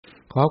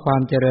ขอควา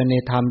มเจริญใน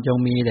ธรรมจง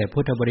มีแด่พุ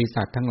ทธบริ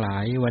ษัททั้งหลา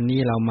ยวันนี้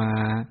เรามา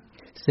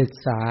ศึก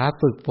ษา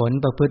ฝึกฝน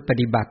ประพฤติป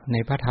ฏิบัติใน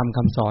พระธรรมค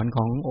ำสอนข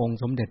ององค์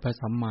สมเด็จพระ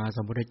สัมมา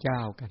สัมพุทธเจ้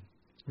ากัน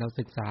เรา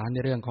ศึกษาใน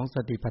เรื่องของส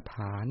ติปัฏฐ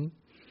าน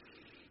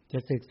จะ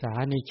ศึกษา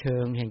ในเชิ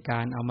งแห่งก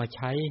ารเอามาใ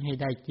ช้ให้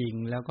ได้จริง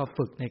แล้วก็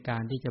ฝึกในกา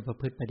รที่จะประ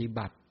พฤติปฏิ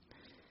บัติ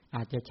อ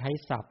าจจะใช้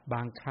ศัพท์บ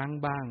างครั้ง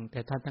บ้างแต่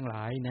ท่านทั้งหล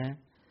ายนะ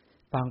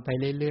ฟังไป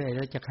เรื่อยๆแ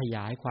ล้วจะขย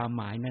ายความ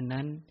หมาย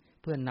นั้นๆ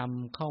เพื่อน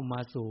ำเข้ามา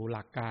สู่ห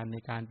ลักการใน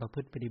การประพฤ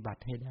ติปฏิบั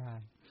ติให้ได้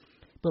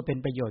เพื่อเป็น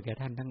ประโยชน์แก่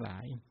ท่านทั้งหลา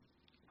ย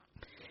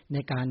ใน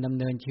การดำ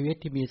เนินชีวิต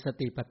ที่มีส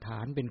ติปัฏฐา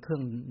นเป็นเครื่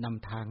องน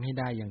ำทางให้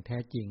ได้อย่างแท้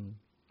จริง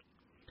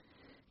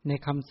ใน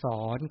คำส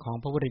อนของ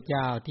พระพุทธเ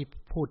จ้าที่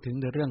พูดถึง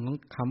ในเรื่องของ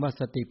คำว่า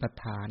สติปัฏ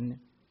ฐาน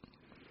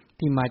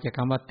ที่มาจากค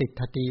ำว่าติฏ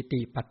ฐิติ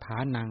ปัฏฐา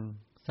นัง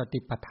สติ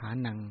ปัฏฐา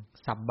นัง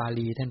ศัพท์บา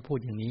ลีท่านพูด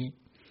อย่างนี้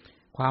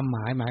ความหม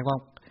ายว่า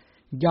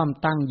ย่อม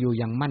ตั้งอยู่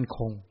อย่างมั่น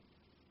คง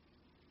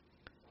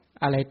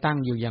อะไรตั้ง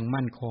อยู่อย่าง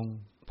มั่นคง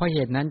เพราะเห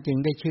ตุนั้นจึง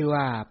ได้ชื่อ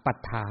ว่าปัฏ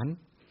ฐาน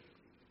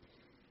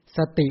ส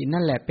ติ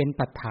นั่นแหละเป็น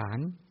ปัฏฐาน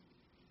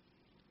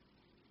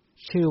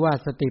ชื่อว่า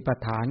สติปัฏ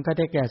ฐานก็ไ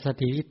ด้แก่ส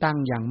ติที่ตั้ง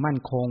อย่างมั่น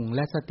คงแล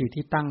ะสติ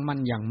ที่ตั้งมั่น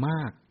อย่างม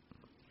าก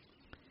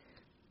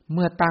เ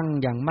มื่อตั้ง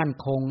อย่างมั่น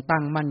คงตั้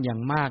งมั่นอย่า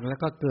งมากแล้ว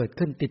ก็เกิด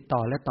ขึ้นติดต่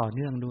อและต่อเ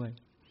นื่องด้วย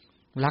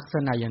ลักษ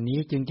ณะอย่างนี้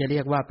จึงจะเรี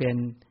ยกว่าเป็น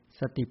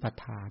สติปัฏ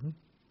ฐาน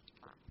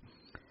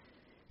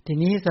ที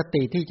นี้ส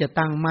ติที่จะ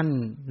ตั้งมั่น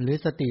หรือ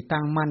สติ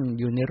ตั้งมั่น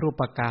อยู่ในรู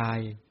ปกาย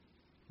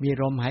มี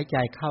ลมหายใจ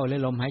เข้าและ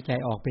ลมหายใจ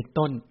ออกเป็น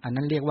ต้นอัน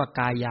นั้นเรียกว่า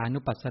กายานุ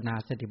ปัสสนา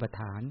สติปัฏ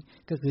ฐาน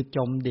ก็คือจ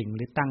มดิ่งห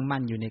รือตั้งมั่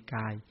นอยู่ในก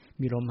าย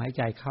มีลมหายใ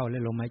จเข้าและ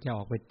ลมหายใจอ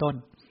อกเป็นต้น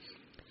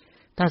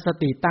ถ้าส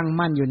ติตั้ง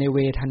มั่นอยู่ในเว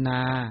ทนา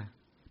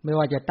ไม่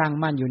ว่าจะตั้ง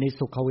มั่นอยู่ใน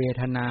สุขเว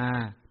ทนา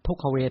ทุก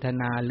ขเวท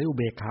นาหรืออุเ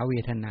บกขาเว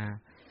ทนา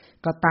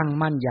ก็ตั้ง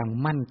มั่นอย่าง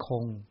มั่นค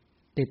ง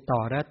ติดต่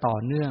อและต่อ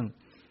เนื่อง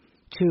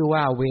ชื่อ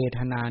ว่าเวท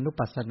นานุ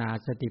ปัสสนา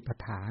สติปัฏ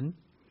ฐาน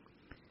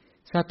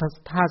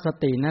ถ้าส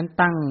ตินั้น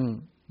ตั้ง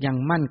อย่าง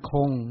มั่นค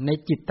งใน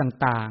จิต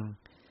ต่าง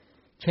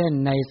ๆเช่น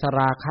ในส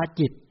ราคะ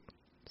จิต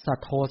สัท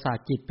โทสะ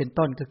จิตเป็น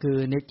ต้นก็คือ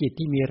ในจิต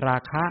ที่มีรา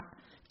คะ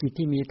จิต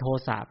ที่มีโท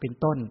สะเป็น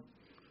ต้น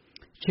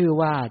ชื่อ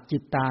ว่าจิ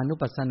ตตานุ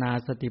ปัสสนา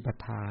สติปัฏ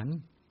ฐาน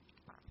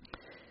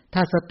ถ้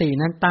าสติ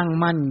นั้นตั้ง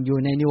มั่นอยู่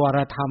ในนิวร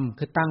ธรรม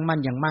คือตั้งมั่น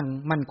อย่าง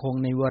มั่นคง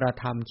ในนิวร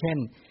ธรรมเช่น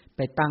ไป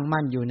ตั้ง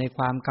มั่นอยู่ในค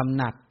วามกำ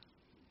หนัด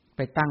ไ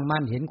ปตั้ง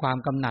มั่นเห็นความ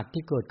กำหนัด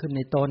ที่เกิดขึ้นใ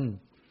นตน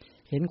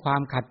เห็นควา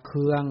มขัดเ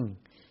คือง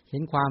เห็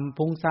นความ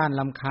ฟุ้งซ่าน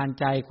รำคาญ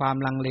ใจความ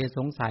ลังเลส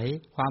งสัย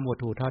ความหด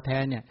หู่ท้อแท้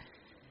เนี่ย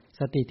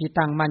สติที่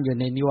ตั้งมั่นอยู่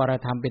ในนิวร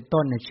ธรรมเป็น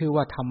ต้นเนี่ยชื่อ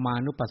ว่าธรรมา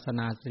นุปัสสน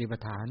าสติปัฏ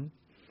ฐาน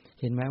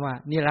เห็นไหมว่า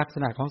นี่ลักษ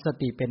ณะของส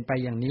ติเป็นไป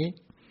อย่างนี้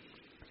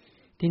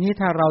ทีนี้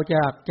ถ้าเรา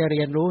จะเ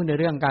รียนรู้ใน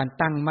เรื่องการ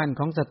ตั้งมั่น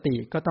ของสติ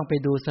ก็ต้องไป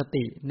ดูส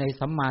ติใน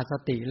สัมมาส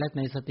ติและใ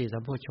นสติสั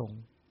มโพชฌงค์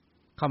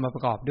เข้ามาป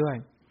ระกอบด้วย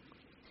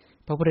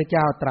พระพุทธเ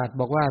จ้าตรัส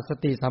บอกว่าส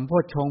ติสัมโพ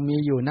ชฌงค์มี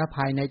อยู่ณภ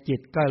ายในจิต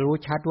ก็รู้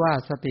ชัดว่า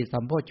สติสั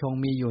มโพชฌงค์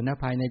มีอยู่ณ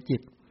ภายในจิ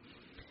ต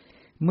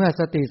เมื่อ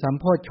สติสัม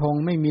โพชฌง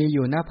ค์ไม่มีอ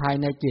ยู่ณภาย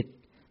ในจิต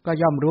ก็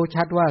ย่อมรู้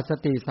ชัดว่าส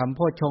ติสัมโพ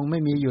ชฌงค์ไม่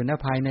มีอยู่ณ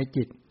ภายใน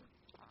จิต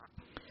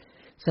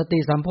สติ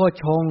สัมโพช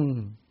ฌงค์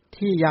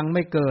ที่ยังไ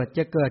ม่เกิดจ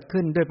ะเกิด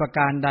ขึ้นด้วยประก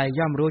ารใด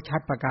ย่อมรู้ชั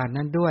ดประการ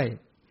นั้นด้วย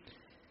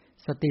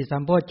สติสั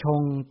มโพชฌ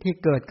งค์ที่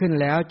เกิดขึ้น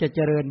แล้วจะเจ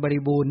ริญบ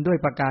ริบูรณ์ด้วย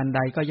ประการใด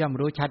ก็ย่อม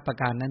รู้ชัดประ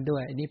การนั้นด้ว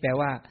ยอันนี้แปล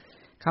ว่า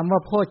คำว่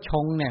าโพชฌ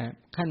งค์เนี่ย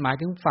ท่านหมาย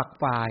ถึงฝัก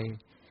ฝ่าย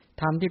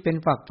ธรรมที่เป็น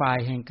ฝักฝ่าย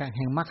แ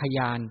ห่งมรรคญ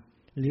าณ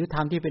หรือธร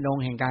รมที่เป็นอง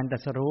ค์แห่งการตรั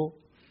สรู้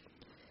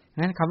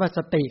นั้นคำว่าส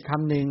ติค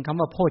ำหนึ่งคำ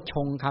ว่าโพชฌ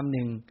งค์คำห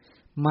นึ่ง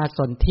มาส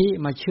นธิ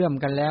มาเชื่อม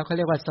กันแล้วเขาเ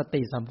รียกว่าส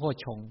ติสัมโพช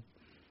ฌงค์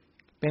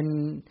เ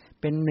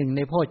ป็นหนึ่งใ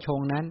นโพชฌง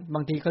ค์นั้นบ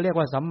างทีก็เรียก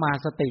ว่าสัมมา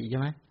สติใช่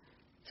ไหม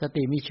ส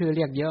ติมีชื่อเ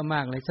รียกเยอะม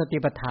ากเลยสติ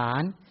ปัฏฐา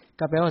น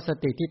ก็แปลว่าส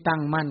ติที่ตั้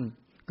งมั่น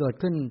เกิด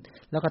ขึ้น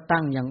แล้วก็ตั้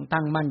ง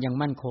มั่นอย่าง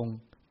มั่นคง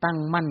ตั้ง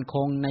มั่นค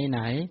งในไห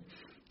น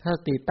ถ้าส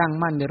ติตั้ง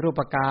มั่นในรู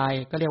ปกาย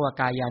ก็เรียกว่า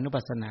กายานุ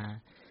ปัสสนา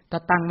ถ้า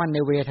ตั้งมั่นใน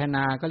เวทน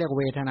าก็เรียก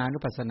เวทนานุ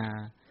ปัสสนา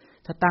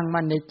ถ้าตั้ง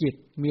มั่นในจิต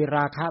มีร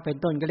าคะเป็น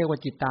ต้นก็เรียกว่า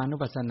จิตตานุ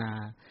ปัสสนา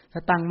ถ้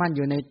าตั้งมั่นอ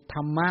ยู่ในธ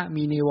รรมะ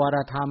มีนิวร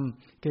ธรรม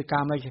คื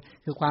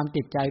อความ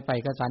ติดใจใฝ่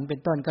กสันเป็น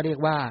ต้นก็เรียก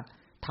ว่า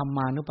ธรรม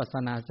านุปัสส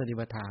นาสติ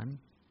ปัฏฐาน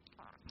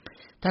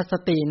ถ้าส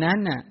ตินั้น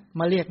น่ะ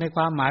มาเรียกในค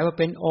วามหมายว่า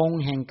เป็นอง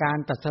ค์แห่งการ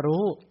ตรัส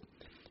รู้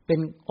เป็น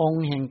อง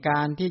ค์แห่งก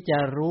ารที่จะ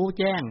รู้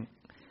แจ้ง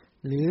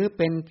หรือเ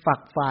ป็นฝั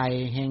กฝ่าย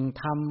แห่ง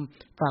ธรรม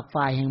ฝัก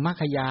ฝ่ายแห่งมรร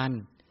คญาณ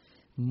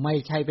ไม่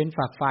ใช่เป็น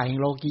ฝักฝ่ายแห่ง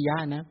โลกิยะ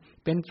นะ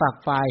เป็นฝัก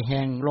ฝ่ายแ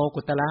ห่งโล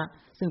กุตระ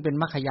ซึ่งเป็น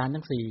มรรคญาณ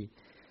ทั้งสี่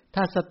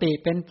ถ้าสติ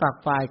เป็นฝัก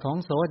ฝ่ายของ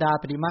โสดา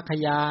ปัตติมรรค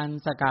ญาณ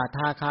สกท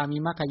าคามิ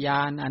มรรคญา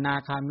ณอนา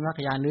คามิมรรค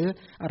ญาณหรือ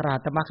อรหั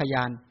ตมรรคญ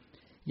าณ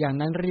อย่าง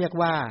นั้นเรียก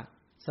ว่า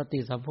สติ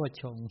สัมโพช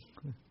ฌงค์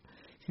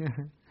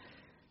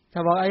ถ้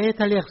าบอก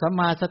ถ้าเรียกสัม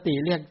มาสติ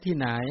เรียกที่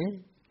ไหน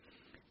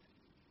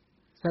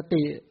ส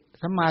ติ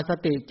สัมมาส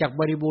ติจาก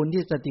บริบูรณ์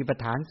ที่สติปัฏ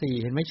ฐาน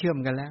4เห็นไหมเชื่อม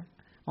กันแล้ว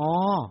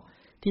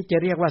ที่จะ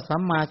เรียกว่าสั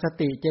มมาส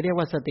ติจะเรียก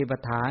ว่าสติปัฏ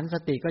ฐานส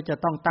ติก็จะ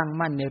ต้องตั้ง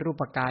มั่นในรู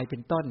ปกายเป็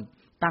นต้น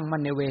ตั้งมั่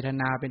นในเวท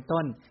นาเป็น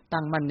ต้น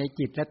ตั้งมั่นใน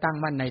จิตและตั้ง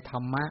มั่นในธร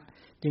รมะ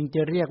จึงจ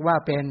ะเรียกว่า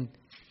เป็น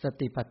ส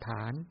ติปัฏฐ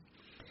าน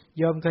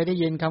โยมเคยได้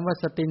ยินคำว่า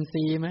สติน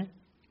ซีไหม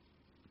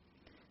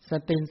ส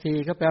ตินซี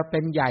ก็แปลว่าเป็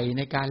นใหญ่ใ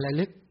นการระ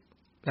ลึ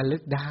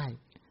กได้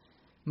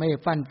ไม่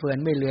ฟั่นเฟือน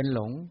ไม่เลือนห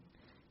ลง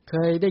เค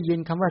ยได้ยิน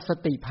คำว่าส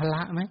ติพล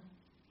ะไหม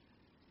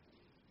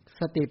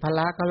สติพล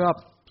ะก็เรียกว่า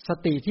ส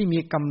ติที่มี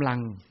กำลัง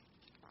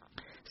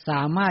ส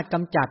ามารถก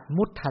ำจัด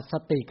มุตถัส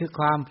ติคือ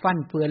ความฟั่น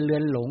เฟือนเลือ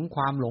นหลงค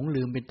วามหลง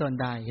ลืมเป็นต้น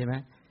ได้ใช่ไหม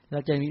เรา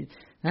จะ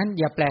นั้น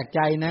อย่าแปลกใจ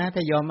นะถ้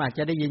าโยมอาจจ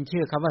ะได้ยิน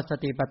ชื่อคำว่าส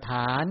ติปัฏฐ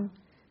าน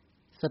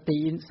ส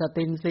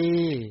ตินซี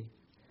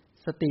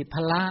สติพ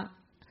ละ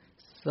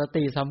ส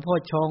ติสัมโพ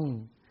ชฌงค์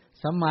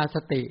สัมมาส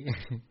ติ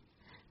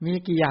มี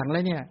กี่อย่างแล้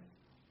วเนี่ย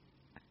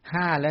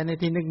5แล้วใน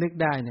ที่นึก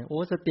ได้เนี่ยโอ้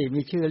สติ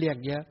มีชื่อเรียก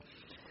เยอะ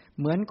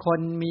เหมือนคน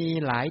มี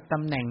หลายต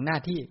ำแหน่งหน้า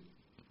ที่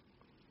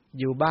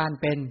อยู่บ้าน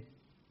เป็น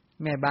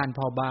แม่บ้าน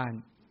พ่อบ้าน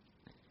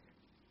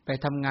ไป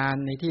ทำงาน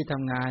ในที่ท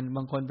ำงานบ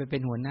างคนไปเป็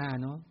นหัวหน้า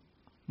เนาะ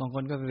บางค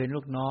นก็ไปเป็น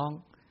ลูกน้อง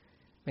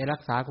ไปรั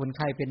กษาคนไ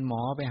ข้เป็นหม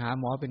อไปหา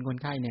หมอเป็นคน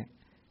ไข้เนี่ย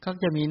เขา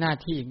จะมีหน้า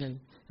ที่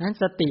นั้น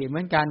สติเหมื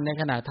อนกันใน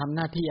ขณะทำห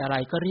น้าที่อะไร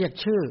ก็เรียก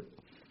ชื่อ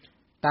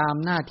ตาม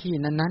หน้าที่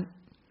นั้น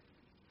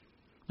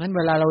ๆงั้นเ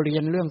วลาเราเรีย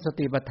นเรื่องส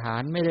ติปัฏฐา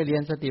นไม่ได้เรีย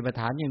นสติปัฏ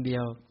ฐานอย่างเดี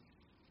ยว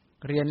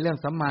เรียนเรื่อง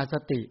สัมมาส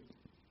ติ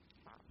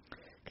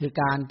คือ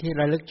การที่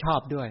ระลึกชอ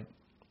บด้วย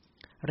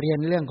เรียน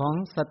เรื่องของ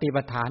สติ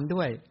ปัฏฐาน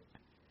ด้วย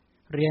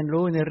เรียน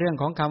รู้ในเรื่อง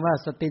ของคำว่า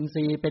สติน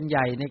รีเป็นให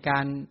ญ่ในกา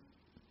ร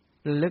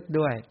ระลึก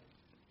ด้วย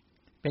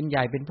เป็นให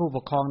ญ่เป็นผู้ป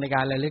กครองในก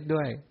ารระลึก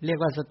ด้วยเรียก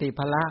ว่าสติ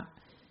พละ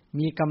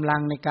มีกำลั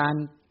งในการ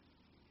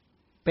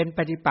เป็นป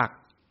ฏิปักษ์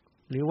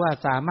หรือว่า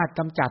สามารถ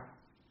กำจัด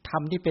ธรร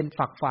มที่เป็น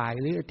ฝักฝ่าย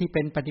หรือที่เ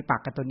ป็นปฏิปัก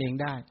ษ์กับตนเอง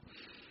ได้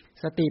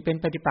สติเป็น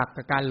ปฏิปักษ์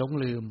กับการหลง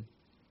ลืม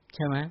ใ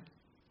ช่ไหม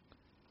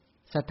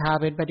ศรัทธา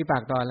เป็นปฏิปั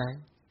กษ์ต่ออะไร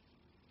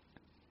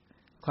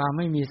ความไ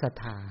ม่มีศรัท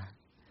ธา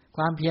ค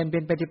วามเพียรเป็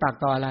นปฏิปักษ์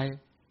ต่ออะไร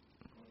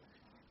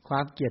คว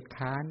ามเกียจ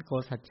ค้านโก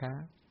สัจฉะ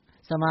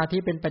สมาธิ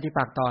เป็นปฏิ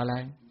ปักษ์ต่ออะไร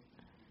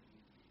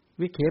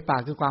วิเขปะ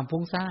คือความ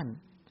ฟุ้งซ่าน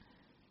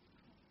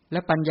และ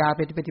ปัญญาเ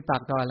ป็นปฏิปั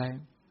กษ์ต่ออะไร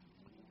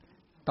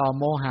ต่อ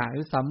โมหะห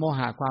รือสัมโมห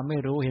ะความไม่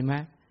รู้เห็นไหม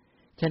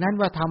ฉะนั้น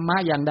ว่าธรรมะ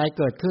อย่างใด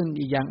เกิดขึ้น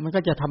อีกอย่างมัน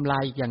ก็จะทำลา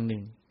ยอีกอย่างหนึ่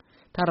ง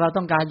ถ้าเรา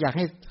ต้องการอยาก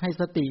ให้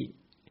สติ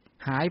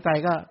หายไป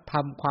ก็ท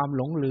ำความห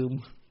ลงลืม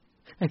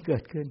ให้เกิ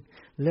ดขึ้น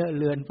เลอะ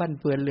เลือนฟั่น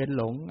เฟือนเลือน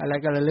หลงอะไร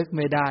ก็ระลึกไ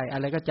ม่ได้อะ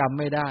ไรก็จำ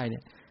ไม่ได้เนี่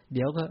ยเ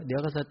ดี๋ยว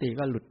ก็สติ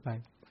ก็หลุดไป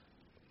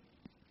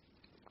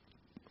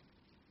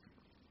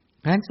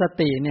เพราะฉะนั้นส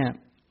ติเนี่ย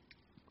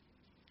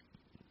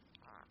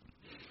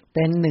เ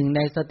ป็นหนึ่งใน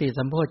สติ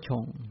สัมโพชฌ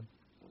งค์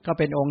ก็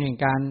เป็นองค์แห่ง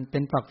การเป็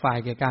นฝักฝ่าย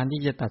แก่การ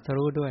ที่จะตรัส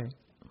รู้ด้วย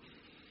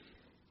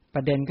ป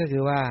ระเด็นก็คื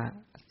อว่า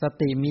ส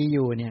ติมีอ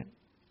ยู่เนี่ย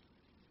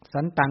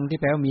สันตังที่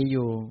แปลว่ามีอ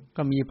ยู่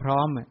ก็มีพร้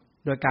อม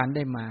โดยการไ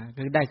ด้มา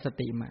คือได้ส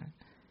ติมา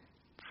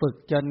ฝึก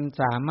จน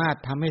สามารถ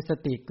ทำให้ส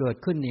ติเกิด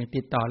ขึ้นเนี่ย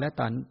ติดต่อและ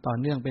ต่อ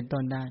เนื่องเป็น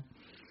ต้นได้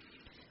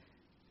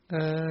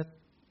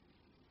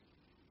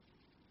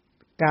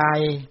กาย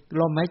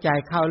ลมหายใจ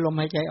เข้าลม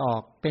หายใจออ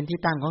กเป็นที่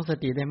ตั้งของส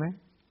ติได้ไหม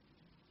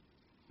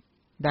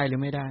ได้หรื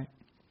อไม่ได้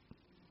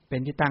เป็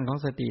นที่ตั้งของ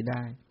สติไ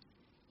ด้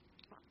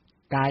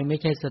กายไม่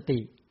ใช่สติ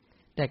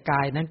แต่ก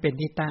ายนั้นเป็น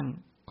ที่ตั้ง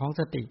ของ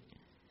สติ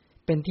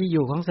เป็นที่อ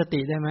ยู่ของสติ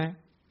ได้ไหม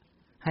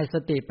ให้ส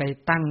ติไป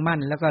ตั้งมั่น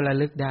แล้วก็ระ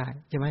ลึกได้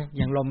ใช่ไหมอ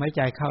ย่างลมหายใ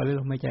จเข้าหรือ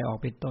ลมหายใจออก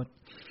เป็นต้น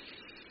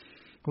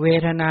เว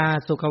ทนา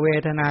สุขเว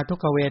ทนาทุก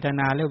ขเวท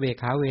นาและเว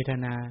ขาเวท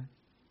นา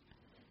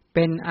เ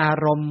ป็นอา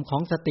รมณ์ขอ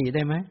งสติไ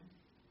ด้ไหม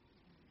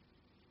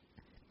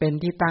เป็น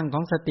ที่ตั้งข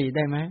องสติไ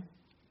ด้ไหม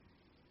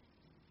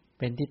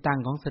เป็นที่ตั้ง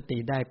ของสติ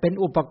ได้เป็น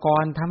อุปก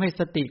รณ์ทำให้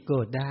สติเ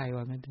กิดได้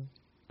ว่างั้นเถอะ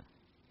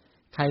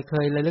ใครเค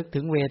ยระลึกถึ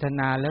งเวท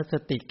นาแล้วส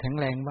ติแข็ง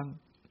แรงบ้าง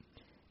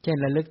เช่น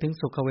ระลึกถึง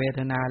สุขเวท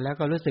นาแล้ว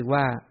ก็รู้สึก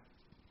ว่า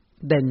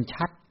เด่น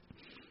ชัด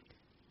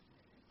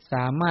ส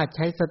ามารถใ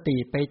ช้สติ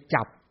ไป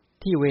จับ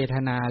ที่เวท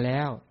นาแล้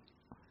ว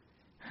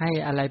ให้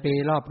อะไรไป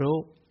รอบรู้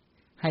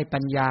ให้ปั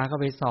ญญาก็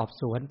ไปสอบ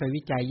สวนไป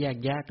วิจัยแยก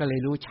แยะก็เลย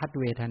รู้ชัด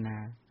เวทนา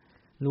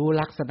รู้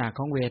ลักษณะข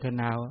องเวท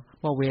นา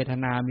ว่าเวท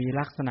นามี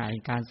ลักษณะใน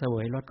การเสว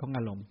ยรสของอ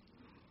ารมณ์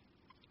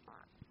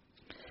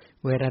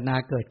เวทนา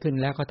เกิดขึ้น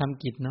แล้วเขาท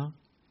ำกิจเนาะ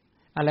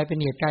อะไรเป็น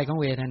เหตุใกล้ของ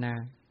เวทนา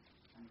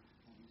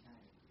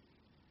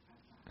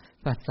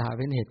ผัสสะเ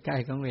ป็นเหตุใกล้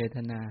ของเวท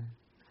นา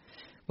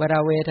เวลา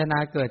เวทนา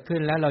เกิดขึ้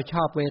นแล้วเราช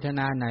อบเวท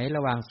นาไหนร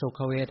ะหว่างสุข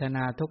เวทน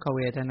าทุกขเ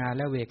วทนาแ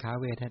ละเวขา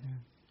เวทนา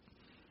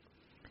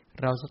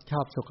เราช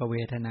อบสุขเว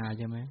ทนาใ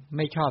ช่ไหมไ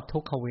ม่ชอบทุ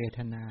กขเวท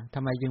นาท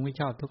ำไมยังไม่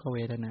ชอบทุกขเว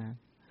ทนา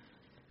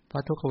เพรา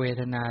ะทุกขเว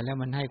ทนาแล้ว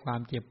มันให้ควา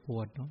มเจ็บป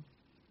วดเนาะ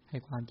ให้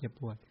ความเจ็บ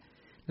ปวด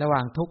ระหว่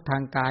างทุกข์ทา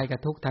งกายกับ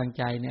ทุกข์ทาง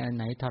ใจเนี่ยอันไ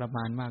หนทรม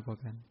านมากกว่า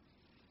กัน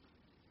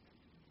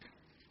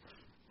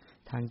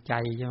ทางใจ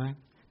ใช่ไหม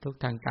ทุกข์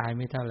ทางกายไ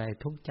ม่เท่าไหร่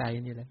ทุกข์ใจ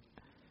นี่แหละ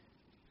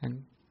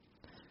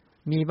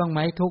มีบ้างไหม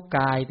ทุกข์ก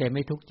ายแต่ไ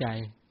ม่ทุกข์ใจ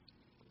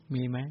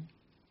มีไหม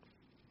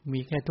มี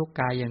แค่ทุกข์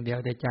กายอย่างเดียว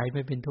แต่ใจไ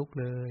ม่เป็นทุกข์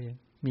เลย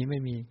มีไม่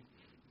มี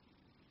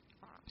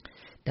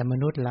แต่ม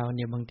นุษย์เราเ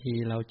นี่ยบางที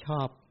เราช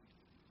อบ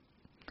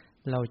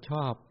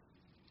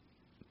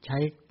ใช้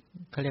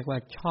เขาเรียกว่า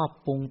ชอบ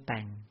ปรุงแ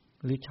ต่ง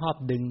หรือชอบ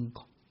ดึง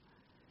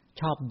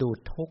ชอบดูด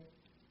ทุกข์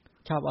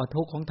ชอบเอา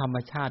ทุกข์ของธรรม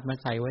ชาติมา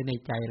ใส่ไว้ใน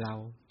ใจเรา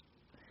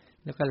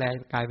แล้วก็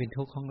กลายเป็น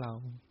ทุกข์ของเรา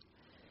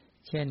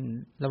เช่น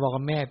เราบอกว่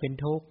าแม่เป็น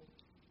ทุกข์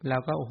เรา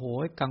ก็โอ้โห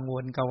กังว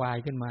ลกระวาย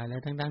ขึ้นมาแล้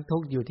วทั้งทุ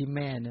กข์อยู่ที่แ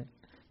ม่เนี่ย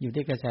อยู่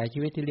ที่กระแสชี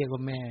วิตที่เรียกว่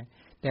าแม่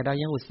แต่เรา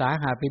ยังอุตสา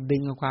หะไปดึ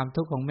งเอาความ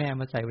ทุกข์ของแม่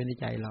มาใส่ไว้ใน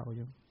ใจเราอ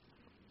ยู่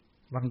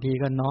บางที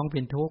ก็น้องเ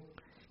ป็นทุกข์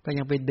ก็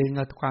ยังไปดึงเ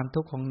อาความ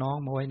ทุกข์ของน้อง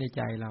มาไว้ในใ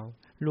จเรา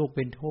ลูกเ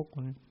ป็นทุกข์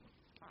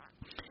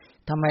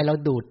ทำไมเรา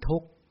ดูดทุ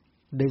กข์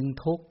ดึง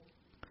ทุกข์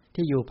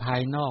ที่อยู่ภา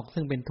ยนอก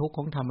ซึ่งเป็นทุกข์ข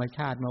องธรรมช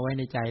าติมาไว้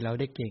ในใจเรา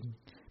ได้เก่ง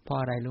เพราะ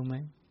อะไรรู้ไหม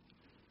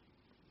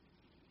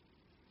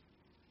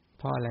เ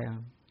พราะอะไร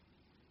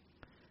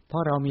เพรา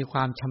ะเรามีคว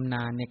ามชำน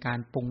าญในการ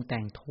ปรุงแ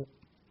ต่งทุกข์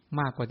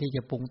มากกว่าที่จ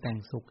ะปรุงแต่ง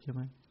สุขใช่ไห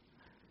ม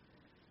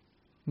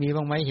มี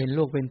บ้างไหมเห็น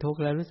ลูกเป็นทุกข์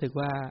แล้วรู้สึก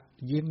ว่า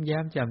ยิ้มแย้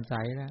มแจ่มใส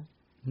แล้ว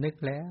นึก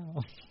แล้ว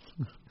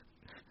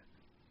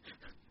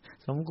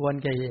สมควร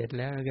แก่เหตุ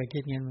แล้วแกคิ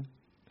ดงั้นไหม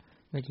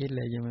ไม่คิดเ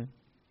ลยใช่ไหม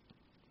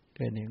เ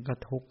กิดเนี่ยก็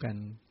ทุกข์กัน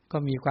ก็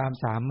มีความ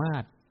สามา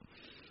รถ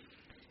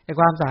ไอ้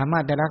ความสามา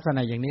รถในลักษณ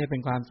ะอย่างนี้เป็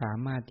นความสา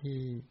มารถที่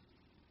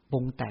ปรุ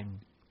งแต่ง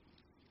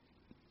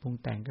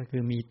ก็คื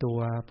อมีตัว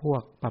พว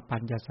กปปั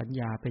ญญสัญ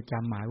ญาไปจ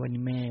ำหมายว่า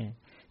นี่แม่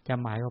จ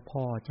ำหมายว่า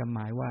พ่อจำหม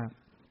ายว่า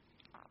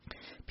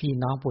พี่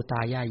น้องปู่ต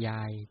ายายย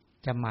าย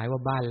จำหมายว่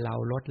าบ้านเรา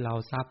รถเรา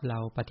ทรัพย์เรา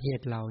ประเทศ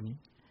เรานี่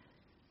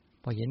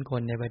พอเห็นค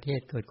นในประเทศ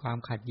เกิดความ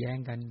ขัดแย้ง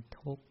กัน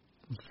ทุกข์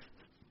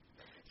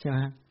ใช่ไหม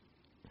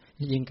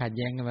จริงขัดแ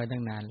ย้งกันมาตั้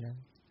งนานแล้ว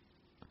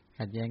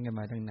ขัดแย้งกัน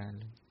มาตั้งนาน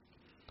แล้ว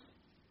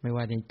ไม่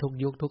ว่าในทุก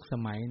ยุคทุกส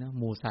มัยเนาะ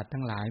หมู่สัตว์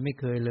ทั้งหลายไม่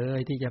เคยเลย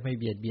ที่จะไม่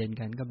เบียดเบียน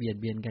กันก็เบียด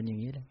เบียนกันอย่า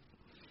งนี้แหละ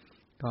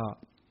ก็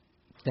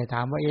แต่ถ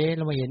ามว่าเ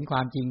รามาเห็นคว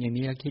ามจริงอย่าง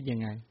นี้แล้วคิดยั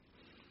งไง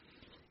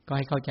ก็ใ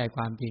ห้เข้าใจค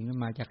วามจริงมัน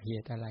มาจากเห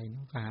ตุอะไรเน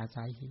าะก็หาส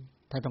าเหตุ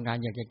ถ้าต้องการ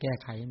อยากจะแก้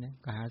ไขนะ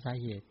ก็หาสา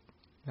เหตุ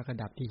แล้วก็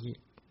ดับที่เห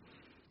ตุ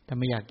ถ้าไ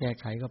ม่อยากแก้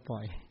ไขก็ปล่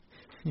อย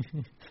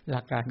ห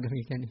ลักการก็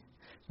มีแค่นี้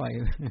ปล่อย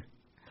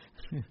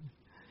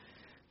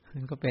มั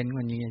นก็เป็นอ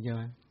ย่างนี้ใช่ไห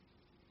ม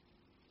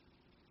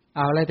เอ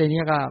าอะไรแต่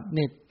นี้ก็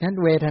นี่นั้น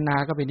เวทนา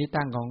ก็เป็นที่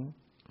ตั้งของ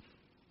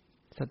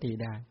สติ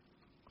ได้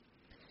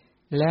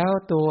แล้ว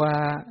ตัว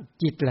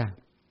จิตล่ะ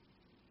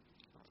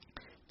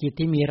จิต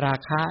ที่มีรา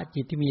คะ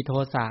จิตที่มีโท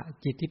สะ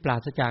จิตที่ปรา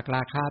ศจากร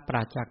าคะปร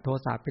าศจากโท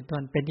สะเป็นต้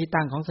นเป็นที่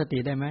ตั้งของสติ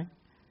ได้ไหม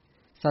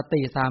สติ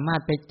สามาร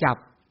ถไปจับ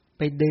ไ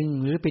ปดึง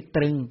หรือไปต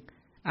รึง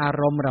อา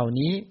รมณ์เหล่า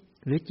นี้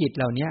หรือจิตเ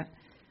หล่านี้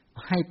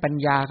ให้ปัญ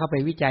ญาเข้าไป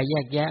วิจัยแย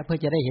กแยะเพื่อ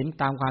จะได้เห็น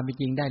ตามความเป็น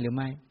จริงได้หรือ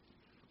ไม่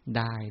ไ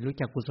ด้รู้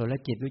จักกุศล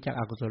จิตรู้จัก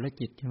อกุศล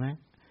จิตใช่ไหม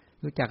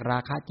รู้จักรา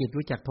คะจิต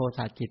รู้จักโทส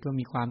ะจิตว่า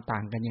มีความต่า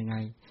งกันยังไง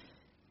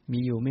มี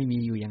อยู่ไม่มี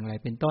อยู่อย่างไร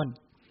เป็นต้น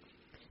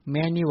แ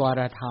ม้นิว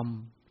รธรรม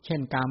เช่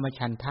นกาม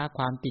ฉันทะค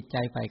วามติดใจ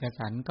ใฝ่ก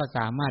สันก็ส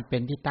ามารถเป็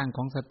นที่ตั้งข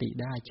องสติ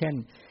ได้เช่น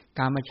ก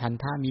ามฉัน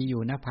ทะมีอ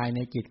ยู่ณภายใน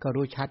จิตก็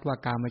รู้ชัดว่า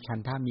กามฉัน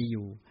ทะมีอ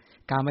ยู่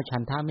กามฉั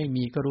นทะไม่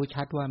มีก็รู้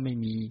ชัดว่าไม่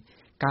มี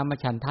กาม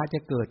ฉันทะจะ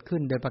เกิดขึ้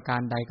นโดยประกา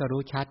รใดก็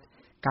รู้ชัด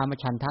กาม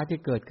ฉันทะที่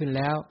เกิดขึ้นแ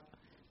ล้ว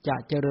จะ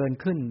เจริญ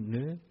ขึ้นห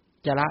รือ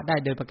จะละได้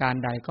โดยประการ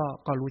ใด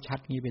ก็รู้ชัด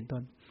นี้เป็นต้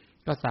น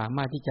ก็สาม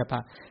ารถที่จะ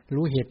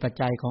รู้เหตุปัจ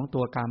จัยของตั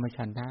วกาม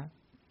ฉันทะ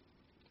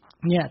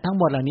เนี่ยทั้ง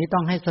หมดเหล่านี้ต้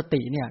องให้ส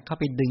ติเนี่ยเข้า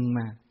ไปดึงม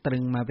าตรึ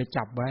งมาไป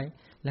จับไว้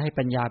แล้วให้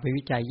ปัญญาไป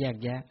วิจัยแยก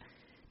แยะ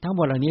ทั้งหม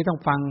ดเหล่านี้ต้อง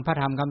ฟังพระ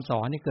ธรรมคำส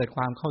อนให้เกิดค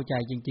วามเข้าใจ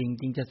จริง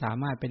ๆจึงจะสา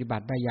มารถปฏิบั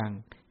ติได้อย่าง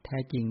แท้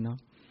จริงเนาะ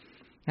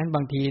งั้นบ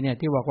างทีเนี่ย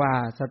ที่บอกว่า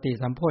สติ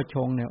สัมโพชฌ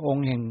งค์เนี่ยอง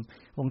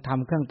ค์ธรรม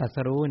เครื่องตรัส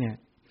รู้เนี่ย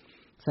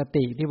ส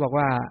ติที่บอก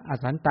ว่าอ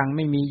สันตังไ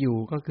ม่มีอยู่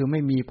ก็คือไ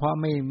ม่มีเพราะ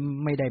ไ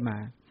ม่ได้มา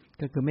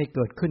ก็คือไม่เ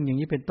กิดขึ้นอย่าง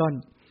นี้เป็นต้น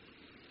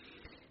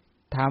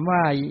ถามว่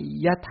า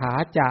ยถา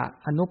จะ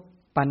อนุ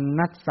ปัน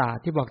นัสสะ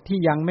ที่บอกที่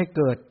ยังไม่เ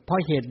กิดเพรา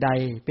ะเหตุใด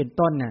เป็น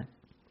ต้นเนี่ย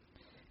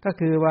ก็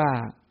คือว่า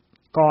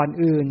ก่อน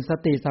อื่นส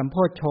ติสัมโพ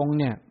ชฌงค์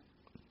เนี่ย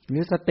หรื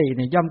อสติเ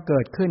นี่ยย่อมเกิ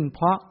ดขึ้นเพ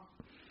ราะ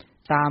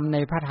ตามใน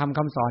พระธรรมค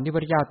ำสอนที่พระพุ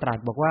ทธเจ้าตรัส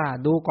บอกว่า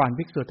ดูก่อน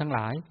ภิกษุทั้งหล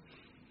าย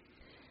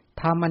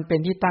ธรรมมันเป็น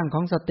ที่ตั้งข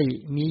องสติ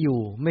มีอยู่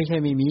ไม่ใช่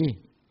ไม่มี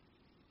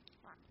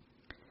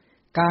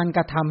การก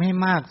ระทำให้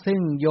มากซึ่ง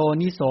โย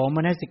นิโสม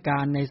นสิกา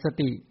รในส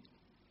ติ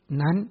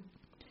นั้น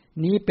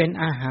นี้เป็น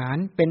อาหาร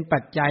เป็นปั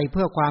จจัยเ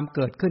พื่อความเ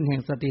กิดขึ้นแห่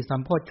งสติสั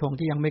มโพชฌงค์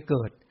ที่ยังไม่เ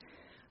กิด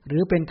หรื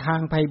อเป็นทา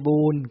งไพ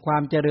บูรณ์ควา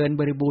มเจริญ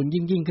บริบูรณ์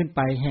ยิ่งขึ้นไ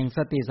ปแห่งส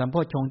ติสัมโพ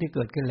ชฌงค์ที่เ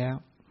กิดขึ้นแล้ว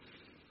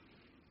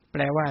แป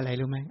ลว่าอะไร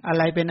รู้ไหมอะไ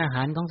รเป็นอาห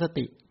ารของส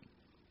ติ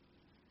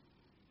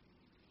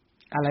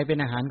อะไรเป็น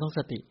อาหารของส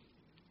ติ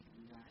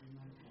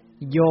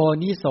โย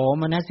นิโส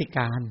มนสิก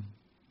าร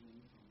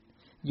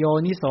โย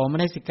นิโสม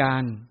นสิกา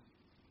ร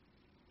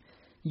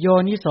โย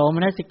นิโสม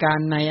นสิการ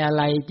ในอะไ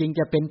รจึงจ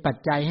ะเป็นปัจ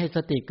จัยให้ส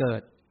ติเกิ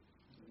ด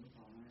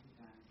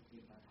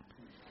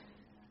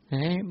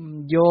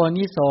โย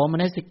นิโสม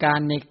นสิการ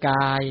ในก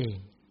าย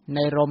ใน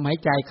ลมหาย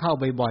ใจเข้า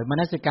บ่อยๆม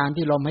นสิการ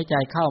ที่ลมหายใจ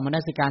เข้ามน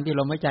สิการที่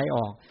ลมหายใจอ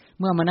อก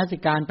เมื่อมนสิ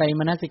การไป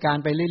มนสิการ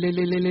ไปเ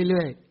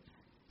รื่อยๆ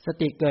ๆๆส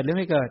ติเกิดหรือ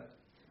ไม่เกิด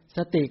ส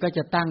ติก็จ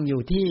ะตั้งอ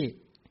ยู่ที่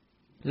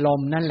ล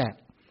มนั่นแหละ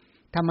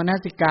ถ้ามน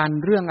สิการ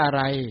เรื่องอะไ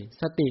ร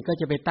สติก็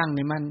จะไปตั้ง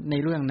ใน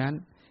เรื่องนั้น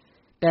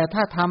แต่ถ้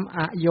าทำอ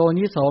โย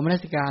นิโสมน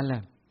สิการล่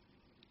ะ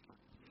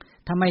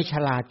ถ้าไม่ฉ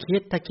ลาดคิ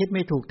ดถ้าคิดไ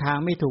ม่ถูกทาง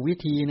ไม่ถูกวิ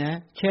ธีนะ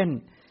เช่น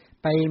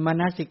ไปม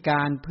นสิก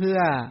ารเพื่อ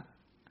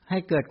ให้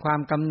เกิดความ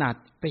กำหนัด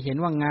ไปเห็น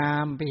ว่างา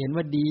มไปเห็น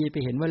ว่าดีไป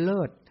เห็นว่าเ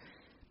ลิศ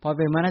พอเ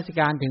ป็นมนสิ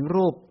การถึง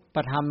รูปป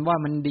ระธรรมว่า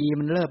มันดี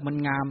มันเลิศมัน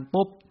งาม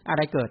ปุ๊บอะไ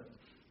รเกิด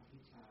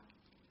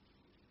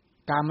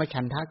กาม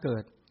ฉันทะเกิ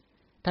ด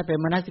ถ้าเป็น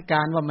มนสิก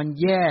ารว่ามัน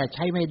แย่ใ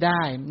ช้ไม่ไ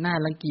ด้น่า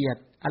รังเกียจ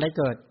อะไร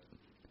เกิด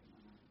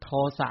โท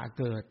สะ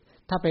เกิด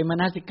ถ้าเป็นม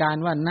นสิการ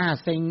ว่าน่า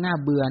เซ็งน่า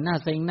เบื่อน่า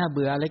เซ็งน่าเ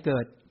บื่ออะไรเกิ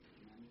ด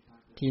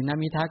ทีน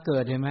มิทะเกิ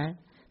ดเห็นไหม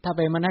ถ้าเ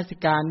ป็นมนสิ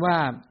การว่า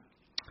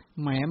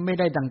แหมไม่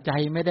ได้ดั่งใจ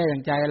ไม่ได้ดั่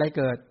งใจอะไร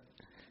เกิด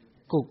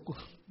กุก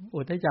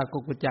อุทจักกุ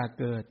กุจัก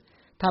เกิด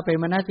ถ้าเป็น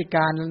มนสิก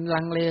าร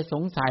ลังเลส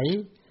งสัย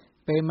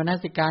เป็นมน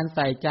สิการใ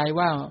ส่ใจ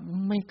ว่า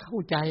ไม่เข้า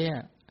ใจ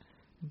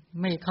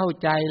ไม่เข้า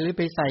ใจหรือไ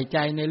ปใส่ใจ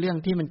ในเรื่อง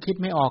ที่มันคิด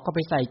ไม่ออกก็ไป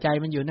ใส่ใจ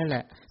มันอยู่นั่นแหล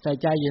ะใส่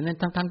ใจอยู่นั่น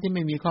ทั้งที่ไ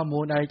ม่มีข้อมู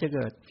ลอะไรจะเ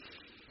กิด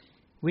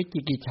วิจิ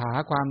กิจฉา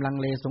ความลัง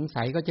เลสง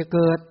สัยก็จะเ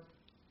กิด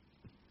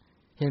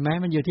เห็นไหม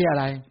มันอยู่ที่อะ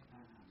ไร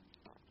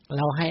เ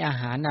ราให้อา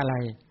หารอะไร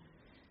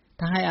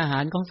ถ้าให้อาหา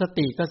รของส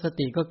ติก็ส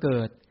ติก็เ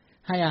กิด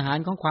ให้อาหาร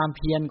ของความเ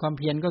พียรความ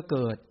เพียรก็เ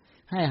กิด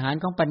ให้อาหาร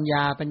ของปัญญ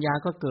าปัญญา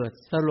ก็เกิด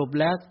สรุป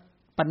แล้ว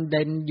ประเ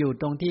ด็นอยู่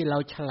ตรงที่เรา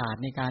ฉลาด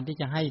ในการที่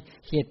จะให้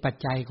เหตุปัจ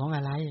จัยของอ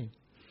ะไร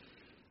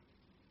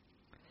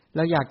เร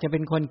าอยากจะเป็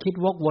นคนคิด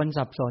วกวน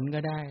สับสนก็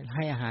ได้ใ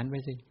ห้อาหารไป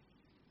สิ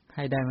ใ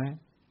ห้ได้ไหม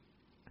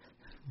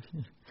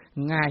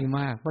ง่ายม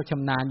ากเพราะช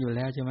ำนาญอยู่แ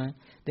ล้วใช่ไหม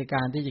ในก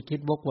ารที่จะคิด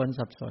วกวน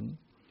สับสน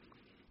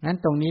นั้น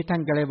ตรงนี้ท่า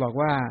นก็เลยบอก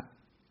ว่า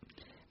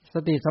ส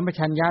ติสัมป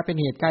ชัญญะเป็น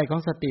เหตุใกล้ของ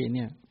สติเ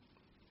นี่ย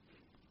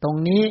ตรง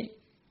นี้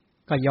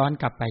ก็ย้อน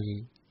กลับไป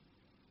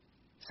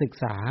ศึก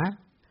ษา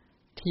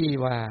ที่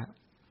ว่า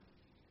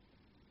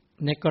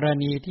ในกร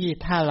ณีที่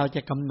ถ้าเราจ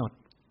ะกำหนด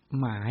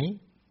หมาย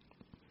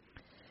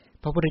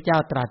พระพุทธเจ้า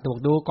ตรัสตรวจ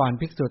ดูก่อน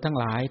ภิกษุทั้ง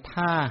หลาย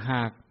ถ้าห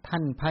ากท่า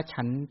นพระ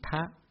ฉันท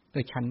ะ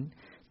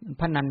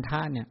พระนันทะ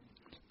เนี่ย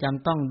จ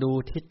ำต้องดู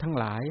ทิศทั้ง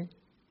หลาย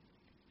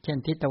เช่น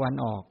ทิศตะวัน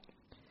ออก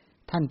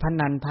ท่านพระ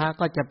นันทะ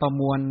ก็จะประ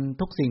มวล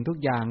ทุกสิ่งทุก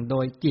อย่างโด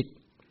ยจิต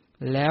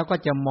แล้วก็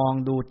จะมอง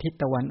ดูทิศ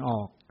ตะวันอ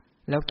อก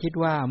แล้วคิด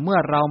ว่าเมื่อ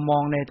เรามอ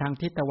งในทาง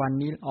ทิศตะวัน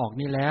นี้ออก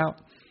นี้แล้ว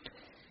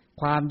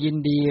ความยิน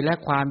ดีและ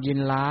ความยิน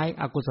ร้าย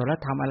อกุศล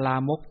ธรรมอลา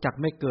มกจัก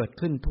ไม่เกิด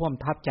ขึ้นท่วม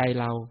ทับใจ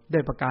เราด้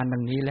วยประการดั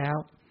งนี้แล้ว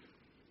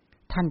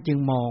ท่านจึง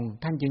มอง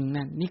ท่านจึง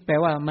นั่นนี่แปล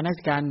ว่ามน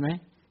สิการไหม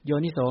โย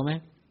นิโสไหม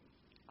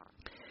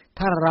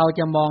ถ้าเรา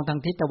จะมองทาง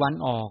ทิศตะวัน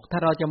ออกถ้า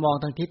เราจะมอง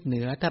ทางทิศเห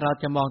นือถ้าเรา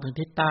จะมองทาง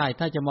ทิศใต้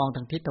ถ้าจะมองท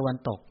างทิศตะวัน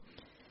ตก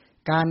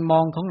การม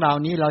องของเรา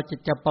นี้เรา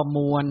จะประม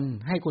วล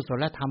ให้กุศ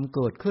ลธรรมเ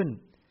กิดขึ้น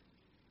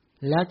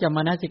แล้วจะม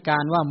นสิกา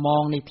รว่ามอ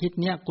งในทิศ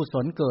เนี้ยกุศ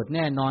ลเกิดแ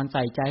น่นอนใ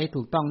ส่ใจให้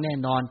ถูกต้องแน่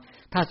นอน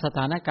ถ้าสถ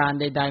านการณ์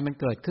ใดๆมัน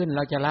เกิดขึ้นเร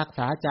าจะรักษ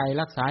าใจ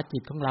รักษาจิ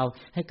ตของเรา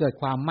ให้เกิด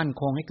ความมั่น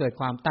คงให้เกิด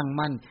ความตั้ง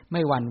มั่นไ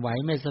ม่หวั่นไหว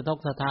ไม่สะทก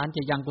สะท้านจ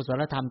ะยังกุศ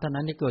ลธรรมเท่า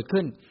นั้นให้เกิด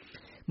ขึ้น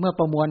เมื่อ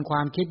ประมวลคว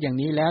ามคิดอย่าง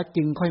นี้แล้ว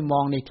จึงค่อยม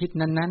องในทิศ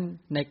นั้น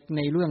ๆใ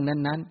นเรื่อง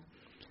นั้น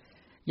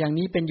ๆอย่าง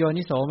นี้เป็นโย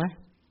นิโสไหม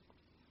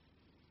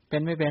เป็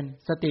นไม่เป็น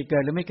สติเกิ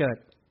ดหรือไม่เกิด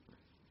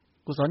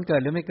กุศลเกิ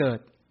ดหรือไม่เกิด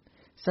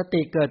ส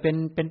ติเกิดเ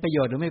ป็นประโย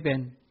ชน์หรือไม่เป็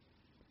น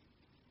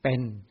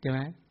ใช่ไหม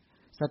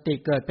สติ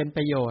เกิดเป็นป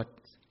ระโยชน์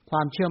คว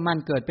ามเชื่อมั่น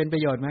เกิดเป็นปร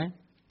ะโยชน์ไหม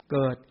เ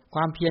กิดคว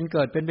ามเพียรเ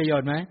กิดเป็นประโย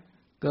ชน์ไหม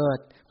เกิด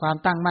ความ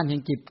ตั้งมั่นแห่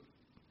งจิต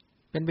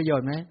เป็นประโย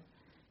ชน์ไหม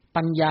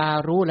ปัญญา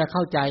รู้และเ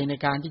ข้าใจใน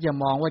การที่จะ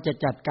มองว่าจะ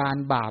จัดการ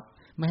บาป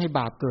ไม่ให้บ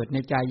าปเกิดใน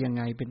ใจยังไ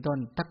งเป็นต้น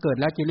ถ้าเกิด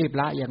แล้วจะรีบ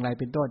ละอย่างไร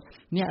เป็นต้น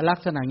เนี่ยลัก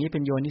ษณะนี้เป็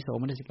นโยนิโส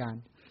มนสิการ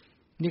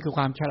นี่คือค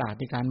วามฉลาด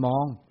ในการมอ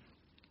ง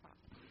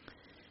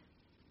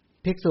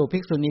ภิกษุภิ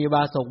กษุณีว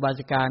าสกวา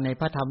สิกาใน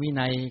พระธรรมวิ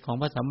นัยของ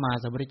พระสัมมา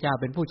สัมพุทธเจ้า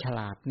เป็นผู้ฉล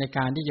าดในก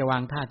ารที่จะวา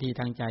งท่าที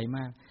ทางใจม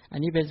ากอัน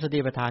นี้เป็นสติ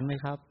ปัฏฐานไหม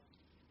ครับ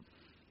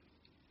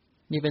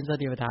นี่เป็นส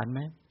ติปัฏฐานไหม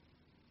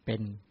เป็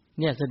น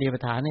เนี่ยสติปั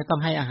ฏฐานเนี่ยต้อ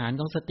งให้อาหาร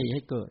ของสติใ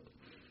ห้เกิด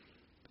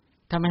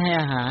ถ้าไม่ให้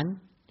อาหาร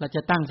เราจ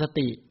ะตั้งส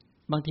ติ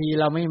บางที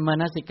เราไม่ม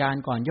นสิการ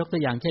ก่อนยกตั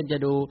วอย่างเช่น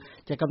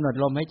จะกำหนด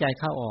ลมหายใจ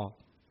เข้าออก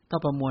ก็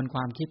ประมวลคว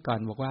ามคิดก่อน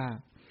บอกว่า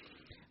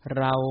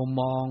เรา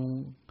มอง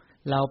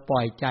เราปล่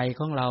อยใจ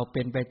ของเราเ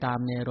ป็นไปตาม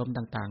ในอารมณ์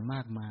ต่างๆม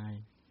ากมาย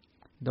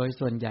โดย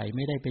ส่วนใหญ่ไ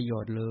ม่ได้ประโย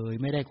ชน์เลย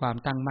ไม่ได้ความ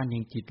ตั้งมั่นแ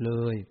ห่งจิตเล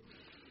ย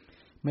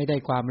ไม่ได้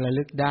ความระ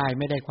ลึกได้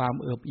ไม่ได้ความ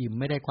เอิบอิ่ม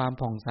ไม่ได้ความ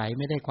ผ่องใส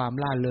ไม่ได้ความ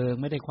ล่าเริง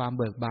ไม่ได้ความ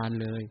เบิกบาน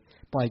เลย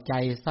ปล่อยใจ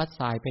ซัด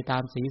สายไปตา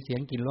มสีเสีย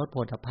งกลิ่นรสโผ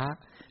ฏฐัพพะ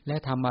และ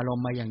ธรรมอารม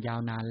ณ์มาอย่างยาว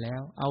นานแล้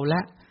วเอาล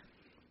ะ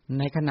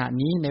ในขณะ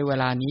นี้ในเว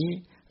ลานี้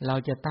เรา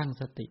จะตั้ง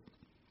สติ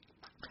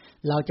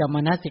เราจะม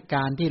นสิก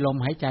ารที่ลม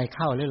หายใจเ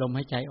ข้าและลม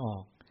หายใจออ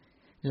ก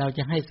เราจ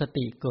ะให้ส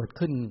ติเกิด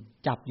ขึ้น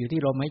จับอยู่ที่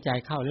ลมหายใจ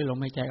เข้าและลม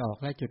หายใจออก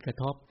และจุดกระ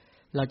ทบ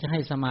เราจะให้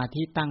สมา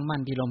ธิตั้งมั่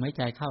นที่ลมหาย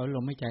ใจเข้าและล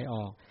มหายใจอ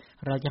อก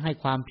เราจะให้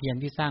ความเพียร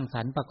ที่สร้างส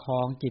รรค์ประค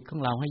องจิตขอ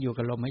งเราให้อยู่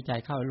กับลมหายใจ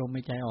เข้าและลมห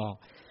ายใจออก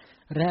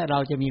และเรา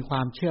จะมีคว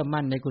ามเชื่อ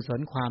มั่นในกุศล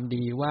ความ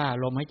ดีว่า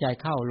ลมหายใจ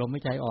เข้าลมหา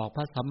ยใจออกพ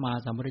ระสัมมา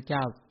สัมพุทธเจ้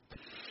า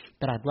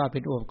ตรัสว่าเป็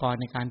นอุปกรณ์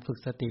ในการฝึก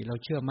สติเรา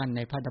เชื่อมั่นใ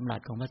นพระดำรัส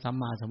ของพระสัม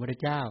มาสัมพุทธ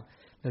เจ้า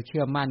เราเ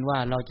ชื่อมั่นว่า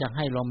เราจะใ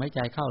ห้ลมหายใจ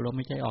เข้าลม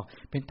หายใจออก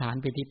เป็นฐาน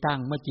เป็นที่ตั้ง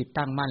เมื่อจิต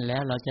ตั้งมั่นแล้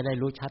วเราจะได้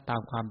รู้ชัดตา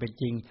มความเป็น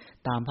จริง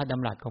ตามพระด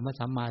ำรัสของพระ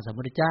สัมมาสัม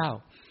พุทธเจ้า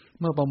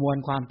เมื่อประมวล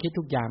ความคิด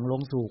ทุกอย่างล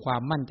งสู่ควา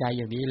มมั่นใจอ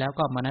ย่างนี้แล้ว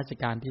ก็มนสิ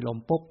การที่ลม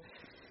ปุ๊บ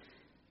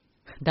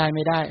ได้ไ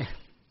ม่ได้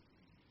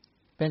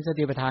เป็นส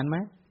ติปัฏฐานไหม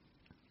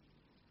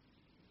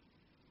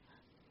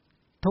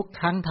ทุกค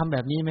รั้งทำแบ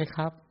บนี้ไหมค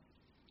รับ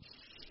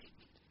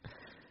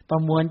ประ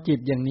มวลจิต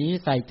อย่างนี้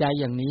ใส่ใจ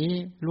อย่างนี้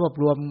รวบ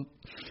รวม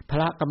พ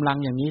ละกำลัง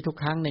อย่างนี้ทุก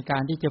ครั้งในกา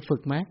รที่จะฝึ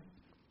กไหม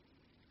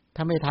ถ้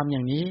าไม่ทำอย่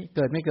างนี้เ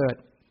กิดไม่เกิด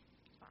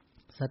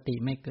สติ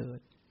ไม่เกิด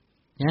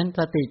งั้น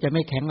สติจะไ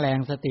ม่แข็งแรง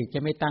สติจะ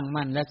ไม่ตั้ง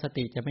มั่นและส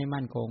ติจะไม่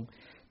มั่นคง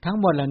ทั้ง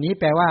หมดเหล่านี้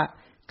แปลว่า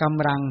ก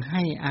ำลังใ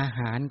ห้อาห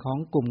ารของ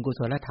กลุ่มกุ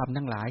ศลธรรม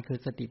ทั้งหลายคือ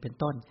สติเป็น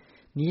ต้น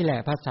นี้แหละ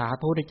ภาษา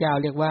พระพุทธเจ้า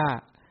เรียกว่า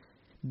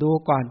ดู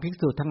ก่อนภิก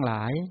ษุทั้งหล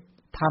าย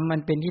ธรรมมั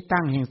นเป็นที่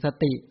ตั้งแห่งส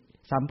ติ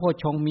สัมโพช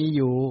ฌงค์มีอ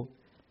ยู่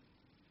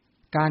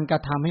การกร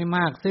ะทำให้ม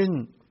ากซึ่ง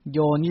โย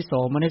นิโส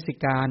มนสิ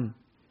การ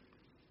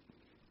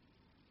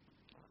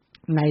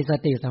ในส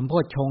ติสัมโพ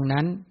ชฌงค์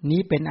นั้น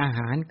นี้เป็นอาห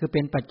ารคือเ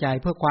ป็นปัจจัย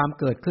เพื่อความ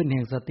เกิดขึ้นแ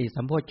ห่งสติ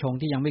สัมโพชฌงค์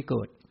ที่ยังไม่เ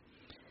กิด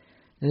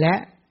และ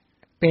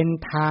เป็น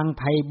ทางไ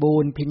พบู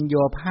ลย์พิญโย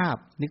ภาพ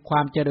ในคว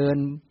ามเจริญ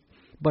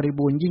บริ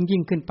บูรณ์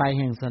ยิ่งขึ้นไป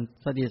แห่ง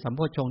สติสัมโพ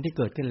ชฌงค์ที่เ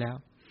กิดขึ้นแล้ว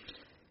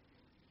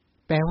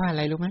แปลว่าอะไ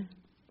รรู้ไหม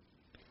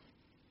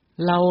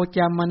เราจ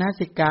ะมน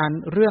สิการ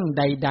เรื่องใ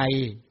ด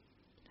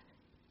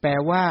ๆแปล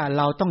ว่าเ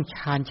ราต้องช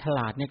าญฉล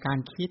าดในการ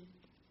คิด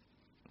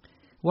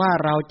ว่า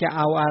เราจะเ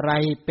อาอะไร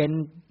เป็น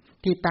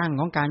ที่ตั้ง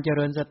ของการเจ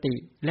ริญสติ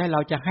และเรา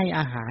จะให้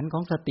อาหารข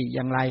องสติอ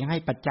ย่างไรให้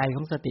ปัจจัยข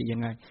องสติยั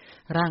งไง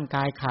ร่างก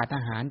ายขาดอ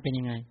าหารเป็น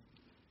ยังไง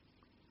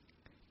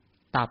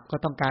ตับก็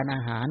ต้องการอ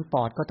าหารป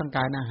อดก็ต้องก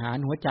ารอาหาร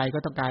หัวใจก็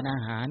ต้องการอา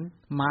หาร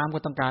ม้ามก็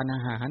ต้องการอา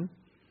หาร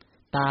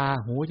ตา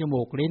หูจ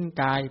มูกลิ้น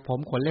กายผม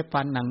ขนเล็บ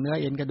ฟันหนังเนื้อ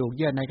เอ็นกระดูกเ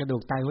ยื่อในกระดู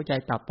กไตหัวใจ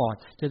ตับปอด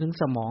จนถึง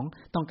สมอง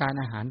ต้องการ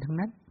อาหารทั้ง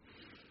นั้น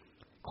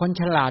คน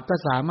ฉลาดก็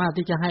สามารถ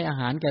ที่จะให้อา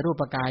หารแก่รู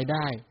ปกายไ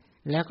ด้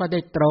แล้วก็ได้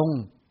ตรง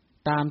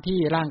ตามที่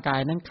ร่างกาย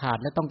นั้นขาด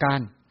และต้องการ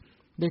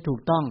ได้ถูก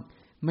ต้อง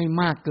ไม่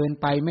มากเกิน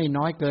ไปไม่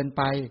น้อยเกินไ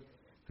ป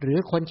หรือ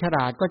คนฉล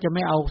าดก็จะไ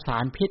ม่เอาสา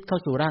รพิษเข้า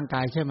สู่ร่างก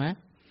ายใช่ไหม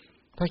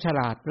เพราะฉ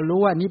ลาดรู้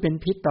ว่านี้เป็น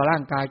พิษต่อร่า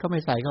งกายก็ไม่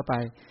ใส่เข้าไป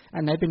อั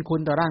นไหนเป็นคุณ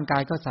ต่อร่างกา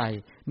ยก็ใส่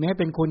แม้เ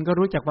ป็นคุณก็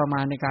รู้จักประม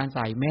าณในการใ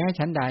ส่แม้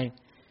ชั้นใด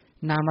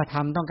นามธร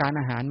รมต้องการ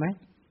อาหารไหม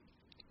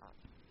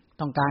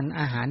ต้องการ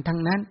อาหารทั้ง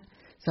นั้น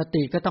ส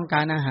ติก็ต้องก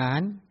ารอาหาร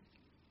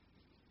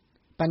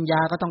ปัญญ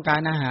าก็ต้องกา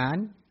รอาหาร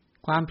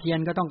ความเพียร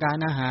ก็ต้องการ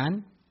อาหาร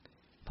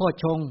โพช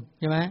ฌงค์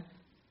ใช่ไหม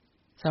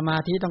สมา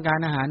ธิต้องการ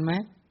อาหารไหม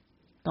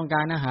ต้องก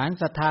ารอาหาร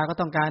ศรัทธาก็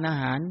ต้องการอา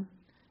หาร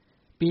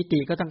ปีติ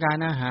ก็ต้องการ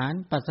อาหาร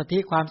ปัสสัทธิ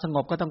ความสง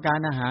บก็ต้องการ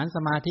อาหารส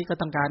มาธิก็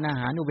ต้องการอา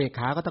หารอุเบกข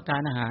าก็ต้องกา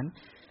รอาหาร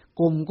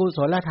กลุ่มกุศ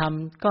ลธรรม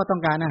ก็ต้อ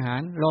งการอาหา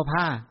รโลภ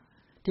ะ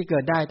ที่เกิ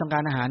ดได้ต้องกา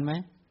รอาหารไหม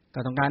ก็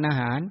ต้องการอา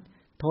หาร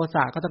โทส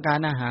ะก็ต้องการ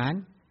อาหาร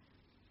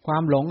ควา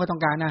มหลงก็ต้อ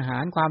งการอาหา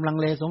รความลัง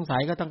เลสงสั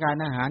ยก็ต้องการ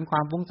อาหารคว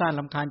ามฟุ้งซ่าน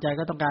รำคาญใจ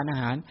ก็ต้องการอา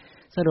หาร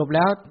สรุปแ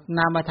ล้วน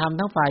ามธรรม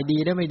ทั้งฝ่ายดี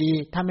และไม่ดี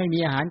ถ้าไม่มี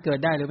อาหารเกิด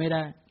ได้หรือไม่ไ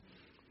ด้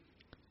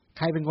ใ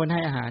ครเป็นคนใ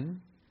ห้อาหาร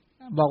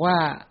บอกว่า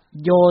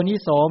โยนิ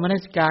โสมน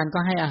สิการก็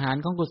ให้อาหาร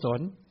ของกุศ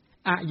ล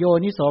อโย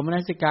นิโสมน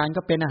สิการ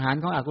ก็เป็นอาหาร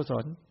ของอกุศ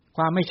ลค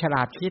วามไม่ฉล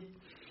าดคิด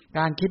ก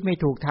ารคิดไม่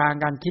ถูกทาง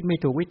การคิดไม่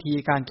ถูกวิธี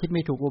การคิดไ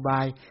ม่ถูกอุบา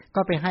ย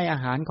ก็ไปให้อา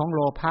หารของโล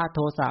ภะโท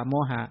สะโม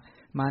หะ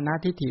มานะ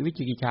ทิฏฐิวิ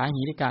จิกิจฉา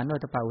หิริกาโน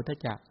ตปะอุทธัจ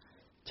จะ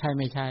ใช่ไ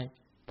ม่ใช่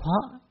เพรา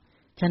ะ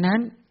ฉะนั้น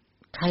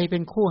ใครเป็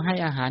นคู่ให้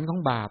อาหารของ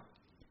บาป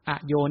อ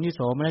โยนิโส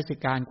มนสิ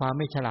การความไ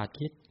ม่ฉลาด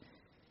คิด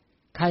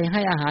ใครใ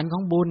ห้อาหารขอ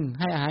งบุญ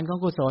ให้อาหารของ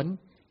กุศล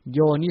โย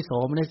นิโส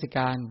มนสิก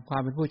ารควา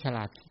มเป็นผู้ฉล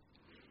าด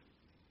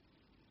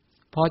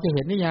พอจะเ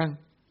ห็นหรือยัง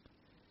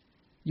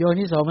โย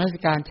นิโสมนสิ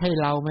การใช่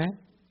เราไหม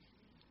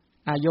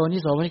โยนิ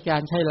โสมนสิกา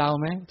รใช่เรา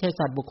ไหมใช่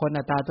สัตว์บุคคล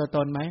อัตตาตัวต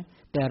นไหม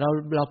แต่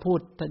เราพูด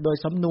โดย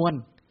สำนวน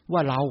ว่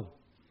าเร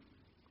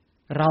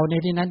าใน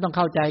ที่นั้นต้องเ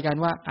ข้าใจกัน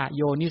ว่าอโ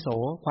ยนิโส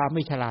ความไ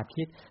ม่ฉลาด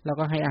คิดแล้ว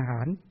ก็ให้อาหา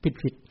ร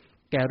ผิด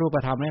แก่รูป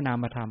ธรรมและนา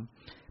มธรรม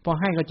พอ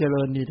ให้ก็เจ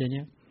ริญดีที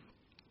นี้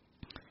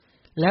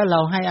แล้วเรา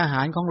ให้อาห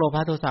ารของโลภ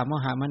ะโทสะโม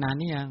หะมานาน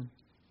หรือยัง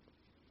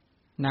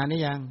นานหรื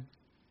อยัง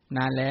น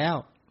านแล้ว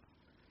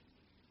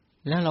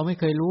เราไม่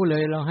เคยรู้เล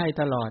ยเราให้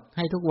ตลอดใ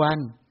ห้ทุกวัน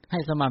ให้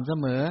สม่ำเส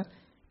มอ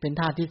เป็น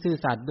ท่าที่ซื่อ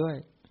สัตย์ด้วย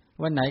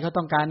วันไหนเขา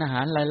ต้องการอาห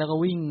ารอะไรแล้วก็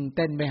วิ่งเ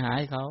ต้นไปหาใ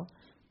ห้เขา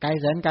ไกล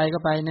แสนไกลก็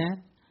ไปนะ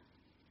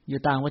อ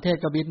ยู่ต่างประเทศ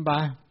ก็บิน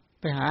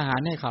ไปหาอาหา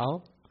รให้เขา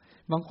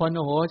บางคนโ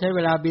อ้โหใช้เว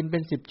ลาบินเป็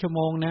น10 ชั่วโ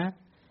มงนะ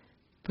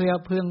เ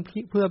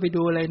พื่อไป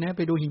ดูอะไรนะไ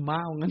ปดูหิมะ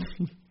งั้น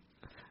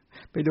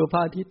ไปดูพร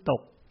ะอาทิตย์ต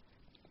ก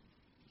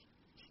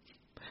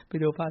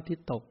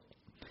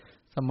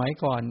สมัย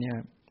ก่อนเนี่ย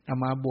เอา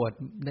มาบวช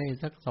ได้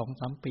สัก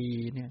 2-3 ปี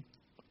เนี่ย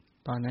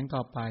ตอนนั้นก็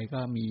ไปก็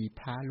มี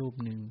พระรูป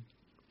หนึ่ง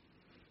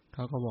เข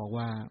าก็บอก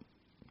ว่า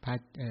พระ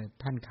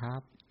ท่านครั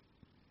บ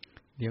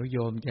เดี๋ยวโย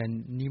มจะ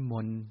นิม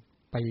นต์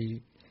ไ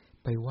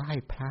ปไหว้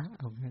พระเ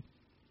อางั้น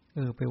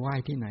ไปไหว้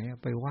ที่ไหน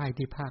ไปไหว้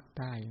ที่ภาคใ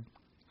ต้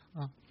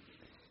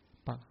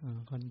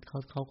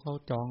เขา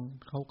จอง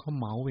เขา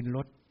เหมาเป็นร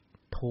ถ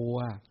ทัว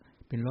ร์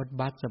เป็นรถ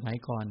บัสสมัย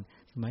ก่อน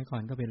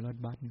ก็เป็นรถ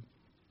บัส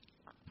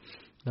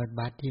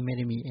ที่ไม่ไ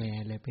ด้มีแอ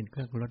ร์เลยเป็นเค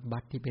รื่องรถบั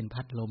สที่เป็น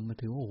พัดลมมา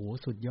ถือโอ้โห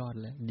สุดยอด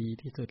แล้วดี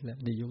ที่สุดแล้ว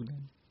ในยุคนั้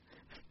น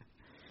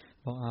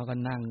พอเอาก็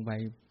นั่งไป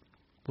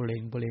ปุเร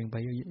งไป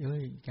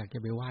อยากจะ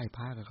ไปไหว้พ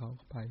ระกับเขา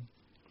ไป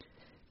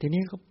ที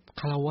นี้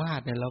คฤหั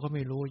สถ์เนี่ยเราก็ไ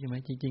ม่รู้ใช่ไหม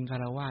จริงๆคฤ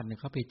หัสถ์เนี่ย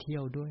เขาไปเที่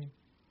ยวด้วย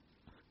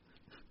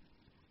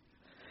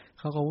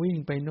เขาก็วิ่ง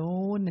ไปโน้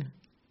น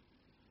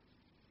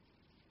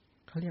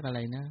เขาเรียกอะไร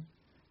นะ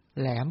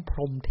แหลมพร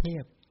หมเท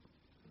พ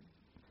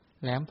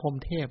แหลมพรหม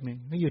เทพเนี่ย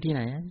ไม่อยู่ที่ไห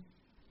น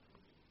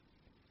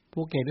ภู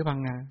เก็ตหรือพัง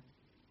งา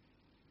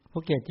ภู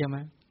เก็ตใช่ไหม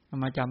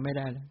มาจำไม่ไ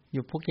ด้แล้วอ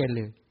ยู่ภูเก็ตเ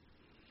ลย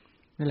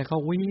นั่นแหละเขา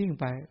วิ่ง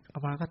ไปอา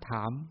มาก็ถ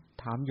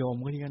ามโยม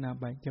ก็ที่กันนะ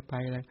ไปจะไป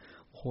อะไร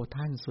โอ้โห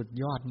ท่านสุด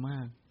ยอดมา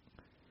ก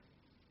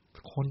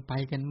คนไป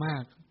กันมา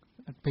ก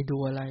ไปดู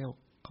อะไร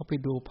เขาไป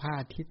ดูพระ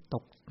อาทิตย์ต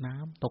กน้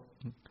ำตก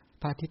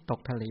พระอาทิตย์ตก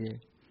ทะเล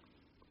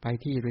ไป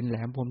ที่ริมแหล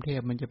มพรหมเท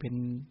พมันจะเป็น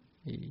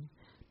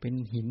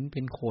หินเป็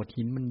นโขด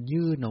หินมัน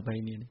ยื่นออกไป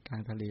นี่กลา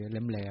งทะเลแ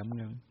หลมๆเ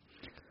งี้ย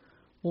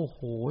โอ้โห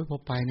พอ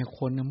ไปเนี่ยค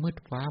นมืด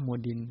ฟ้ามัว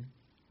ดิน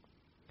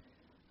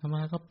อาม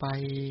าก็ไป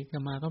อ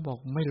ามาก็บอก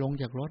ไม่ลง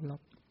จากรถแล้ว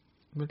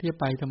ไม่รู้จะ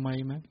ไปทำไม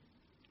มั้ย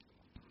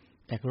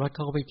แต่รถเข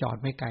าก็ไปจอด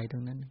ไม่ไกลตร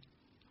งนั้น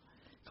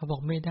เขาบอ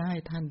กไม่ได้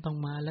ท่านต้อง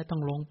มาแล้วต้อ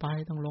งลงไป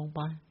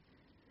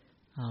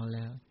เอาแ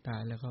ล้วตา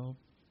ยแล้วเขา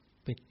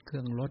ปิดเครื่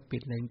องรถปิ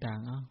ดอะไรต่าง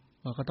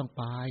เราก็ต้องไ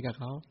ปกับ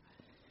เขา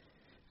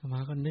อามา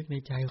ก็นึกใน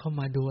ใจเขา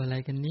มาดูอะไร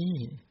กันนี่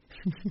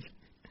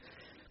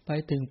ไป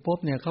ถึงปุ๊บ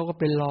เนี่ยเขาก็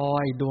ไปรอ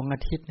ดวงอา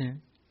ทิตย์เนี่ย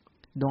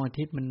ดวงอา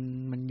ทิตย์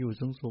มันอยู่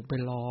สูงๆไป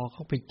รอเข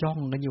าไปจ้อง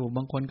กันอยู่บ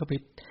างคนก็ไป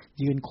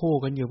ยืนคู่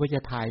กันอยู่เพื่อจ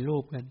ะถ่ายรู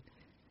ปกัน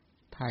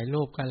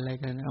อะไร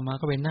กันอามา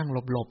ก็ไปนั่งห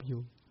ลบๆอยู่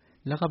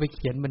แล้วก็ไปเ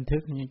ขียนบันทึ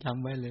กยังจ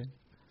ำไว้เลย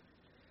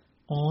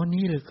อ๋อ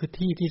นี่เลยคือ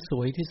ที่ที่ส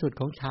วยที่สุด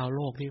ของชาวโ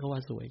ลกที่เขาว่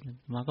าสวยกัน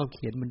อามาก็เ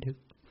ขียนบันทึก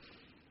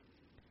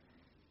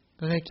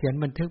ก็ได้เขียน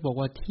บันทึกบอก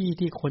ว่าที่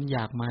ที่คนอย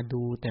ากมา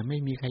ดูแต่ไม่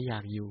มีใครอยา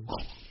กอยู่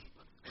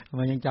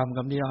มันยังจำค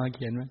ำนี้เราเ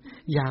ขียนไว้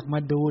อยากมา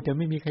ดูแต่ไ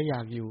ม่มีใครอย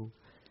ากอยู่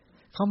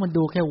เขามา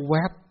ดูแค่แว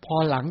บพอ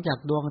หลังจาก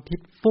ดวงอาทิต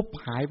ย์ฟุบ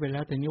หายไปแล้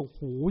วแต่นี่โอ้โ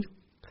ห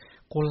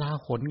โกลา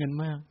หลกัน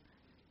มาก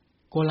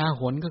โกลา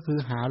หลก็คือ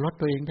หารถ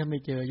ตัวเองถ้าไม่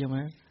เจอใช่ไหม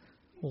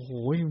โอ้โห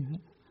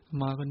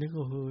มาก็นึก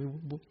ว่าเฮ้ย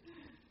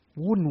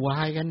วุ่นวา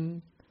ยกัน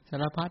สา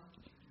รพัด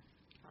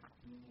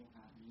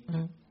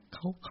เ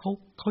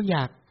ขาอ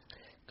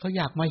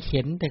ยากมาเ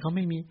ห็นแต่เขาไ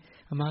ม่มี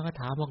อามาก็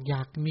ถามบอกอย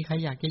ากมีใคร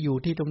อยากจะอยู่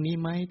ที่ตรงนี้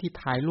ไหมที่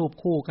ถ่ายรูป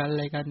คู่กันอะ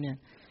ไรกันเนี่ย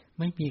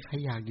ไม่มีใคร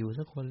อยากอยู่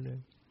สักคนเลย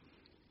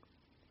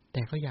แ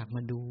ต่เขาอยากม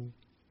าดู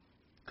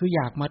คืออ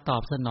ยากมาตอ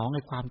บสนองใน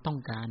ความต้อง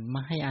การม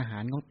าให้อาหา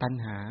รของตัณ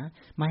หา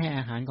ไม่ให้อ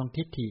าหารของ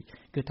ทิฏฐิ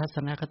คือทัศ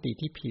นคติ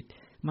ที่ผิด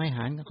ไม่อาห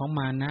ารของ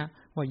มานะ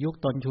ว่ายุค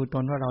ตนชูต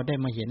นว่าเราได้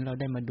มาเห็นเรา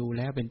ได้มาดูแ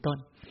ล้วเป็นต้น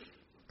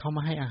เขาม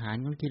าให้อาหาร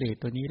ของกิเลส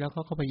ตัวนี้แล้วเข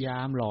าก็พยายา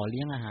มหล่อเ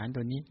ลี้ยงอาหาร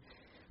ตัวนี้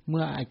เ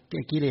มื่อ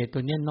กิเลสตั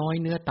วนี้น้อย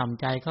เนื้อต่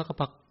ำใจเขา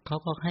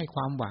ก็ให้ค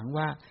วามหวัง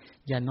ว่า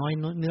อย่าน้อย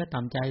เนื้อต่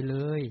ำใจเล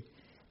ย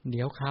เ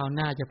ดี๋ยวคราวห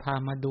น้าจะพา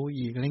มาดู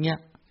อีกอะไรเงี้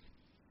ย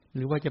ห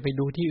รือว่าจะไป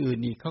ดูที่อื่น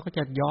อีกเขาก็จ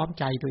ะย้อม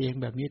ใจตัวเอง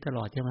แบบนี้ตล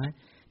อดใช่ไหม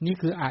นี่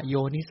คืออโย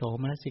นิโส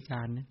มนสิก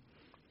ารนะ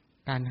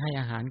การให้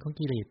อาหารของ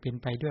กิเลสเป็น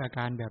ไปด้วยอาก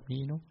ารแบบ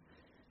นี้เนาะ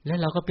แล้ว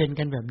เราก็เป็น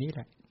กันแบบนี้แห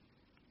ละ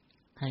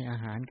ให้อา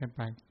หารกันไ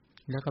ป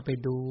แล้วก็ไป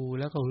ดู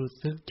แล้วก็รู้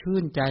สึกชื่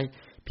นใจ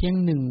เพียง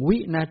1วิ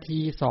นาที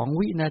2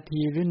วินา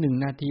ทีหรือ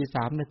1นาที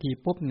3นาที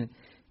ปุ๊บเนี่ย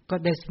ก็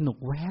ได้สนุก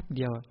แวบเ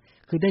ดียว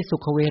คือได้สุ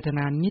ขเวทน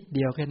านิดเ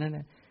ดียวแค่นั้นแหล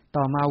ะ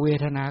ต่อมาเว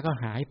ทนาก็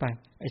หายไป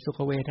ไอ้สุข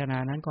เวทนา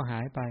นั้นก็หา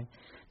ยไป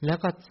แล้ว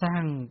ก็สร้า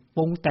งป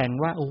รุงแต่ง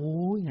ว่าโอ้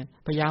ย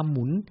พยายามห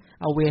มุน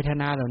เอาเวท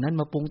นาเหล่านั้น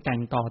มาปรุงแต่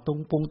งต่อ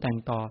ปรุงแต่ง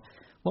ต่อ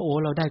ว่าโอ้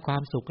เราได้ควา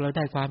มสุขเราไ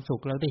ด้ความสุ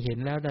ขเราได้เห็น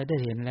แล้วได้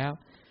เห็นแล้ว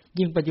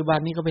ยิ่งปัจจุบัน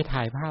นี้ก็ไป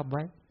ถ่ายภาพไ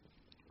ว้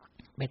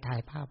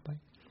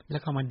แล้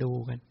วก็มาดู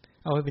กัน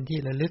เอาไว้เป็นที่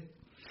ระลึก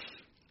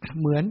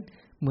เหมื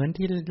อน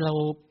ที่เรา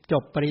จ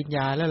บปริญญ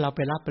าแล้วเราไ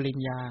ปรับปริญ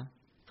ญา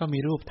ก็มี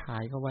รูปถ่า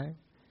ยเขาไว้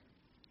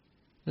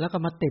แล้วก็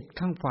มาติด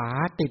ข้างฝา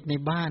ติดใน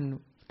บ้าน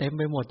เต็มไ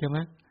ปหมดใช่ไหม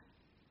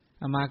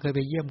อามาเคยไป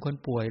เยี่ยมคน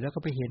ป่วยแล้วก็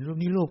ไปเห็นรูป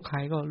นี้รูปใคร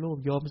ก็รูป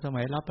โยมส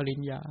มัยรับปริ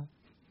ญญา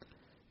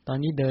ตอน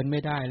นี้เดินไม่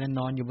ได้แล้วน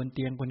อนอยู่บนเ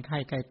ตียงคนไข้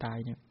ใกล้ตาย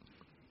เนี่ย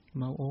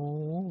มาโอ้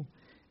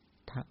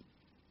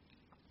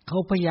เขา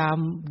พยายาม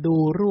ดู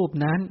รูป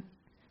นั้น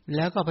แ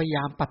ล้วก็พยาย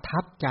ามประทั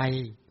บใจ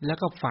แล้ว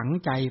ก็ฝัง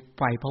ใจใ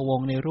ฝ่พะวง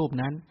ในรูป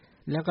นั้น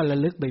แล้วก็ระ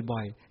ลึกบ่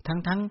อยๆ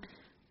ทั้ง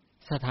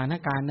สถาน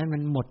การณ์นั้นมั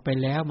นหมดไป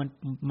แล้ว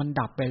มัน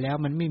ดับไปแล้ว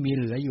มันไม่มี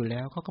เหลืออยู่แล้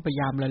วเขาก็พยา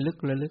ยามระลึก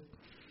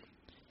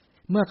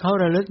เมื่อเขา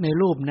ระลึกใน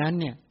รูปนั้น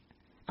เนี่ย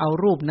เอา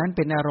รูปนั้นเ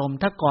ป็นอารมณ์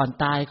ถ้าก่อน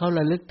ตายเขาร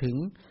ะลึกถึง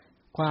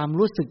ความ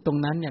รู้สึกตรง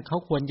นั้นเนี่ยเขา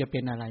ควรจะเป็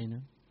นอะไรน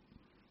ะ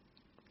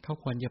เขา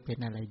ควรจะเป็น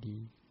อะไรดี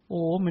โ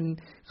อ้มัน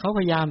เขาพ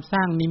ยายามสร้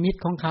างนิมิต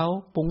ของเขา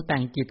ปรุงแต่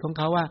งจิตของเ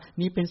ขาว่า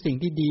นี่เป็นสิ่ง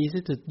ที่ดี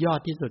ที่สุดยอด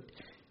ที่สุด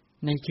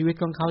ในชีวิต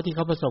ของเขาที่เข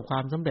าประสบควา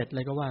มสำเร็จอะไ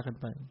รก็ว่ากัน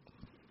ไป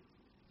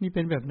นี่เ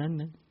ป็นแบบนั้น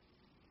นะ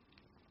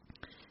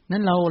นั้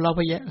นเรา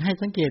พยายามให้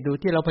สังเกตดู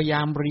ที่เราพยาย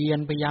ามเรียน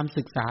พยายาม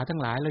ศึกษาทั้ง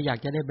หลายเราอยาก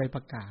จะได้ใบป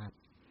ระกาศ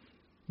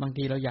บาง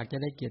ทีเราอยากจะ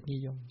ได้เกียรตินิ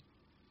ยม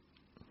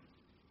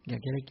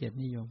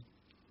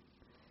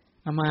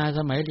อามาส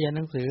มัยเรียนห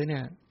นังสือเนี่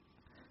ย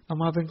อา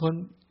มาเป็นคน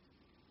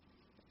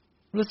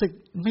รู้สึก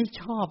ไม่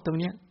ชอบตรง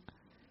เนี้ย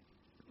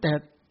แ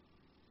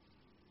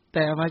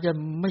ต่อามาจะ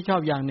ไม่ชอ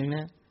บอย่างหนึ่งน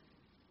ะ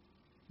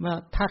ว่า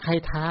ถ้าใคร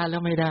ท้าแล้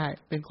วไม่ได้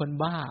เป็นคน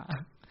บ้า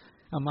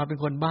อามาเป็น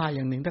คนบ้าอ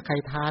ย่างหนึ่งถ้าใคร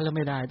ท้าแล้วไ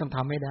ม่ได้ต้องท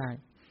ำไม่ได้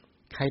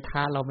ใครท้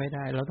าเราไม่ไ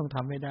ด้เราต้องท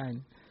ำไม่ได้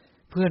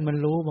เพื่อนมัน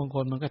รู้บางค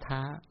นมันก็ท้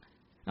า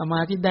เอามา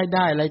ที่ไ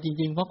ด้อะไรจ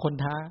ริงๆเพราะคน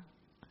ท้า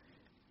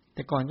แ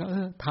ต่ก่อนก็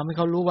ทำให้เ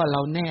ขารู้ว่าเร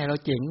าแน่เรา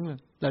เจ๋ง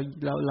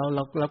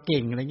เราเ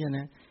ก่งอะไรเงี้ย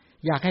นะ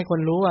อยากให้คน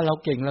รู้ว่าเรา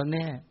เก่งเราแ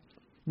น่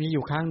มีอ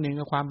ยู่ครั้งหนึ่ง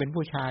กับความเป็น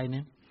ผู้ชายเ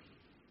นี่ย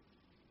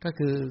ก็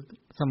คือ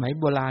สมัย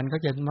โบราณเขา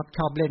จะมักช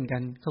อบเล่นกั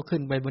นเขาขึ้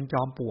นไปบนจ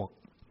อมปลวก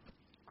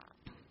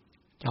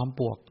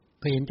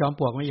เคยเห็นจอม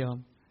ปลวกไหมโยม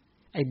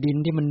ไอ้ดิน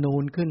ที่มันนู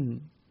นขึ้น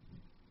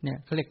เนี่ย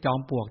เขาเรียกจอม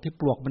ปลวกที่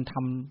ปลวกมันท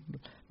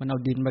ำมันเอา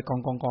ดินไปก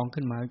อง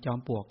ขึ้นมาจอม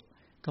ปลวก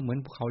ก็เหมือน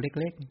ภูเขา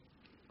เล็ก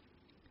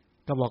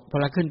ๆก็บอกพอ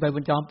เราขึ้นไปบ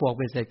นจอมปลวกไ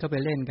ปเสร็จก็ไป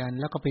เล่นกัน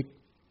แล้วก็ไป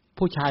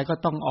ผู้ชายก็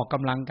ต้องออกก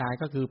ำลังกาย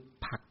ก็คือ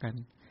ผลักกัน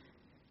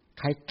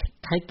ใ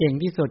ครเก่ง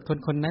ที่สุด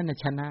คนนั้นน่ะ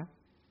ชนะ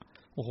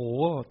โอ้โห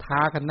ท้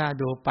ากันหน้า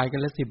ดูไปกั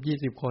นละ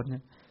10-20 คนเนี่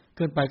ย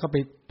ขึ้นไปก็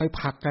ไป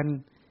ผลักกัน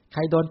ใค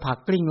รโดนผลัก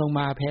กลิ้งลง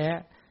มาแพ้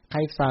ใคร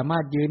สามา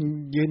รถยื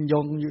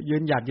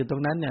นหยัดอยู่ตร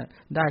งนั้นเนี่ย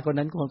ได้คน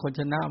นั้นคน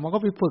ชนะมันก็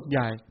ไปฝึกให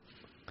ญ่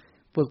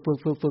ฝึก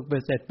ไป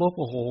เสร็จปุ๊บ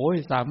โอ้โห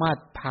สามารถ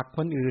ผลักค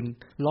นอื่น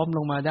ล้มล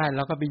งมาได้แ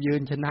ล้วก็ไปยื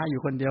นชนะอ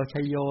ยู่คนเดียว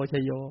ชัยโ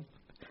ย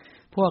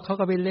พวกเขา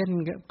ก็ไปเล่น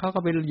เขาก็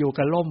ไปอยู่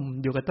กับร่ม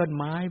อยู่กับต้น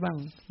ไม้บ้าง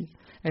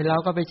ไอ้เรา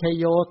ก็ไปชัย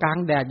โยกลาง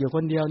แดดอยู่ค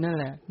นเดียวนั่น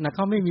แหละนะเข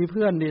าไม่มีเ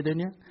พื่อนดิเดี๋ยว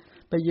นี้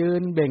ไปยื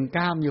นเบ่งก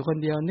ล้ามอยู่คน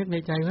เดียวนึกใน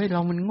ใจเฮ้ยเร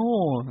ามันโง่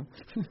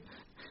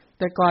แ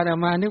ต่ก่อน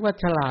มานึกว่า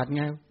ฉลาดไ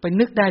งไป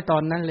นึกได้ตอ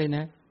นนั้นเลยน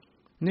ะ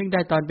นึกได้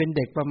ตอนเป็นเ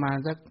ด็กประมาณ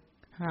สัก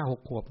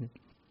 5-6 ขวบ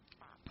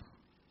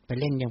ไป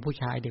เล่นอย่างผู้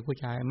ชายเด็กผู้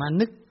ชายมา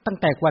นึกตั้ง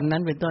แต่วันนั้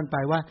นเป็นต้นไป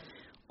ว่า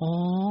อ๋อ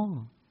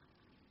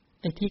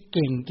ไอ้ที่เ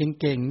ก่ง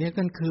เนี่ย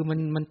ก็คือ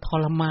มันท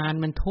รมาน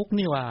มันทุกข์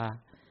นี่หว่า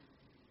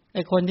ไ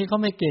อ้คนที่เขา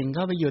ไม่เก่งเข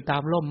าไปอยู่ตา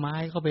มร่มไม้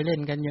เขาไปเล่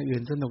นกันอย่างอื่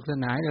นสนุกส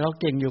นานเรา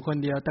เก่งอยู่คน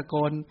เดียวตะโก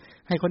น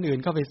ให้คนอื่น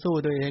เข้าไปสู้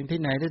ตัวเองที่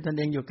ไหนได้ตนเ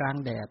องอยู่กลาง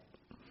แดด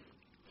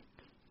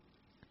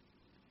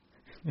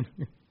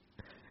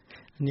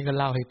อันนี้ก็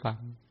เล่าให้ฟัง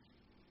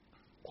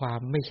ควา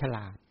มไม่ฉล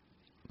า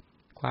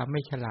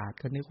ด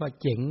ก็นึกว่า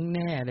เจ๋งแ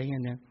น่อะไรเ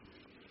งี้ยนะ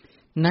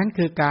นั่น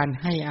คือการ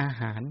ให้อา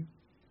หาร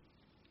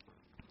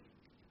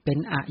เป็น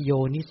อโย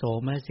นิโส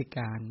มนสิก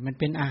ารมัน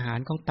เป็นอาหาร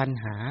ของตัณ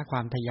หาคว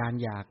ามทยาน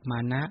อยากมา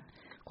นะ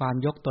ความ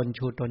ยกตน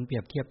ชูตนเปรี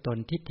ยบเทียบตน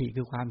ทิฏฐิ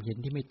คือความเห็น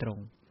ที่ไม่ตรง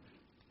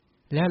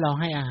แล้วเรา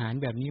ให้อาหาร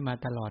แบบนี้มา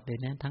ตลอดเลย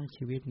นะทั้ง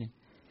ชีวิตเนี่ย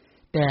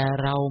แต่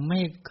เราไ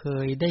ม่เค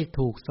ยได้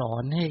ถูกสอ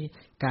นให้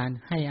การ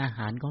ให้อาห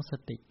ารของส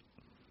ติ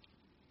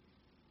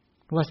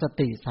ว่าส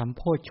ติสัมโ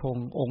พชฌง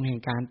ค์องค์แห่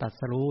งการตรั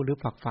สรู้หรือ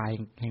ฝักฝ่าย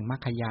แห่งมร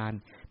รคญาณ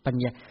ปัญ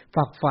ญา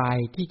ฝักฝ่าย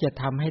ที่จะ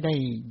ทำให้ได้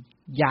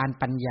ญาณ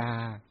ปัญญา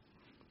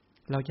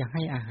เราจะใ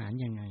ห้อาหาร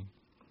ยังไง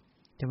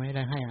จะไม่ไ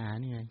ด้ให้อาหาร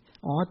ยังไง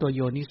อ๋อตัวโ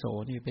ยนิโส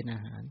นี่เป็นอา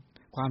หาร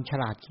ความฉ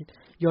ลาดคิด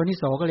โยนิ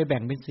โสก็เลยแบ่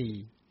งเป็น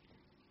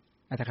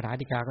4อัตถกถา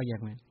ฎิกาก็อย่า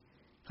งนั้น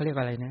เขาเรียก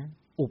ว่าอะไรนะ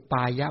อุป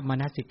ายม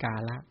นสิกา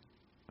ละ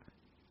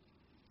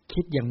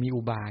คิดอย่างมี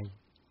อุบาย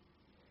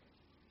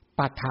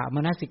ปัฏฐม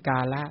นสิกา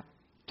ละ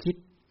คิด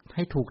ใ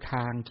ห้ถูกท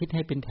างคิดใ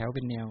ห้เป็นแถวเ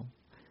ป็นแนว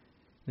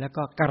แล้ว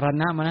ก็กร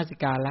ณมนสิ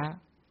กาละ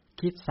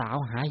คิดสาว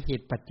หาเห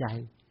ตุปัจจัย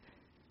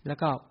แล้ว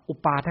ก็อุ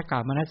ปาทกา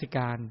มนสิก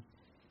าร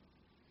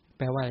แ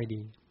ปลว่าอะไร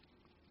ดี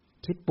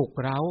คิดปลุก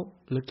เร้า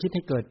หรือคิดใ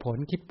ห้เกิดผล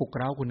คิดปลุก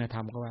เร้าคุณธร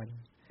รมก็ว่า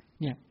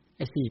เนี่ยไ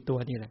อ้4ตัว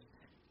นี่แหละ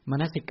ม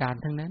นสิการ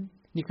ทั้งนั้น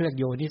นี่เรียก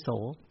โยนิโส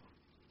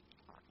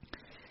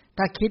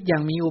ถ้าคิดอย่า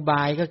งมีอุบ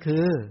ายก็คื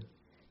อ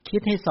คิ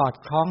ดให้สอด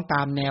คล้องต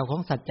ามแนวขอ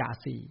งสัจจะ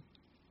4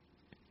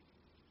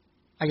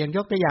อย่างย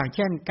กตัวอย่างเ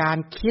ช่นการ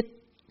คิด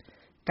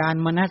การ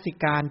มนสิ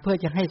การเพื่อ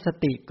จะให้ส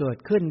ติเกิด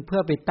ขึ้นเพื่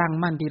อไปตั้ง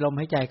มั่นที่ลม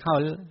หายใจเข้า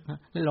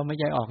และลมหาย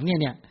ใจออกเ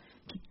นี่ย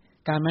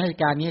การมนสิ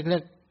การนี้เรี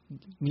ยก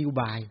มีอุ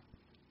บาย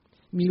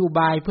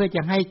เพื่อจ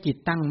ะให้จิต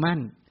ตั้งมั่น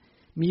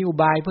มีอุ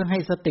บายเพื่อให้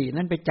สติ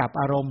นั้นไปจับ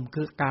อารมณ์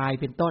คือกาย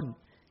เป็นต้น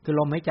คือ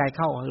ลมหายใจเ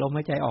ข้าลมห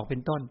ายใจออกเป็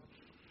นต้น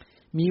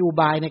มีอุ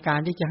บายในการ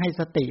ที่จะให้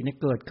สติเนี่ย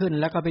เกิดขึ้น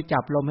แล้วก็ไปจั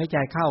บลมหายใจ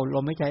เข้าล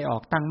มหายใจออ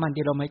กตั้งมั่น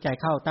ที่ลมหายใจ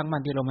เข้าตั้งมั่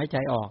นที่ลมหายใจ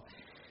ออก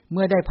เ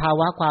มื่อได้ภา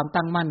วะความ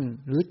ตั้งมั่น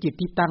หรือจิต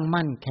ที่ตั้ง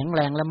มั่นแข็งแ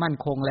รงและมั่น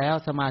คงแล้ว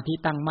สมาธิ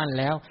ตั้งมั่น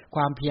แล้วค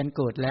วามเพียรเ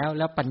กิดแล้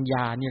วปัญญ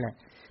านี่แหละ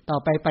ต่อ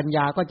ไปปัญญ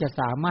าก็จะ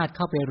สามารถเ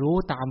ข้าไปรู้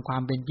ตามควา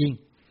มเป็นจริง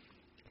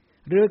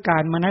หรือกา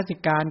รมนสิ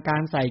การกา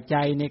รใส่ใจ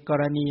ในก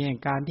รณีแห่ง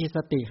การที่ส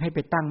ติให้ไป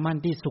ตั้งมั่น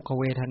ที่สุข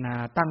เวทนา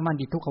ตั้งมั่น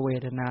ที่ทุกขเว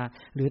ทนา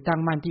หรือตั้ง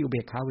มั่นที่อุเบ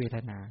กขาเวท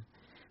นา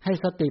ให้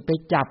สติไป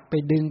จับไป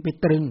ดึงไป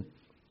ตรึง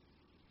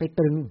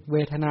เว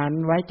ทนา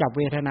นั้นไว้จับเ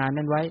วทนา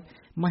นั้นไว้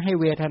ไม่ให้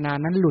เวทนา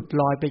นั้นหลุด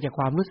ลอยไปจาก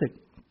ความรู้สึก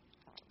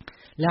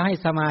แล้วให้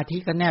สมาธิ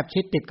ก็แนบ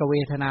ชิดติดกับเว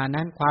ทนา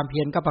นั้นความเพี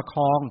ยรก็ประค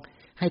อง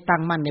ให้ตั้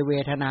งมั่นในเว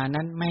ทนา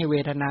นั้นไม่ให้เว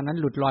ทนานั้น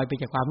หลุดลอยไป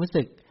จากความรู้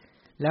สึก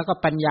แล้วก็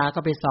ปัญญาก็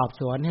ไปสอบ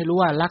สวนให้รู้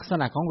ว่าลักษ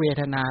ณะของเว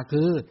ทนา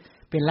คือ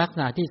เป็นลักษ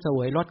ณะที่เสว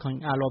ยรสของ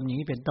อารมณ์อย่าง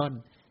นี้เป็นต้น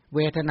เว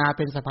ทนาเ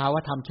ป็นสภาว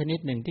ธรรมชนิด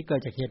หนึ่งที่เกิ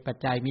ดจากเหตุปัจ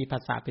จัยมีภา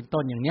ษาเป็น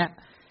ต้นอย่างเนี้ย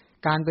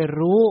การไป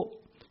รู้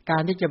กา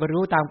รที่จะบรร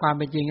ลุตามความเ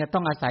ป็นจริงต้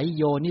องอาศัย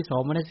โยนิโส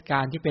มนสิกา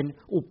รที่เป็น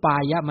อุปา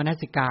ยมน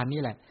สิการ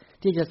นี่แหละ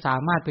ที่จะสา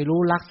มารถไปรู้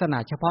ลักษณะ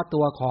เฉพาะ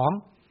ตัวของ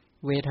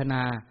เวทน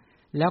า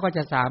แล้วก็จ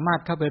ะสามารถ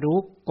เข้าไปรู้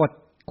กฎ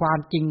ความ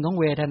จริงของ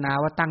เวทนา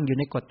ว่าตั้งอยู่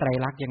ในกฎไตร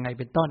ลักษณ์ยังไง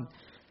เป็นต้น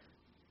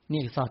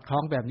นี่สอดคล้อ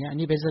งแบบนี้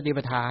นี่เป็นสติ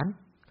ปัฏฐาน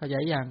เข้าใจ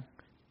ยัง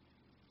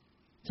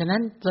ฉะนั้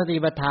นสติ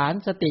ปัฏฐาน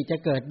สติจะ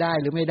เกิดได้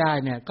หรือไม่ได้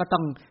เนี่ยก็ต้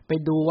องไป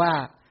ดูว่า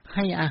ใ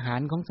ห้อาหา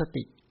รของส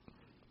ติ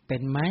เป็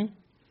นไหม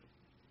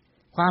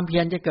ความเพี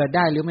ยรจะเกิดไ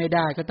ด้หรือไม่ไ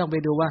ด้ก็ต้องไป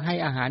ดูว่าให้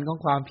อาหารของ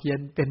ความเพียร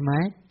เป็นไหม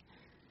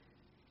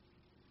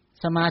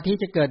สมาธิ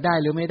จะเกิดได้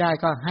หรือไม่ได้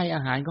ก็ให้อ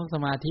าหารของส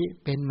มาธิ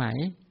เป็นไหม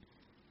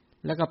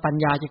แล้วก็ปัญ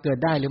ญาจะเกิด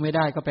ได้หรือไม่ไ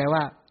ด้ก็แปลว่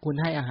าคุณ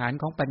ให้อาหาร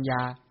ของปัญญ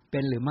าเป็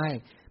นหรือไม่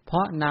เพร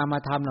าะนาม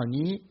ธรรมเหล่า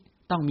นี้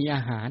ต้องมีอ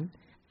าหาร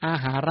อา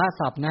หาระ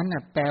ศัพท์นั้นน่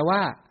ะแปลว่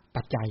า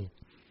ปัจจัย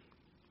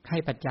ให้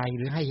ปัจจัยห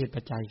รือให้เหตุ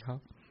ปัจจัยเขา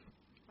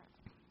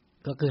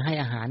ก็คือให้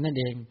อาหารนั่น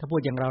เองถ้าพู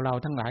ดอย่างเรา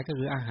ทั้งหลายก็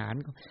คืออาหาร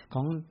ข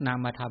องนา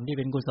มธรรมที่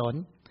เป็นกุศล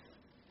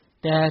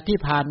แต่ที่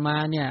ผ่านมา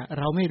เนี่ย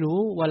เราไม่รู้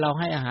ว่าเรา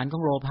ให้อาหารขอ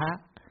งโลภะ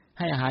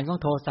ให้อาหารของ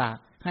โทสะ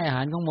ให้อาห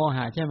ารของโมห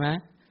ะใช่ไหม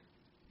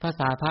ภา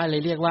ษาพระเล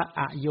ยเรียกว่า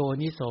อโย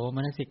นิโสม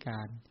นสิกา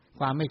ร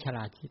ความไม่ฉล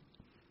าดคิด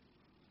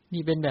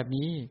นี่เป็นแบบ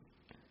นี้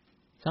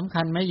สำ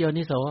คัญไหมโย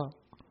นิโส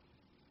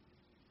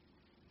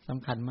ส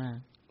ำคัญมาก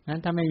นั้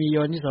นถ้าไม่มีโย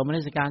นิโสมน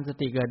สิการส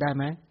ติเกิดได้ไ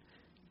หม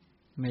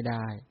ไม่ไ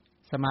ด้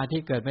สมาธิ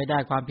เกิดไม่ได้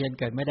ความเพียร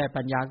เกิดไม่ได้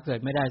ปัญญาเกิด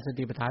ไม่ได้ส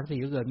ติปัฏฐาน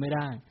4ก็เกิดไม่ไ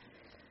ด้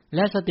แล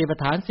ะสติปัฏ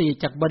ฐาน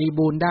4จักบริ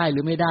บูรณ์ได้หรื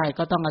อไม่ได้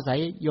ก็ต้องอาศัย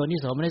โยนิ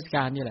โสมนสิก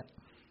ารนี่แหละ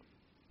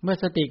เมื่อ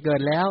สติเกิ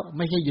ดแล้วไ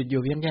ม่ใช่หยุดอ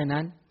ยู่เพียงแค่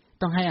นั้น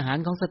ต้องให้อาหาร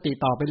ของสติ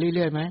ต่อไปเ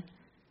รื่อยๆไหม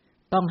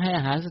ต้องให้อ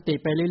าหารสติ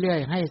ไปเรื่อย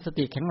ๆให้ส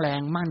ติแข็งแรง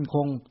มั่นค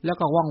งแล้ว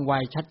ก็ว่องไว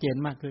ชัดเจน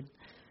มากขึ้น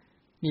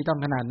นี่ต้อง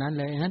ขนาดนั้น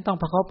เลยงั้นต้อง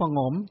ประคบประหง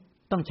ม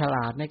ต้องฉล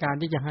าดในการ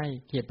ที่จะให้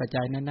เหตุปัจ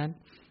จัยนั้น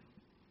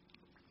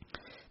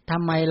ๆท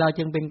ำไมเรา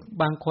จึงเป็น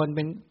บางคนเ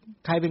ป็น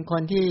ใครเป็นค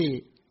นที่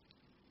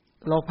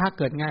โลภะ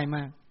เกิดง่ายม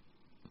าก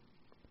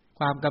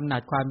ความกำหนั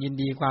ดความยิน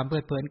ดีความเพลิ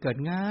ดเพลินเกิด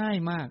ง่าย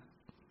มาก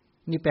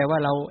นี่แปลว่า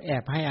เราแอ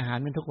บให้อาหาร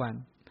มันทุกวัน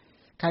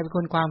ใครเป็นค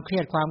นความเครี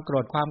ยดความโกร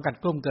ธความกัด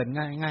กลุ่มเกิด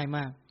ง่ายม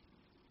าก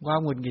ความ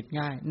หงุดหงิด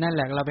ง่ายนั่นแห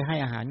ละเราไปให้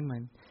อาหารมั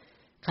น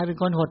ใครเป็น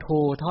คนหด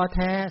หู่ท้อแ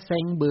ท้เซ็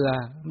งเบื่อ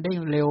ได้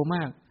เร็วม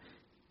าก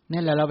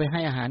นั่นแหละเราไปใ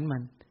ห้อาหารมั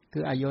นคื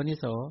ออโยนิ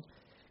โส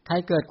ใคร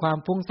เกิดความ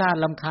ฟุ้งซ่าน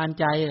รำคาญ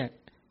ใจ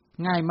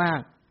ง่ายมา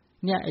ก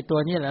เนี่ยไอ้ตัว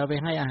นี้เราไป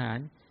ให้อาหาร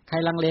ใคร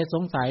ลังเลส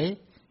งสัย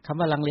คำ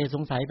ว่าลังเลส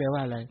งสัยแปลว่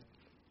าอะไร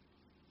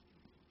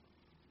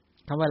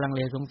คำว่าลังเ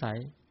ลสงสัย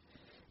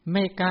ไ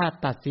ม่กล้า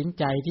ตัดสิน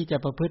ใจที่จะ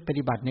ประพฤติป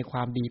ฏิบัติในคว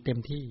ามดีเต็ม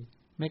ที่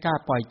ไม่กล้า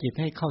ปล่อยจิต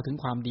ให้เข้าถึง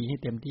ความดีให้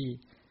เต็มที่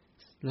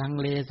ลัง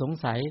เลสง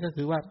สัยก็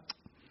คือว่า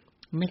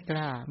ไม่ก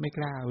ล้า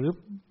หรือ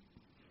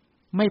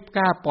ไม่ก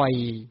ล้าป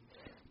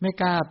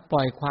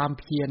ล่อยความ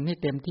เพียรให้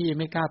เต็มที่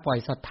ไม่กล้าปล่อย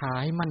ศรัทธา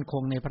ให้มั่นค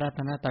งในพระรัต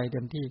นตรัยเต็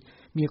มที่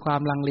มีควา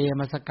มลังเล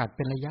มาสกัดเ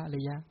ป็นระย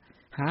ะ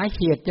หาเห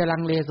ตุจะลั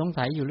งเลสง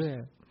สัยอยู่เรื่อย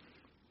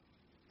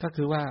ก็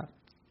คือว่า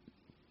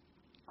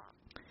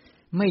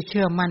ไม่เ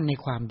ชื่อมั่นใน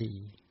ความดี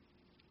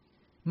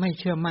ไม่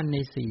เชื่อมั่นใน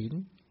ศีล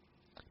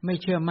ไม่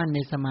เชื่อมั่นใน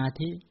สมา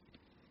ธิ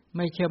ไ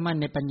ม่เชื่อมั่น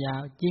ในปัญญา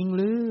จริงห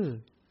รือ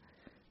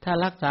ถ้า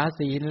รักษา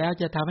ศีลแล้ว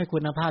จะทำให้คุ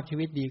ณภาพชี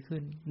วิตดีขึ้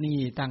นนี่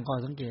ตั้งข้อ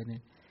สังเกตเนี่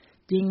ย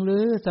จริงหรื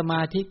อสม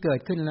าธิเกิด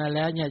ขึ้นแ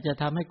ล้วเนี่ยจะ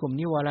ทำให้กลุ่ม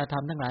นิวรธร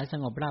รมทั้งหลายส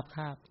งบราบค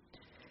าบ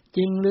จ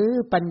ริงหรือ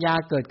ปัญญา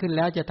เกิดขึ้นแ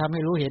ล้วจะทำใ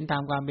ห้รู้เห็นตา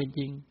มความเป็นจ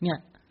ริงเนี่ย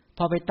พ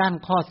อไปตั้ง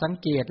ข้อสัง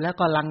เกตแล้ว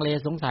ก็ลังเล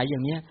สงสัยอย่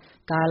างนี้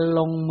การล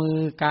งมือ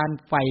การ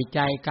ใฝ่ใจ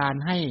การ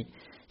ให้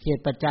เห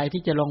ตุปัจจัย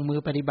ที่จะลงมือ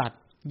ปฏิบัติ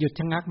หยุด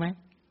ชะงักไหม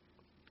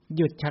ห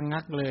ยุดชะงั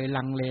กเลย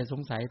ลังเลส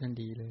งสัยทัน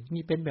ทีเลย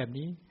นี่เป็นแบบ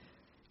นี้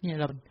เนี่ย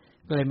เรา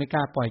ก็เลยไม่ก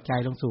ล้าปล่อยใจ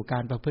ลงสู่กา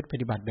รประพฤติป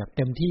ฏิบัติแบบเ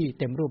ต็มที่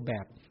เต็มรูปแบ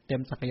บเต็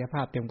มศักยภ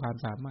าพเต็มความ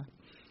สามารถ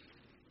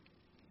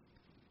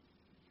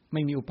ไ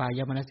ม่มีอุปาย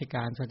มนสิก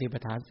ารสติปั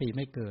ฏฐาน4ไ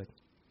ม่เกิด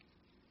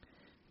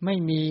ไม่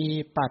มี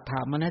ปัฏฐา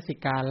มนสิ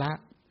การละ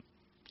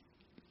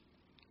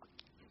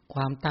คว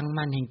ามตั้ง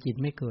มั่นแห่งจิต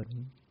ไม่เกิด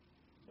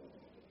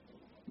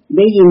ไ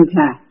ด้ยิน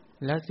ค่ะ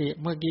แล้วสิ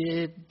เมื่อกี้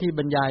ที่บ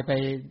รรยายไป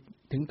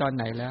ถึงตอนไ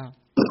หนแล้ว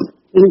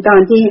ถึงตอ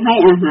นที่ให้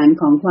อาหาร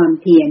ของความ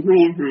เพียรให้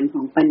อาหารข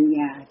องปัญญ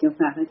าเจ้า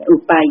ค่ะเขาจะอุ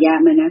ปาย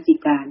มนสิ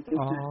การเจ้า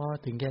ค่ะ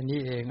ถึงแค่นี้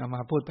เองเอาม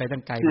าพูดไปตั้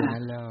งไกลกว่า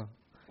นั้นแล้ว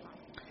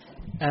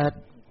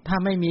ถ้า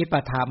ไม่มี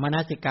ปัฏฐามน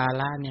สิการ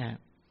ละเนี่ย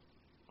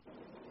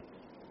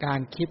กา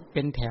รคิดเ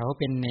ป็นแถว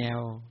เป็นแนว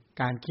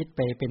การคิดไป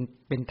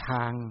เป็นท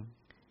าง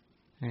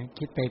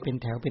คิดไปเป็น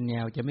แถวเป็นแน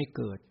วจะไม่เ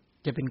กิด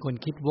จะเป็นคน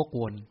คิดวกว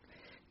น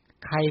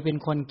ใครเป็น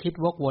คนคิด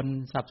วกวน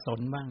สับสน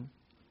บ้าง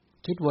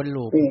คิดวน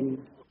ลูป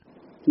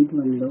คิดว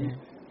นลูป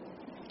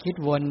คิด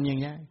วนอย่าง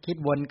เงี้ยคิด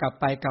วนกลับ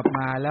ไปกลับม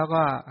าแล้ว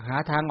ก็หา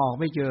ทางออก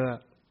ไม่เจอ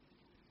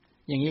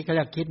อย่างนี้เขาเ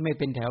รียกคิดไม่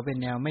เป็นแถวเป็น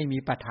แนวไม่มี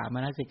ปัฏฐานม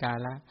นสิการ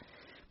ละ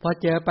พอ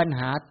เจอปัญห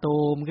าตู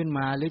มขึ้นม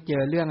าหรือเจ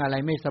อเรื่องอะไร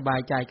ไม่สบา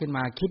ยใจขึ้นม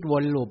าคิดว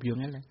นลูปอยู่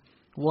นั่นแหละ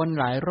วน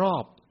หลายรอ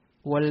บ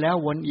วนแล้ว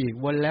วนอีก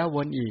วนแล้วว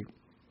นอีก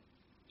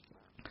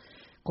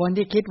คน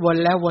ที่คิดวน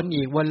แล้ววน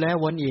อีกวนแล้ว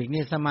วนอีก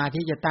นี่สมาธิ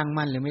จะตั้ง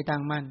มั่นหรือไม่ตั้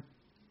งมั่น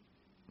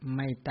ไ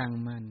ม่ตั้ง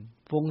มั่น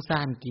ฟุ้งซ่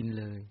านกิน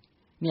เลย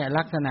เนี่ย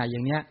ลักษณะอย่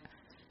างเนี้ย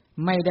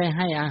ไม่ได้ใ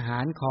ห้อาหา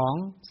รของ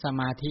ส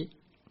มาธิ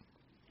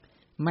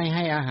ไม่ใ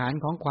ห้อาหาร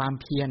ของความ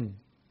เพียร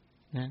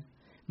นะ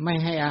ไม่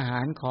ให้อาห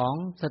ารของ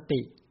ส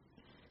ติ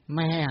ไ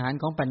ม่ให้อาหาร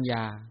ของปัญญ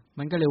า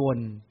มันก็เลย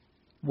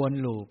วน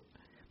ลูป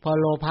พอ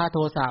โลภะโท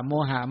สะโม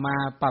หะมา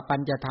ปปัญ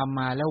จะทำ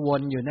มาแล้วว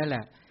นอยู่นั่นแหล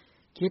ะ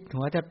คิด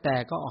หัวแทบแต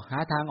กก็หา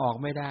ทางออก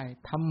ไม่ได้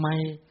ทำไม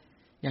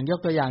อย่างยก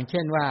ตัวอย่างเ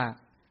ช่นว่า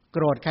โก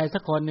รธใครสั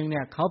กคนนึงเ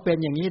นี่ยเขาเป็น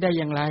อย่างนี้ได้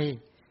อย่างไร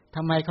ท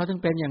ำไมเขาถึง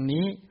เป็นอย่าง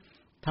นี้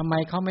ทำไม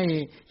เขาไม่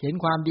เห็น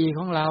ความดีข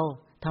องเรา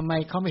ทำไม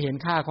เขาไม่เห็น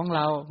ค่าของเร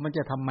ามันจ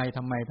ะทำไม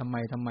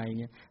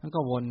เงี้ยมันก็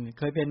วนเ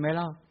คยเป็นไหมเ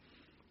ล่า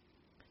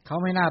เขา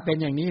ไม่น่าเป็น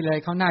อย่างนี้เลย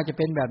เขาน่าจะเ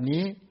ป็นแบบ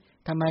นี้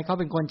ทำไมเขา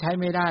เป็นคนใช้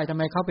ไม่ได้ทำไ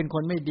มเขาเป็นค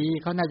นไม่ดี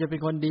เขาน่าจะเป็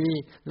นคนดี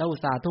เราอุ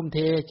ตส่าห์ทุ่มเท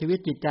ชีวิต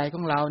จิตใจข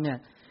องเราเนี่ย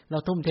เรา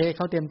ทุ่มเทเ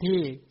ขาเต็มที่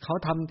เขา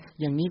ทำ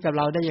อย่างนี้กับเ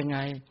ราได้ยังไง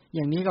อ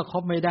ย่างนี้ก็ค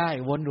บไม่ได้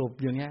วนลูป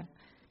อย่างเงี้ย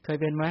เคย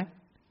เป็นไหม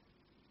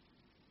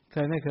เค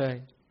ยไม่เคย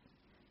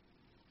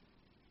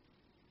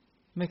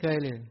ไม่เคย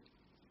เลย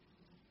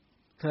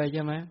เคยใ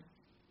ช่ไหม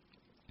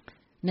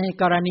ใน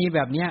กรณีแบ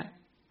บเนี้ย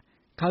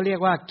เขาเรียก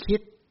ว่าคิ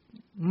ด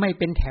ไม่เ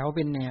ป็นแถวเ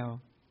ป็นแนว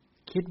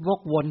คิดว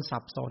กวนสั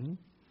บสน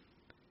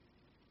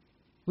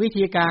วิ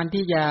ธีการ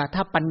ที่จะถ้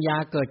าปัญญา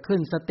เกิดขึ้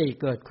นสติ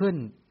เกิดขึ้น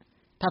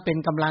ถ้าเป็น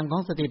กำลังขอ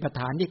งสติปัฏ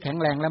ฐานที่แข็ง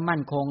แรงและมั่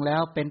นคงแล้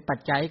วเป็นปัจ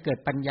จัยเกิด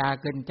ปัญญา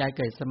เกิดใจเ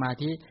กิดสมา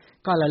ธิ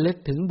ก็ระลึก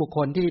ถึงบุคค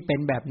ลที่เป็น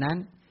แบบนั้น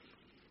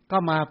ก็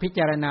มาพิจ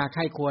ารณาไ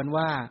ข้ควร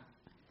ว่า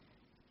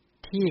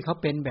ที่เขา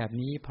เป็นแบบ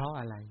นี้เพราะ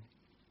อะไร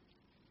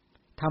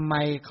ทำไม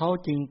เขา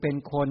จึงเป็น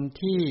คน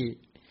ที่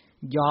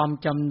ยอม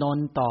จำนน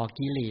ต่อ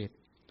กิเลส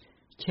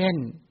เช่น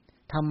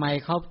ทำไม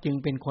เขาจึง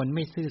เป็นคนไ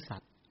ม่ซื่อสั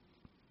ตย์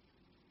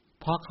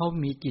เพราะเขา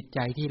มีจิตใจ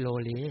ที่โล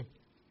เล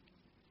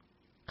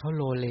เขา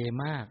โลเล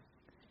มาก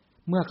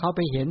เมื่อเขาไ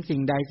ปเห็นสิ่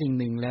งใดสิ่ง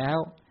หนึ่งแล้ว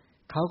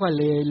เขาก็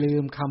เลยลื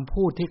มคำ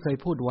พูดที่เคย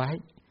พูดไว้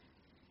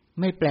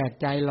ไม่แปลก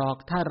ใจหรอก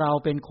ถ้าเรา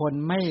เป็นคน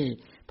ไม่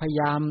พยา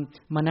ยาม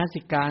มน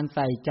สิการใ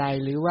ส่ใจ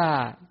หรือว่า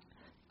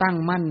ตั้ง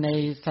มั่นใน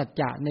สัจ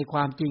จะในคว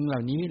ามจริงเหล่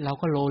านี้เรา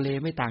ก็โลเล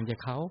ไม่ต่างจาก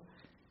เขา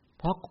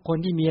เพราะคน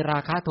ที่มีรา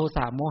คะโทส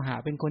ะโมหะ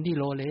เป็นคนที่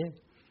โลเล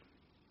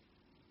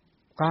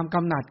ความก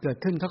ำหนัดเกิด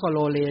ขึ้นเขาก็โล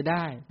เลไ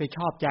ด้ไปช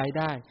อบใจ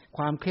ได้ค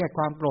วามเครียดค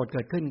วามโกรธเ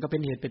กิดขึ้นก็เป็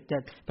นเหตุ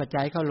ปัจ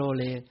จัยเขาโล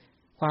เล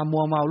ความมั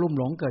วเมาลุ่ม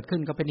หลงเกิดขึ้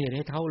นก็เป็นเหตุใ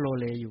ห้เขาโล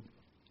เลอยู่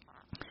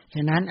ฉ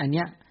ะนั้นอันเ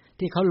นี้ย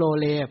ที่เขาโล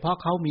เลเพราะ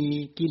เขามี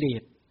กิเล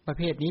สประเ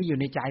ภทนี้อยู่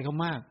ในใจเขา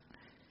มาก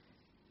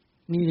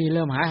นี่เ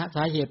ริ่มหาส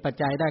าเหตุปัจ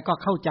จัยได้ก็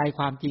เข้าใจค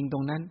วามจริงตร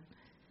งนั้น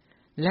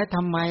และท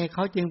ำไมเข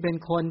าจึงเป็น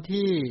คน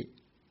ที่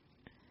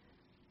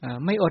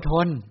ไม่อดท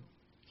น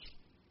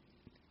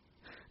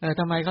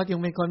ทำไมเขาจึง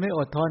เป็นคนไม่อ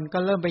ดทนก็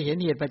เริ่มไปเห็น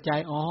เหตุปัจจัย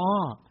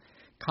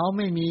เขาไ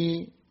ม่มี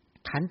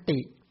ขันติ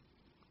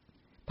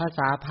ภาษ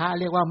าพระ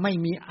เรียกว่าไม่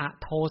มีอ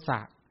โทสะ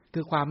คื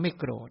อความไม่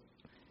โกรธ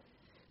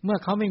เมื่อ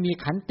เขาไม่มี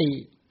ขันติ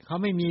เขา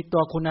ไม่มีตั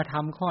วคุณธร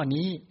รมข้อ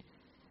นี้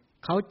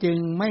เขาจึง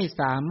ไม่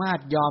สามารถ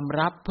ยอม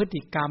รับพฤ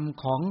ติกรรม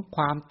ของค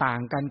วามต่า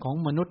งกันของ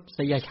มนุษ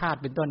ยชาติ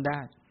เป็นต้นได้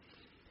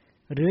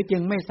หรือจึ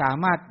งไม่สา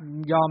มารถ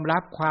ยอมรั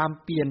บความ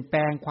เปลี่ยนแปล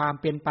งความ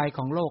เปลี่ยนไปข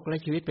องโลกและ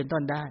ชีวิตเป็นต้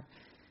นได้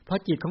เพรา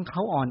ะจิตของเข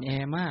าอ่อนแอ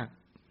มาก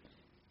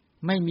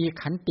ไม่มี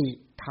ขันติ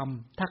ธรรม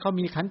ถ้าเขา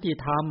มีขันติ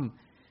ธรรม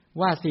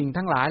ว่าสิ่ง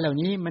ทั้งหลายเหล่า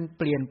นี้มันเ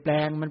ปลี่ยนแปล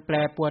งมันแปร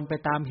ปรวนไป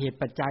ตามเหตุ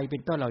ปัจจัยเป็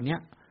นต้นเหล่านี้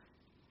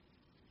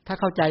ถ้า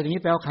เข้าใจตรง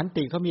นี้แปลว่าขัน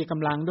ติเขามีก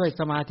ำลังด้วย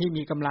สมาธิ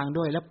มีกำลัง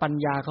ด้วยและปัญ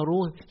ญาเขา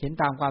รู้เห็น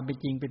ตามความเป็น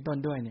จริงเป็นต้น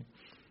ด้วยเนี่ย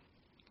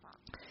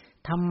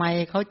ทำไม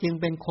เขาจึง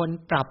เป็นคน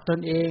ปรับตน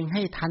เองใ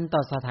ห้ทันต่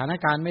อสถาน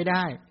การณ์ไม่ไ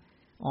ด้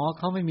เ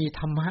ขาไม่มี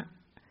ธรรมะ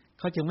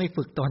เขาจึงไม่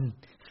ฝึกตน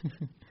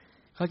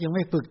เขาจึงไ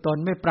ม่ฝึกตน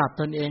ไม่ปรับ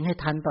ตนเองให้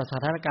ทันต่อส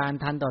ถานการณ์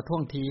ทันต่อท่ว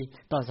งที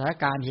ต่อสถาน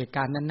การณ์เหตุก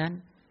ารณ์นั้น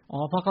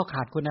ๆเพราะเขาข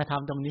าดคุณธรร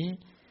มตรงนี้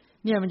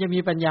เนี่ยมันจะมี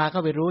ปัญญาเข้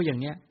าไปรู้อย่าง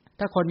เนี้ย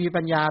ถ้าคนมี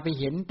ปัญญาไป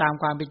เห็นตาม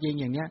ความเป็นจริง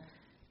อย่างเนี้ย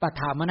ปัฏ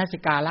ฐานมนสิ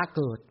การะเ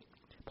กิด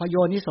พอโย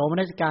นิโสม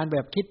นสิการแบ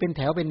บคิดเป็นแ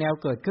ถวเป็นแนว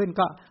เกิดขึ้น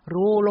ก็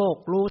รู้โลก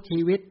รู้ชี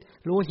วิต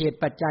รู้เหตุ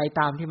ปัจจัย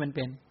ตามที่มันเ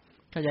ป็น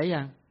เข้าใจ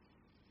ยัง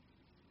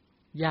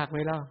ยากไหม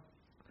เล่า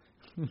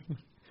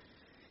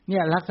เนี่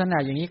ยลักษณะ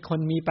อย่างนี้คน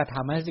มีปัฏฐ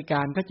านมนสิก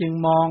ารก็จึง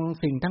มอง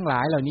สิ่งทั้งหล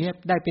ายเหล่านี้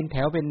ได้เป็นแถ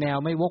วเป็นแนว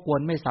ไม่วกว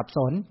นไม่สับส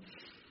น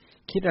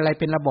คิดอะไร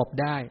เป็นระบบ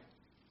ได้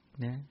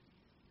นะ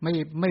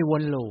ไม่ว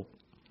นลูป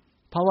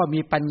เพราะว่า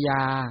มีปัญญ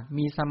า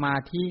มีสมา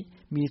ธิ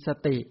มีส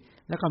ติ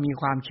แล้วก็มี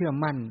ความเชื่อ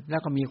มั่นแล้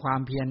วก็มีความ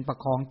เพียรประ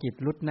คองจิต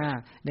ลุดหน้า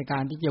ในกา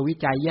รที่จะวิ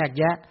จัยแยก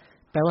แยะ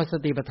แปลว่าส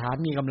ติปัฏฐาน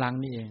มีกำลัง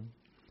นี่เอง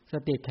ส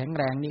ติแข็ง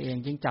แรงนี่เอง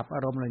จึงจับอา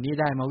รมณ์เหล่านี้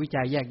ได้มาวิ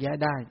จัยแยกแยะ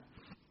ได้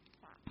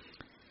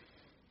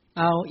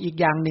เอาอีก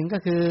อย่างหนึ่งก็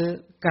คือ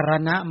กร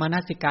ณะมน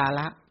สิการ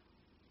ะ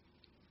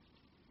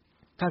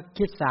ถ้า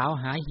คิดสาว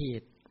หาเห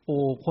ตุ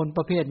คนป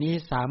ระเภทนี้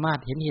สามารถ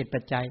เห็นเหตุปั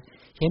จจัย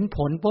เห็นผ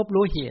ลปุ๊บ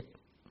รู้เหตุ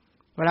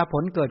เวลาผ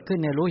ลเกิดขึ้น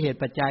เนี่ยรู้เหตุ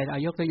ปัจจัยเอา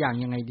ยกตัวอย่าง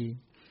ยังไงดี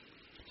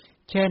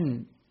เช่น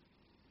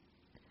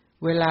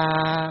เวลา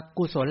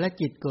กุศลและ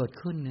จิตเกิด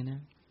ขึ้นเนี่ยน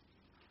ะ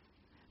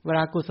เวล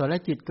ากุศลแล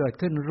ะจิตเกิด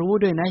ขึ้นรู้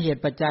ด้วยนะเห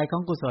ตุปัจจัยขอ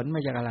งกุศลม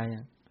าจากอะไร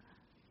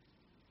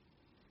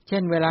เช่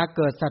นเวลาเ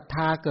กิดศรัทธ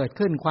าเกิด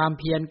ขึ้นความ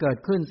เพียรเกิด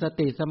ขึ้นส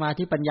ติสมา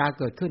ธิปัญญา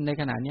เกิดขึ้นใน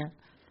ขณะเนี้ย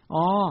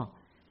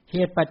เห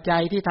ตุปัจจั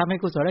ยที่ทำให้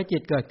กุศลจิ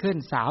ตเกิดขึ้น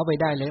สาวไป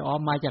ได้เลย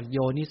มาจากโย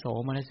นิโส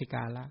มนสิก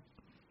าระ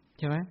ใ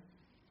ช่ไหม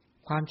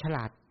ความฉล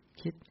าด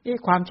คิด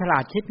ความฉลา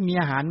ดคิดมี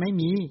อาหารไม่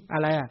มีอะ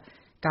ไร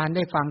การไ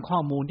ด้ฟังข้อ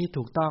มูลที่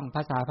ถูกต้องภ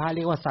าษาพระเ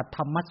รียกว่าสัทธ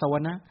รรมัสสว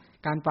นะ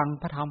การฟัง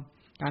พระธรรม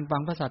การฟั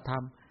งพระสัทธร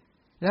รม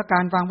แล้วกา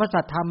รฟังพระ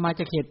สัทธรรมมา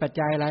จากเหตุปัจ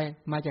จัยอะไร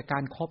มาจากกา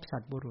รคบสั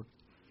ตบุรุษ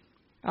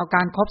เอาก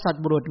ารคบสัต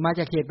ว์บุรุษมา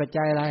จากเหตุปัจ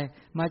จัยอะไร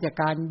มาจาก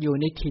การอยู่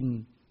ในถิ่น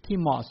ที่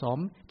เหมาะสม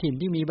ถิ่น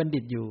ที่มีบัณฑิ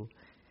ตอยู่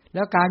แ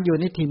ล้วการอยู่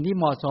ในถิ่นที่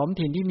เหมาะสม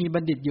ถิ่นที่มีบั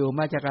ณฑิตอยู่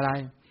มาจากอะไร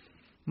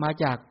มา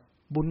จาก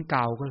บุญเ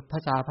ก่าภา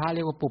ษาพระเ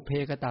รียกว่าปุเพ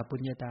กตปุ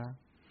ญญาตา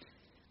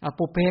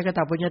ปุเพกต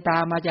ปุญญาตา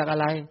มาจากอะ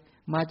ไร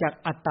มาจาก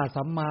อัตต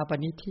สัมมาป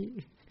ณิธิ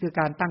คือ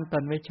การตั้งต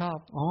นไว้ชอบ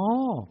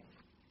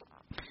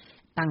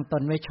ตั้งต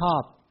นไว้ชอ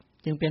บ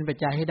จึงเป็นปัจ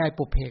จัยให้ได้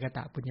ปุเพกต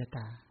ปุญญาต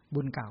า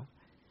บุญเก่า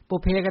ปุ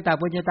เพกต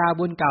ปุญญาตา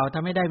บุญเก่าท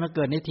ำให้ได้มาเ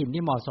กิดในถิ่น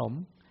ที่เหมาะสม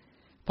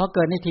พอเ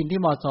กิดในถิ่นที่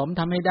เหมาะสม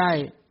ทำให้ได้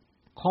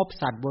คบ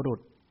สัตว์บุรุษ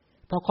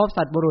พอคบ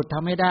สัตว์บุรุษท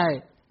ำให้ได้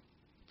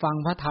ฟัง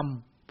พระธรรม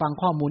ฟัง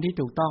ข้อมูลที่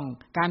ถูกต้อง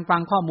การฟั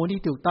งข้อมูล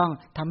ที่ถูกต้อง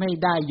ทำให้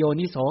ได้โย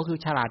นิโสคือ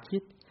ฉลาดคิ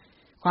ด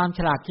ความฉ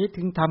ลาดคิด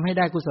ถึงทำให้ไ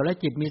ด้กุศล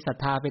จิตมีศรัท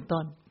ธาเป็น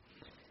ต้น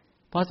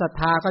พอศรัท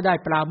ธาก็ได้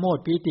ปราโมท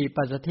ย์ปีติ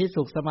ปัสสัทธิ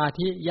สุขสมา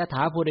ธิยถ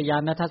าภูริญา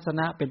ณทัสส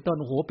นะเป็นต้น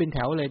โอ้โหเป็นแถ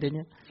วเลยเดี๋ยว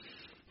นี้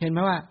เห็นไหม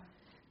ว่า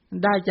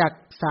ได้จาก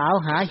สาว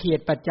หาเห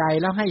ตุปัจจัย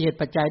แล้วให้เหตุ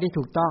ปัจจัยได้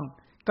ถูกต้อง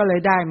ก็เลย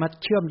ได้มา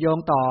เชื่อมโยง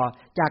ต่อ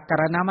จากกั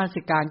รณมน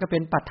สิการก็เป็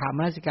นปัฏฐานม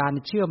นสิการ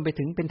เชื่อมไป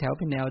ถึงเป็นแถวเ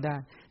ป็นแนวได้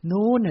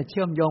นู้นเนี่ยเ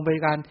ชื่อมโยงไป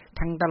กัน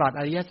ทั้งตลอด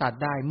อริยสัจ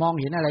ได้มอง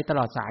เห็นอะไรตล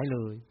อดสายเล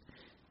ย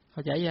เข้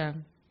าใจยัง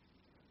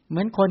เห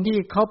มือนคนที่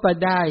เขาไป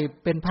ได้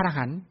เป็นพระอร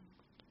หันต์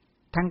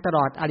ทั้งตล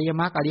อดอริย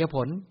มรรคอริยผ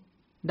ล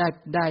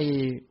ได้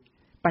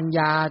ปัญญ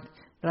า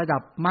ระดั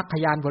บมรรค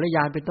ญาณผลญ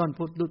าณเป็นต้น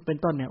เป็น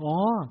ต้นเนี่ย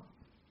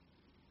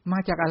มา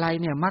จากอะไร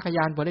เนี่ยมรรคญ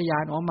าณผลญา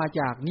ณมา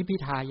จากนิพพิ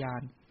ทายา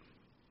น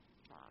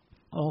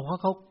เพราะ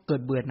เขาเกิ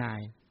ดเบื่อหน่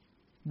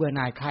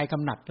ายคลายก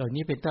ำหนัดเหล่า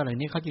นี้เป็นต้นเหล่า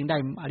นี้เขาจึงได้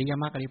อริย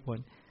มรรคอริยผล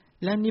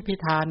แล้วนิพพิ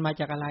ทานมา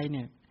จากอะไรเ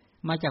นี่ย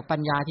มาจากปั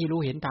ญญาที่รู้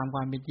เห็นตามคว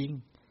ามเป็นจริง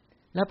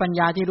แล้วปัญญ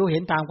าที่รู้เห็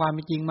นตามความเ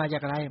ป็นจริงมาจา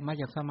กอะไรมา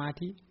จากสมา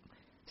ธิ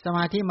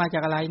มาจา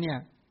กอะไรเนี่ย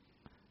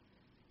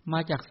มา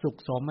จากสุข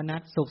โสมนั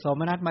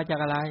สมาจาก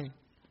อะไร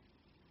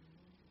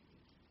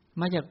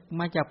ม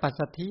าจากปัส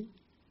สัท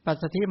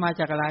ธิมา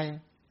จากอะไร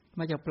ม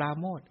าจากปรา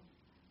โมท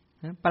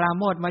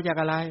ย์มาจาก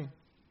อะไร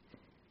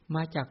ม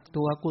าจาก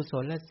ตัวกุศ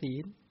ลศี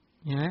ล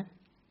นะ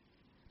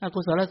อ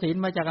กุศลศีล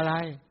มาจากอะไร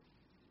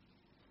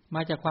ม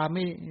าจากความไ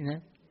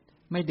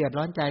ม่เดือด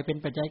ร้อนใจเป็น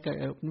ปัจจัยเกิด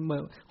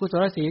กุศ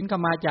ลศีลก็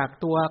มาจาก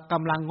ตัวก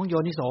ำลังของโย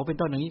นิโสเป็น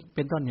ต้นอย่างนี้เ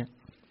ป็นต้นเ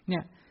นี่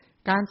ย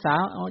การสา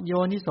วโย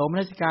นิโสม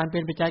นสิการเป็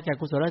นปัจจัยแก่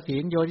กุศลศี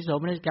ลโยนิโส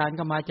มนสิการ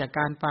ก็มาจาก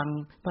การฟัง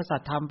พระสั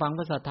ทธรร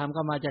ม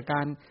ก็มาจากก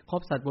ารค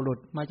บสัตว์บุรุษ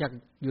มาจาก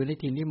อยู่ใน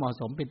ถิ่นที่เหมาะ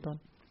สมเป็นต้น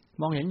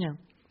มองเห็นยัง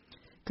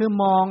คือ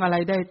มองอะไร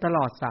ได้ตล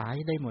อดสาย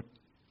ได้หมด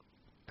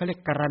เขาเรียก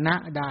กัรณะ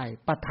ได้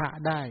ปัฏฐะ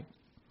ได้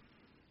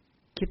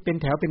คิดเป็น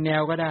แถวเป็นแน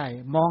วก็ได้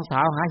มองสา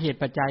วหาเหตุ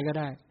ปัจจัยก็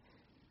ได้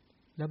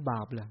แล้วบ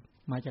าปล่ะ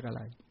มาจากอะไ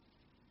ร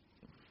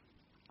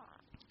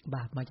บ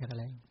าปมาจากอะ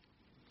ไร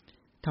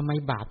ทำไม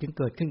บาปจึง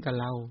เกิดขึ้นกับ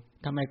เรา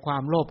ทำไมควา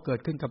มโลภเกิด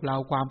ขึ้นกับเรา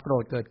ความโกร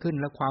ธเกิดขึ้น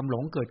และความหล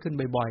งเกิดขึ้น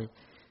บ่อย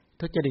ๆ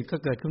ทุจริตก็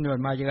เกิดขึ้น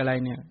มาจากอะไร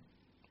เนี่ย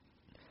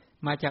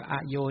มาจากอ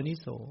โยนิ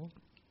โส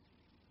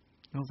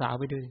น้องสาว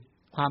ไปด้วย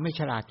ความไม่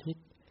ฉลาดคิ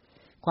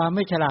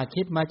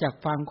ดมาจาก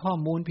ฟังข้อ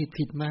มูล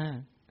ผิดๆมา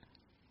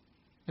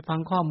ฟัง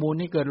ข้อมูล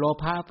นี่เกิดโล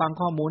ภะฟัง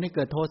ข้อมูลนี่เ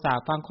กิดโทสะ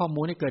ฟังข้อ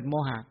มูลนี่เกิดโม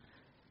หะ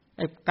ไ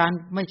อ้การ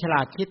ไม่ฉล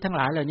าดคิดทั้งห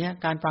ลายเหล่านี้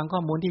การฟังข้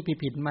อมูลที่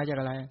ผิดๆมาจาก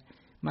อะไร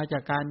มาจา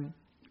กการ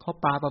คบ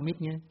ปาปมิตร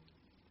ไง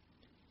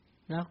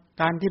แล้ว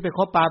การที่ไปค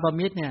บปาป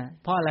มิตรเนี่ย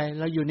เพราะอะไร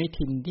เราอยู่ใน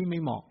ถิ่นที่ไม่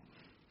เหมาะ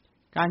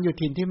การอยู่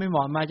ถิ่นที่ไม่เหม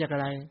าะมาจากอะ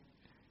ไร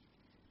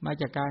มา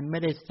จากการไม่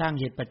ได้สร้าง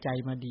เหตุปัจจัย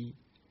มาดี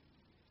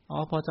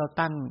พอเรา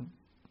ตั้ง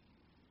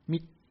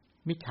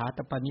มิจฉาต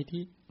ปณิ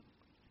ธิ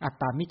อัต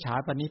ตามิจฉา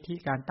ปณิธิ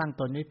การตั้ง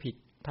ตนไม่ผิด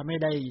ทำให้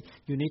ได้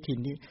อยู่ในถิ่น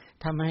ที่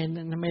ทำให้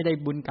ไม่ได้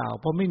บุญเก่า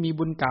เพราะไม่มี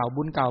บุญเก่า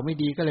ไม่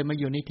ดีก็เลยมา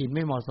อยู่ในถิ่นไ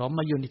ม่เหมาะสม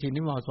มาอยู่ในถิ่น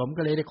ที่เหมาะสม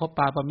ก็เลยได้คบ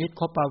ปาปมิตร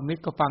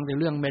ก็ฟังแต่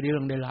เรื่องไม่ได้เ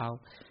รื่องได้ราว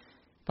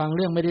ฟังเ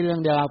รื่องไม่ได้เรื่อ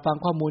งเดียวเราฟัง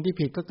ข้อมูลที่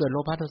ผิดก็เกิดโล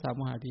ภะโทสะโ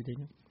มหะที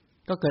นี้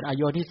ก็เกิดอ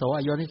โยนิโส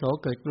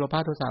เกิดโลภะ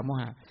โทสะโม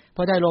หะพ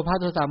อได้โลภะ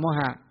โทสะโมห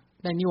ะ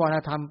ได้นิวรณ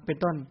ธรรมเป็น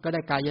ต้นก็ไ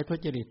ด้กายทุ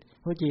จริต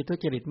วจีทุ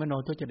จริตมโน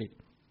ทุจริต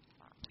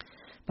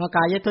พอก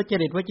ายทุจ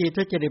ริตวจี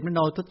ทุจริตมโน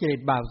ทุจริต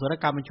บาปอสุร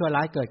กรรมมันชั่วร้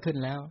ายเกิดขึ้น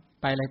แล้ว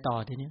ไปอะไรต่อ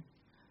ทีนี้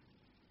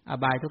อ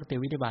บายทุกติ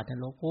วินิบาตน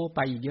รกไป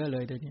อีกเยอะเล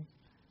ยทีนี้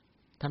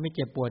ทำให้เ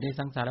จ็บปวดใน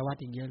สังสารวัฏ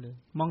อีกเยอะเลย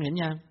มองเห็น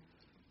ยัง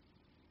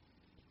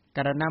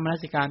กัรณมน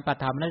สิการปัฏ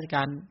ฐานมนสิก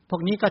ารพว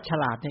กนี้ก็ฉ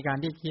ลาดในการ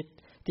ที่คิด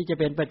ที่จะ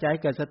เป็นปัจจัย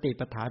เกิดสติ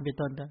ปัฏฐานเป็น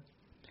ต้นได้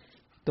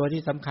ตัว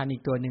ที่สำคัญอี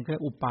กตัวหนึ่งคือ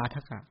อุปาท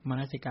กม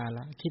นสิการล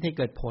ะคิดให้เ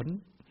กิดผล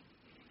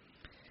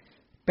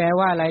แปล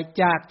ว่าอะไร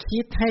จะคิ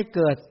ดให้เ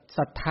กิดศ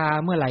รัทธา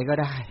เมื่อไหร่ก็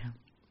ได้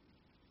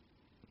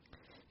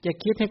จะ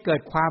คิดให้เกิด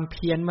ความเ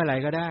พียรเมื่อไหร่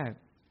ก็ได้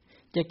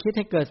จะคิดใ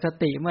ห้เกิดส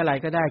ติเมื่อไหร่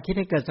ก็ได้คิด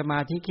ให้เกิดสมา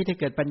ธิคิดให้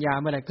เกิดปัญญา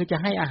เมื่อไหร่คือจะ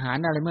ให้อาหาร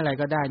อะไรเมื่อไหร่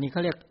ก็ได้นี่เข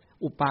าเรียก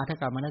อุปาท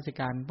กมนสิ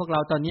การพวกเรา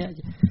ตอนนี้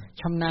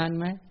ชำนาญ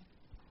ไหม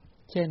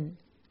เช่น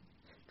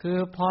คือ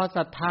พอศ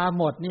รัทธา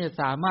หมดนี่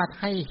สามารถ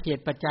ให้เห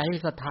ตุปัจจัยให้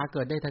ศรัทธาเ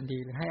กิดได้ทันที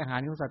ให้อาหาร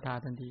ของศรัทธา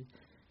ทันที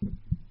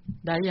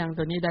ได้ยัง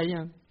ตัวนี้ได้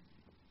ยัง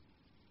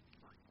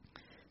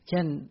เ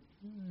ช่น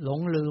หลง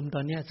ลืมต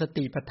อนนี้ส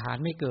ติปัฏฐาน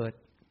ไม่เกิด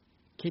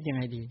คิดยังไ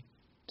งดี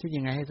คิด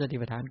ยังไงให้สติ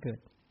ปัฏฐานเกิด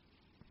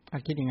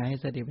คิดยังไงให้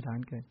สติปัฏฐาน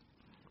เกิด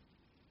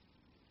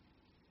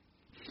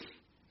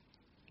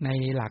ใน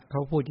หลักเข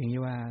าพูดอย่าง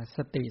นี้ว่าส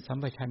ติสัม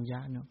ปชัญญะ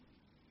เนาะ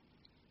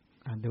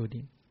ดู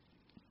ดิ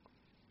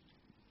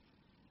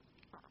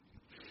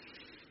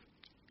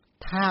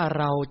ถ้า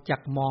เราจั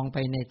กมองไป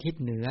ในทิศ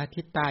เหนือ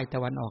ทิศใต้ต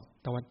ะวันออก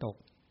ตะวันตก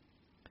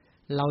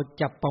เรา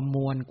จะประม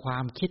วลควา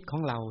มคิดขอ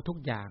งเราทุก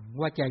อย่าง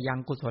ว่าจะยัง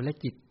กุศล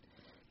จิต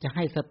จะใ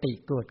ห้สติ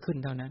เกิดขึ้น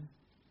เท่านั้น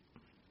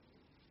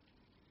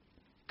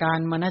การ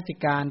มนสิ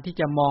การที่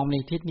จะมองใน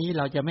ทิศนี้เ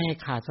ราจะไม่ให้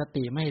ขาดส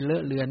ติไม่ให้เลอ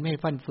ะเลือนไม่ให้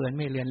ฟั่นเฟือนไ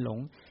ม่เลือนหลง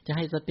จะใ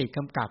ห้สติก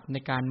ำกับใน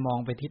การมอง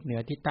ไปทิศเหนือ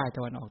ทิศใต้ต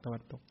ะวันออกตะวั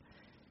นตก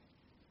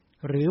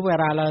หรือเว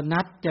ลาเรา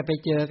นัดจะไป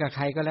เจอกับใค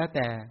รก็แล้วแ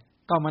ต่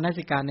ก็มน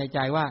สิการในใจ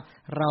ว่า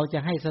เราจะ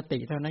ให้สติ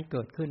เท่านั้นเ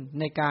กิดขึ้น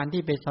ในการ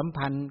ที่ไปสัม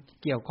พันธ์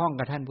เกี่ยวข้อง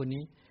กับท่านผู้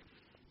นี้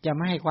จะไ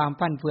ม่ให้ความ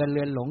ฟั่นเฟือนเ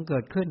ลือนหลงเกิ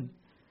ดขึ้น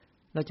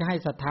เราจะให้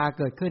ศรัทธา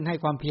เกิดขึ้นให้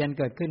ความเพียร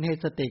เกิดขึ้นให้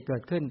สติเกิ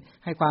ดขึ้น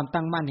ให้ความ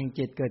ตั้งมั่นแห่ง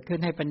จิตเกิดขึ้น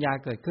ให้ปัญญา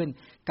เกิดขึ้น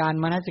การ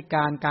มนสิก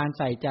ารการใ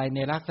ส่ใจใน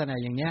ลักษณะ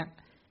อย่างเนี้ย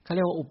เขาเ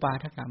รียกว่าอุปา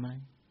ทกาม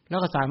แล้ว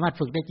ก็สามารถ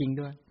ฝึกได้จริง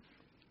ด้วย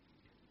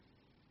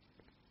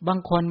บาง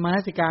คนมน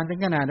สิการถึง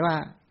ขนาดว่า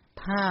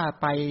ถ้า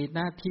ไปห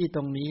น้าที่ต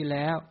รงนี้แ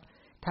ล้ว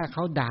ถ้าเข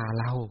าด่า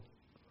เร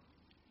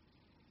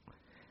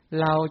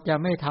าจะ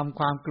ไม่ทำ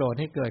ความโกรธ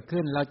ให้เกิด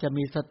ขึ้นเราจะ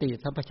มีสติ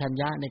สัมปชัญ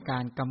ญะในกา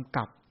รกำ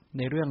กับใ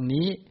นเรื่อง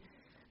นี้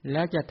แ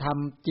ล้วจะท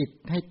ำจิต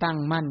ให้ตั้ง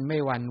มั่นไม่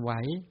หวั่นไหว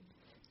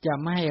จะ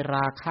ไม่ให้ร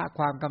าคะค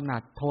วามกำหนั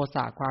ดโทส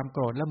ะความโก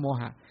รธและโม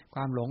หะคว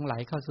ามหลงไหล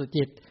เข้าสู่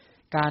จิต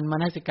การม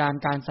นสิการ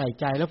การใส่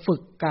ใจแล้วฝึ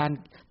ก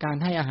การ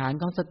ให้อาหาร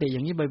ของสติอย่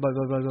างนี้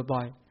บ่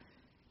อย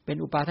ๆเป็น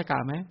อุปาทกะ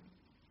ไหม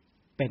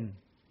เป็น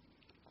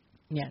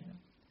เนี่ย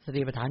ส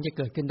ติปัฏฐานจะเ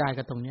กิดขึ้นได้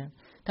ก็ตรงเนี้ย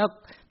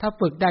ถ้า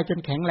ฝึกได้จน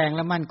แข็งแรงแ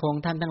ละมั่นคง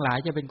ท่านทั้งหลาย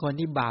จะเป็นคน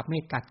ที่บาปไม่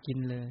กัดกิน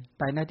เลย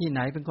ไปหน้าที่ไหน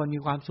เป็นคนมี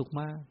ความสุข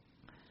มาก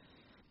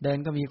เดิน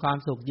ก็มีความ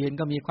สุขยืน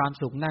ก็มีความ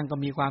สุขนั่งก็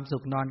มีความสุ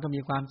ขนอนก็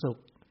มีความสุข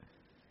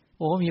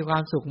โอ้มีควา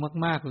มสุข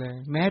มากๆเลย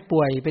แม้ป่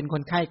วยเป็นค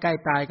นไข้ใกล้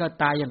ตายก็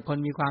ตายอย่างคน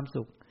มีความ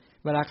สุข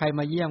เวลาใคร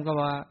มาเยี่ยมก็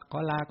ว่าขอ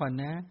ลาก่อน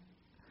นะ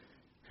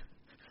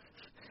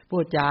พู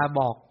ดจาบ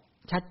อก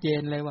ชัดเจ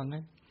นเลยว่า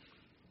งั้น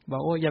บอ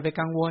กโอ้อย่าไป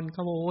กังวลเข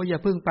าบอกโอ้อย่า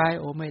พึ่งไป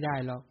โอ้ไม่ได้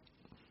หรอก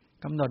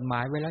กำหนดหม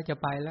ายไว้แล้วจะ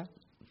ไปแล้ว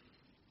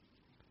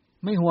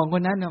ไม่ห่วงค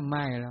นนั้นนะไ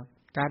ม่หรอก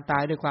การตา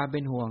ยด้วยความเป็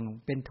นห่วง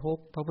เป็นทุก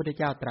ข์พระพุทธ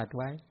เจ้าตรัส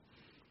ไว้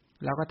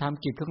เราก็ท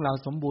ำจิตของเรา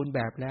สมบูรณ์แ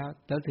บบแล้ว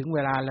ถึงเว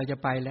ลาเราจะ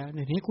ไปแล้ว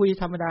นี่คุย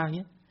ธรรมดาอย่าง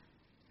นี้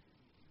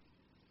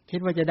คิด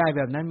ว่าจะได้แ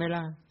บบนั้นไหม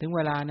ล่ะถึงเว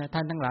ลานะท่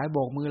านทั้งหลายโบ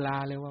กมือลา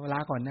เลยว่าลา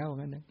ก่อนนะว่า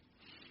งั้นนะ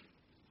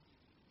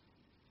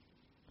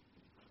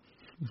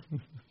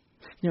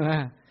ใช่ไหม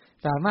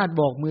สามารถโ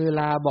บกมือ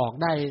ลาบอก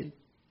ได้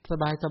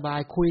สบาย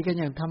ๆคุยกัน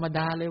อย่างธรรมด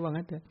าเลยว่า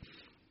งั้นเถอะ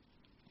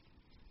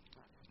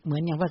เหมือ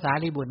นอย่างภาษา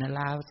ลีบุตรนะล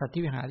าสัตถิ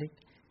วิหาริก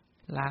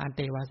ลาอันเ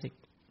ตวาสิก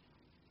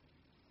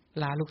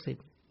ลาลูกศิษ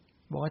ย์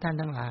บอกว่าท่าน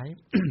ทั้งหลาย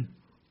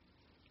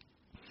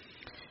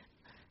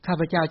ข้า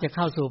พเจ้าจะเ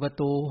ข้าสู่ประ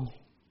ตู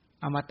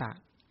อมตะ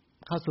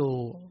เข้า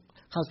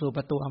สู่ป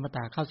ระตูอมต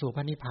ะเข้าสู่พ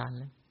ระนิพพาน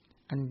แล้ว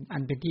อั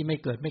นเป็นที่ไม่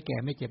เกิดไม่แก่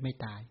ไม่เจ็บไม่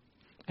ตาย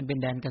อันเป็น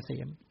แดนเกษ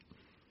ม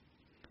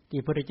ที่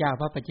พระพุทธเจ้า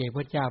พระปัจเจกพุ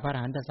ทธเจ้าพระอร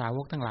หันตสาว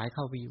กทั้งหลายเ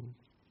ข้าไปอยู่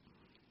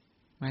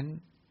งั้น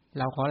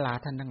เราขอลา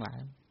ท่านทั้งหลาย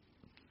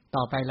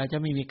ต่อไปเราจะ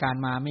ไม่มีการ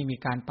มาไม่มี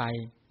การไป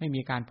ไม่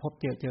มีการพบ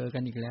เจอกั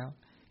นอีกแล้ว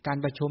การ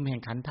ประชุมแห่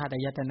งขันธ์ธาตุอา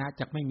ยตนะ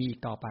จะไม่มีอี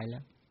กต่อไปแล้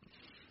ว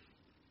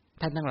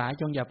ท่านทั้งหลาย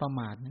จงอย่าประ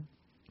มาทนะ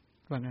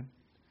ว่างั้น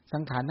สั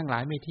งขารทั้งหลา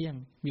ยไม่เที่ยง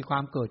มีควา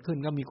มเกิดขึ้น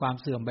ก็มีความ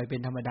เสื่อมไปเป็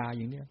นธรรมดาอ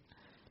ย่างนี้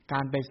กา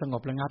รไปสง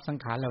บระงับสัง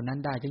ขารเหล่านั้น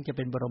ได้จึงจะเ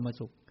ป็นบรม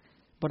สุข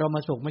บรม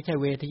สุขไม่ใช่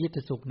เวทยิต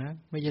สุขนะ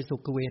ไม่ใช่สุ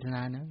ขคือเวทน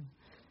านะ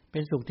เป็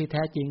นสุขที่แ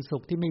ท้จริงสุ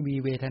ขที่ไม่มี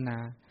เวทนา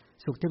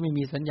สุขที่ไม่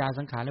มีสัญญา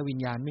สังขารและวิญ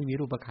ญาณไม่มี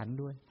รูปขันธ์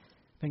ด้วย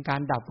เป็นกา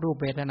รดับรูป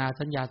เวทนา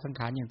สัญญาสัง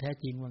ขารอย่างแท้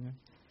จริงว่างั้น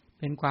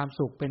เป็นความ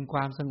สุขเป็นคว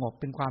ามสงบ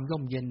เป็นความร่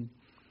มเย็น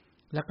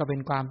แล้วก็เป็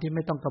นความที่ไ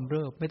ม่ต้องกำเ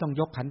ริบไม่ต้อง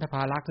ยกขันธภ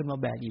าระขึ้นมา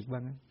แบกอีกว่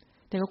างั้น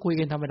แต่ก็คุย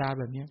กันธรรมดา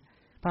แบบนี้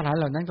พระอรหันต์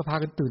เหล่านั้นก็พา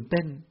กันตื่นเ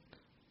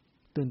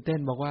ต้น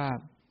บอกว่า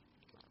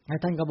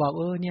ท่านก็บอก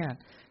เนี่ย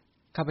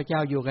ข้าพเจ้า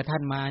อยู่กับท่า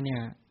นมาเนี่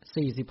ย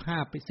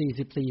45 ปี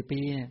 44 ปี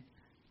เนี่ย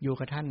อยู่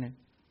กับท่านเนี่ย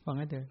ว่า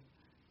งั้นเถอะ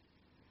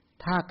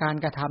ถ้าการ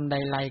กระทำใ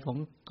ดๆขอ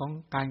ง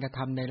การกระท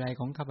ำใดๆ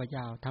ของข้าพเ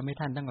จ้าทำให้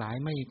ท่านทั้งหลาย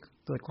ไม่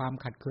เกิดความ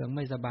ขัดเคืองไ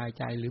ม่สบาย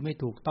ใจหรือไม่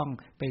ถูกต้อง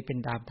ไปเป็น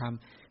ตามธรรม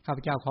ข้าพ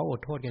เจ้าขออด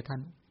โทษแก่ท่า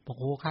น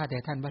โอ้ข้าแต่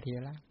ท่านพระเถ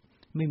ระ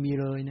ไม่มี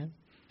เลยนะ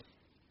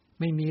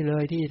ไม่มีเล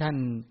ยที่ท่าน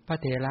พระ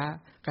เถระ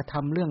กระท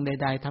ำเรื่องใ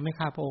ดๆทำให้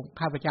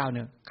ข้าพเจ้าเ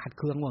นี่ยขัดเ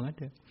คืองว่างั้น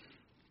เถอะ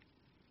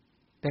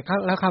แต่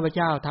แล้วข้าพเ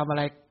จ้าทำอะไ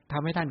รท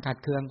ำให้ท่านขัด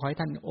เคืองขอให้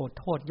ท่านอด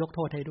โทษยกโท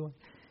ษให้ด้วย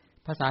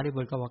ภาษาลิ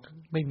บุตรก็บอก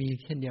ไม่มี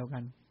เช่นเดียวกั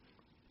น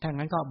ถ้า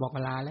งั้นก็บอก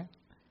ลาแล้ว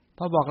พ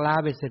อบอกลา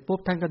ไปเสร็จปุ๊บ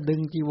ท่านก็ดึง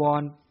จีว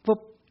รปุ๊บ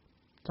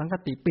สังฆ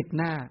ติปิด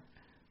หน้า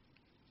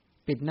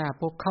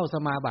ปุ๊บเข้าส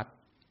มาบัติ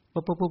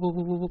ปุ๊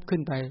บขึ้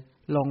นไป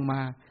ลงมา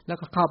แล้ว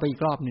ก็เข้าไปอี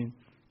กรอบนึง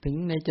ถึง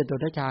ในจตุ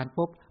ตฌาน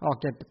ปุ๊บออก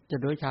จากจ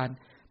ตุตฌาน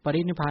ปริ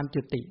นิพพาน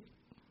จุติ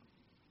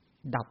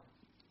ดับ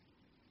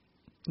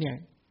เนี่ย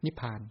นิพ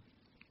พาน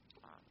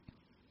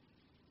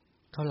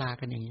เขาลา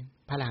กันอย่างนี้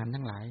พระอรหันต์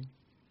ทั้งหลาย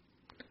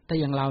แต่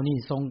อย่างเรานี่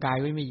ทรงกาย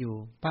ไว้ไม่อยู่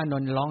พระน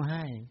นท์ร้องไ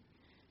ห้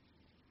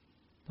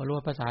พอรู้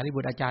ว่าภาษาลิบุ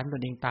ตรอาจารย์ต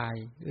นเองตาย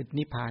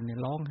นิพพานเนี่ย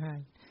ร้องไห้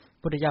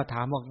พุทธเจ้าถ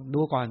ามบอก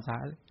ดูก่อ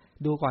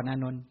นอา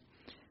นนท์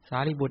สา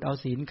รีบุตรเอา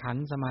ศีลขัน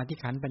ธ์สมาธิ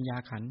ขันธ์ปัญญา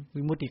ขันธ์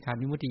วิมุตติขันธ์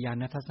วิมุตติญา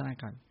ณทัศน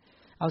ขันธ์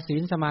เอาศี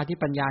ลสมาธิ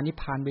ปัญญานิพ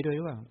พานไปด้วยห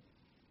รือเปล่า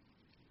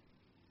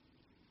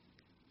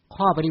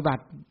ข้อปฏิบั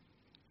ติ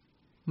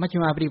มัชฌิ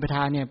มาปฏิปท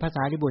าเนี่ยพระส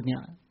ารีบุตรเนี่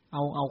ยเ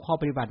อาข้อ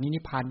ปฏิบัตินี้นิ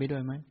พพานไปด้ว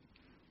ยไหม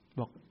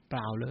บอกเป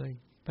ล่าเลย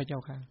พระเจ้า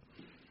ค่ะ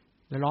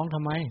แล้วร้องท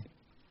ำไม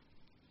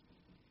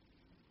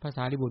พระส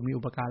ารีบุตรมี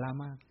อุปการะ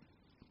มาก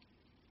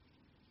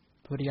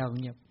พระพุทธเจ้า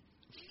เงียบ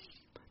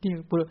นี่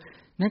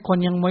นั้นคน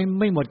ยัง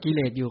ไม่หมดกิเ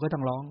ลสอยู่ก็ต้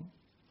องร้อง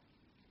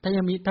ถ้า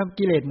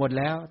กิเลสหมด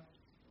แล้ว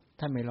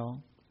ท่านไม่ร้อง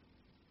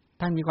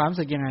ท่านมีความรู้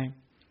สึกยังไง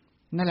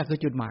นั่นแหละคือ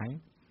จุดหมาย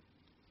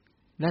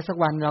และสัก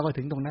วันเราก็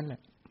ถึงตรงนั้นแหล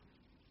ะ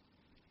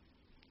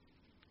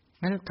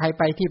งั้นใคร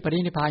ไปที่ปริ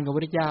นิพพานของพระ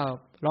พุทธเจ้า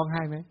ร้องไ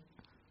ห้ไหม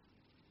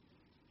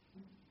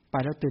ไป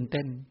แล้วตื่นเ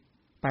ต้น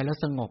ไปแล้ว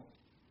สงบ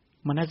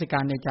มนสิกา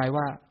รในใจ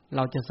ว่าเร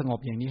าจะสงบ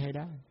อย่างนี้ให้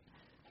ได้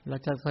เรา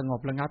จะสงบ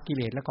ระงับกิเ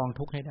ลสและกอง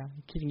ทุกข์ให้ได้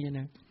คิดอย่างนี้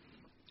นะ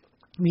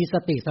มีส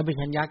ติสัมป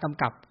ชัญญะก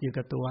ำกับอยู่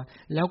กับตัว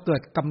แล้วเกิ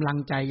ดกำลัง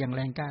ใจอย่างแ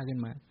รงกล้าขึ้น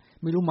มา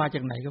ไม่รู้มาจ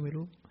ากไหนก็ไม่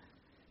รู้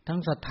ทั้ง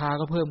ศรัทธา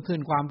ก็เพิ่มขึ้น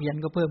ความเพียร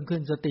ก็เพิ่มขึ้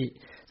นสติ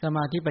สม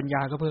าธิปัญญ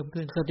าก็เพิ่ม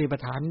ขึ้นสติปัฏ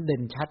ฐานเด่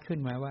นชัดขึ้น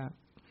มาว่า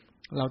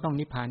เราต้อง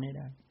นิพพานให้ไ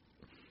ด้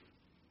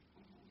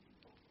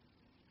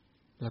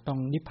เราต้อง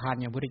นิพพาน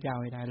อย่างพระพุทธเจ้า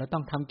ให้ได้เราต้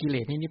องทำกิเล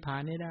สให้นิพพา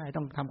นให้ได้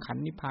ต้องทำขัน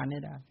ธ์นิพพานให้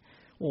ได้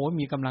โอ้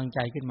มีกำลังใจ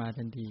ขึ้นมา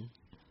ทันที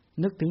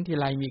นึกถึงที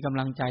ไรมีกำ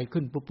ลังใจ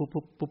ขึ้น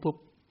ปุ๊บ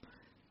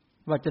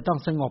ว่าจะต้อง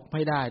สงบใ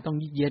ห้ได้ต้อง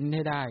เย็นใ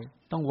ห้ได้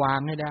ต้องวา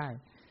งให้ได้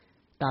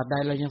ตราบใด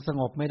เรายังส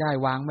งบไม่ได้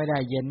วางไม่ได้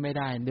เย็นไม่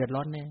ได้เดือดร้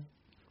อนแน่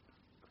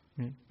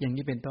อย่าง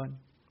นี้เป็นต้น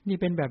นี่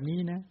เป็นแบบนี้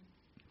นะ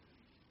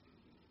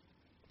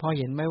พอ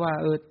เห็นไหมว่า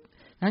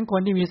นั้นค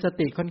นที่มีส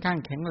ติค่อนข้าง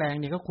แข็งแรง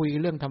เนี่ยก็คุย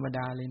เรื่องธรรมด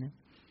าเลยนะ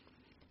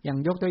อย่าง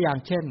ยกตัวอย่าง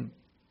เช่น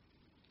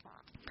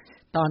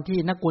ตอนที่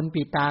นกุล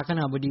ปีตาข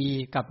ณบดี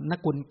กับน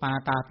กุลปา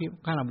ตาพิ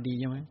ขณบดี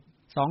ใช่ไหม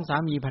สองสา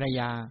มีภรร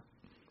ยา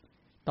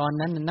ตอน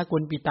นั้นนกุ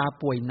ลปีตา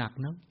ป่วยหนัก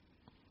นะ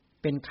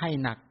เป็นไข้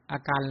หนักอา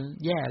การ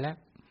แย่แล้ว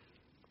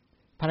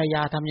ภรรย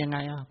าทำยังไง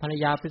ภรร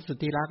ยาเป็นสุด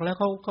ที่รักแล้ว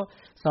เขา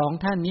สอง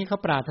ท่านนี้เขา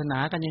ปรารถนา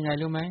กันยังไง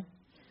รู้ไหม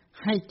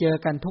ให้เจอ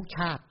กันทุกช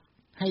าติ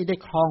ให้ได้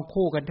ครอง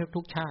คู่กัน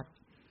ทุกชาติ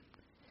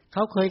เ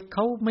ข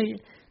าไม่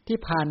ที่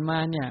ผ่านมา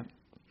เนี่ย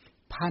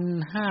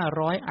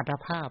 1,500 อัต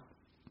ภาพ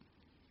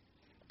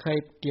เคย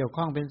เกี่ยว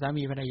ข้องเป็นสา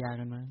มีภรรยา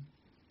กันมา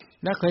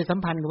และเคยสัม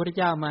พันธ์กับพระพุทธ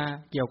เจ้ามา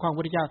เกี่ยวข้องพระ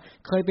พุทธเจ้า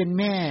เคยเป็น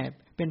แม่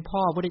เป็นพ่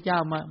อพระพุทธเจ้า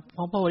มาข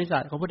องพระโพธิสั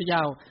ตว์ของพระพุทธเจ้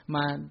าม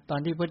าตอน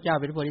ที่พระพุทธเจ้า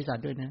เป็นพระโพธิสัต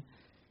ว์ด้วยนะ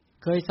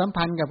เคยสัม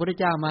พันธ์กับพระพุทธ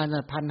เจ้ามา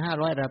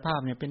 1,500 อัตภาพ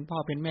เนี่ยเป็นพ่อ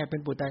เป็นแม่เป็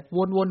นปุตตะว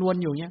น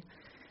อยู่เงี้ย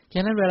ฉ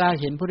ะนั้นเวลา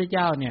เห็นพระพุทธเ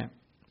จ้าเนี่ย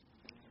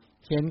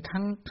เห็นค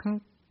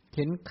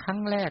รั้ง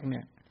แรกเ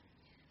นี่ย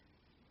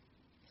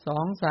สอ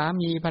งสา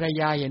มีภรร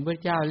ยาเห็นพร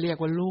ะเจ้าเรียก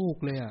ว่าลูก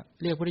เลยอ่ะ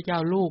เรียกพระเจ้า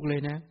ลูกเลย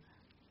นะ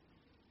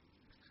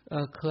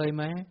เคยไ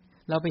หม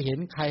เราไปเห็น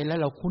ใครแล้ว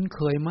เราคุ้นเค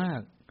ยมา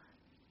ก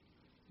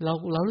เ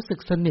รารู้สึก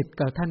สนิท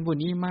กับท่านผู้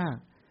นี้มาก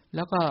แ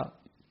ล้วก็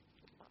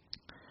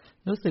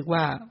รู้สึก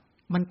ว่า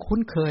มันคุ้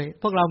นเคย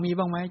พวกเรามี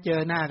บ้างไหมเจอ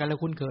หน้ากันแล้ว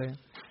คุ้นเคย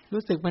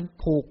รู้สึกมัน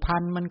ผูกพั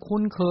นมัน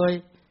คุ้นเคย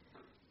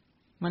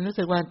มันรู้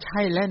สึกว่าใ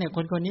ช่แล้วเนี่ย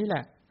คนนี้แหล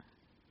ะ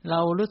เรา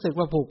รู้สึก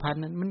ว่าผูกพัน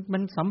มั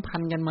นสัมพั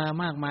นธ์กันมา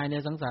มากมายใน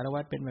สังสาร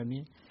วัฏเป็นแบบ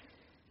นี้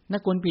น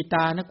กุลปีต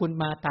านกุล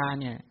มาตา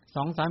เนี่ยส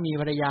องสามี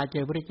ภรรยาเจ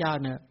อพระเจ้า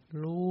เนี่ย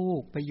ลู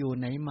กไปอยู่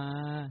ไหนมา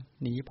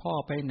หนีพ่อ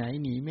ไปไหน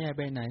หนีแม่ไ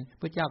ปไหน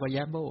พระเจ้าก็แ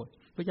ย้มโบส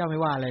พระเจ้าไม่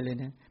ว่าอะไรเลย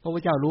นะเพราะพร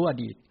ะเจ้ารู้อ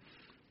ดีต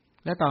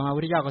และต่อมาพ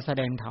ระเจ้าก็แส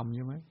ดงธรรมใ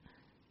ช่ไหม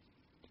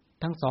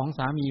ทั้งสองส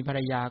ามีภรร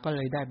ยาก็เล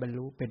ยได้บรร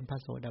ลุเป็นพระ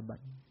โสดาบั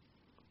น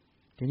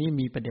ทีนี้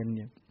มีประเด็นเ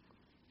นี่ย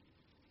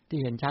ที่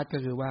เห็นชัดก็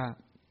คือว่า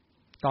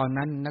ตอน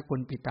นั้นนกุ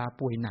ลปิตา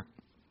ป่วยหนัก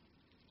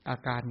อา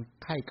การ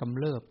ไข้กำ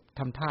เริบท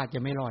ำท่าจะ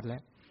ไม่รอดแล้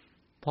ว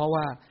เพราะ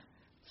ว่า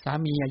สา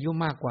มีอายุ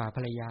มากกว่าภ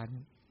รรยา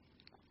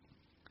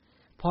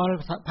พอ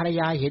ภรร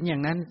ยาเห็นอย่า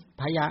งนั้น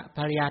ภร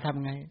รยาท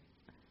ำไง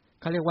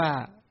เขาเรียกว่า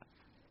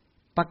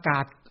ประกา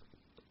ศ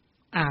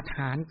อาถ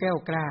รรพ์แก้ว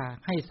กล้า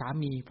ให้สา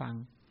มีฟัง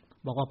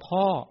บอกว่า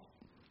พ่อ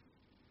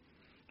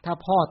ถ้า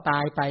พ่อตา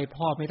ยไป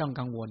พ่อไม่ต้อง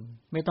กังวล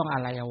ไม่ต้องอะ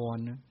ไรอาวร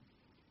ณ์นะ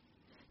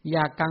อ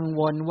ย่ากัง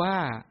วลว่า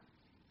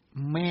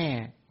แม่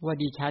ว่า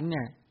ดิฉันเ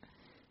นี่ย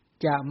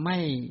จะไม่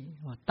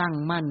ตั้ง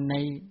มั่นใน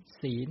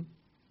ศีล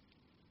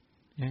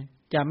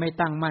จะไม่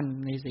ตั้งมั่น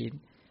ในศีล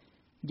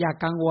อย่า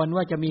กังวล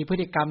ว่าจะมีพฤ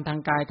ติกรรมทาง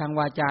กายทาง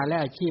วาจาและ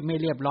อาชีพไม่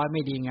เรียบร้อยไ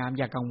ม่ดีงาม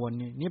อย่ากังวล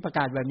นี่ประก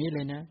าศแบบนี้เล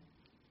ยนะ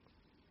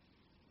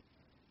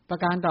ประ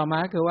การต่อมา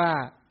คือว่า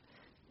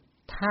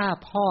ถ้า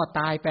พ่อ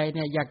ตายไปเ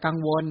นี่ยอย่ากัง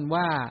วล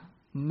ว่า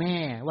แม่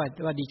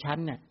ว่าดิฉัน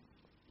เนี่ย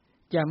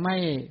จะไม่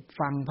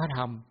ฟังพระธ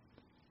รรม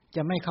จ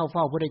ะไม่เข้าเ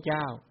ฝ้าพระพุทธเจ้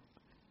า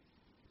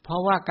เพรา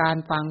ะว่าการ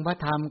ฟังพระ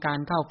ธรรมการ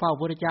เข้าเฝ้าพร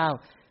ะพุทธเจ้า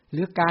ห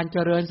รือการเจ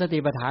ริญสติ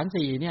ปัฏฐาน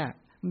4เนี่ย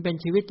มันเป็น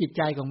ชีวิตจิตใ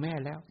จของแม่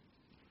แล้ว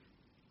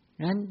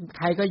งั้นใ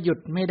ครก็หยุด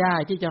ไม่ได้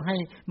ที่จะ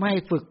ไม่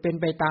ฝึกเป็น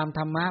ไปตามธ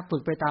รรมะฝึ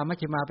กไปตามมัช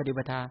ฌิมาปฏิป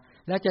ทา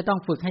และจะต้อง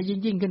ฝึกให้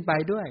ยิ่งขึ้นไป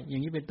ด้วยอย่า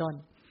งนี้เป็นต้น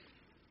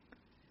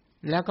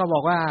แล้วก็บอ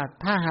กว่า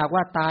ถ้าหาก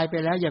ว่าตายไป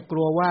แล้วอย่าก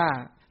ลัวว่า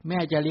แม่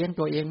จะเลี้ยง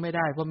ตัวเองไม่ไ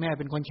ด้เพราะแม่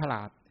เป็นคนฉล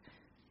าด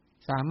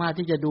สามารถ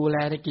ที่จะดูแล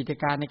ในกิจ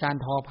การในการ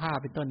ทอผ้า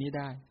เป็นต้นนี้ไ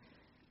ด้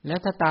แล้ว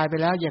ถ้าตายไป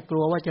แล้วอย่าก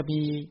ลัวว่าจะมี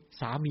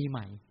สามีให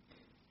ม่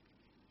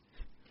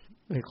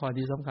ข้อ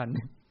นี้สำคัญ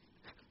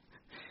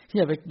อ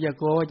ย่า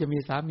กลัวว่าจะมี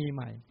สามีใ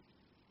หม่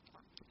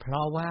เพร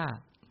าะว่า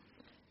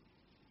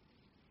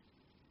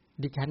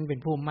ดิฉันเป็น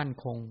ผู้มั่น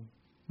คง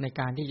ใน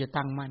การที่จะ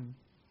ตั้งมั่น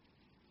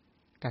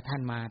กับท่า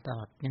นมาตล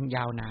อดยังย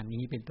าวนาน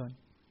นี้เป็นต้น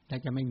และ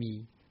จะไม่มี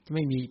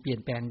เปลี่ยน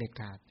แปลงเด็ด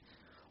ขาด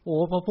โอ้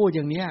พอพูดอ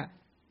ย่างเนี้ย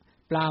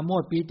ปราโม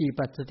ทย์ปีติ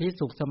ปัสสัทธิ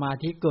สุขสมา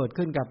ธิเกิด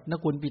ขึ้นกับน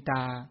กุลปิต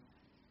า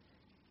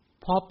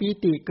พอปี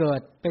ติเกิ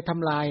ดไปท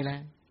ำลายแล้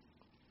ว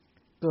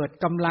เกิด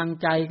กำลัง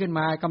ใจขึ้นม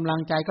ากำลัง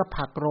ใจก็ผ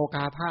ลักโรค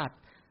าพาธ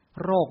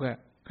โรคอ่ะ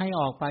ให้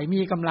ออกไปมี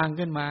กำลัง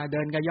ขึ้นมาเ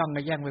ดินกระย่องกร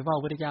ะแย่งไปเฝ้าพ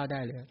ระพุทธเจ้าได้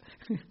เลย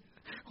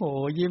โห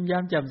ยิ้มแย้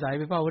มแจ่มใส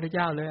ไปเฝ้าพระพุทธเ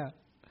จ้าเลยอ่ะ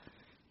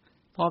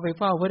พอไป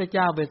เฝ้าพระพุทธเ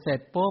จ้าไปเสร็จ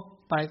ปุ๊บ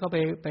ไปก็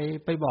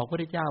ไปบอกพระพุท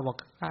ธเจ้าบอก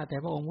ข้าแต่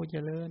พระองค์ผู้เจ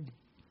ริญ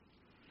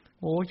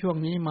โอ้ช่วง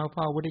นี้มาเ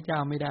ฝ้าพระพุทธเจ้า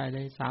ไม่ได้เล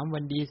ย3วั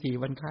นดี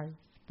4วันไข้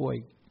ป่วย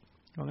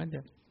ว่างั้นเถ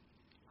อะ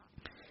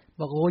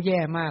บอกโอ้แย่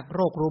มากโร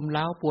ครุมเ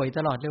ร้าป่วยต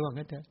ลอดเลยว่า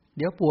งั้นเถอะเ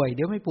ดี๋ยวป่วยเ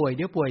ดี๋ยวไม่ป่วยเ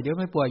ดี๋ยวป่วยเดี๋ยว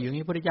ไม่ป่วยอย่าง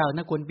นี้พระพุทธเจ้าน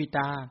กุลปิต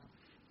า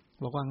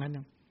บอกว่างั้น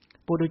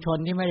ปุถุชน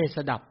ที่ไม่ได้ส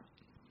ดับ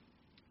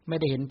ไม่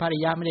ได้เห็นพระอริ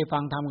ยะไม่ได้ฟั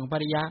งธรรมของพระ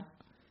อริยะ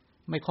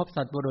ไม่ครบ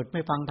สัตบุรุษไ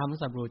ม่ฟังธรรมขอ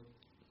งสัตบุรุษ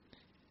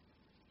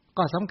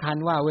ก็สำคัญ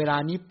ว่าเวลา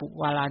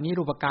นี้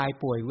รูปกาย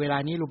ป่วยเวลา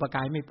นี้รูปก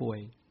ายไม่ป่วย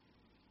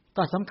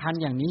ก็สำคัญ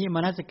อย่างนี้ม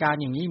นสิการ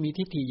อย่างนี้มี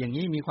ทิฏฐิอย่าง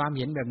นี้มีความเ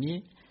ห็นแบบนี้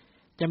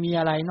จะมี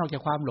อะไรนอกจา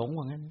กความหลง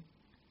ว่างั้น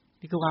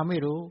นี่คือความไม่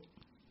รู้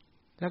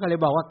แล้วก็เลย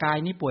บอกว่ากาย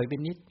นี้ป่วยเป็น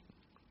นิจ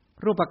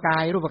รูปกา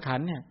ยรูปขั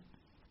นธ์เนี่ย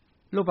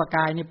รูปก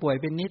ายนี่ป่วย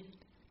เป็นนิจ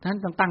ท่าน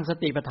ต้องตั้งส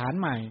ติปัฏฐาน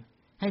ใหม่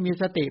ให้มี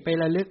สติไป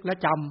ระลึกและ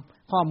จ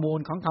ำข้อมูล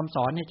ของคำส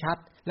อนให้ชัด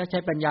และใช้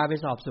ปัญญาไป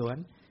สอบสวน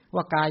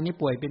ว่ากายนี้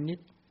ป่วยเป็นนิจ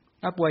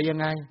ถ้าป่วยยัง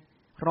ไง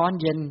ร้อน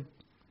เย็น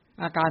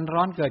อาการ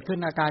ร้อนเกิดขึ้น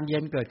อาการเย็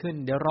นเกิดขึ้น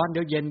เดี๋ยวร้อนเ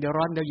ดี๋ยวเย็นเดี๋ยว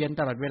ร้อนเดี๋ยวเย็น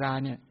ตลอดเวลา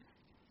เนี่ย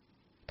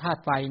ธา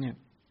ตุไฟเนี่ย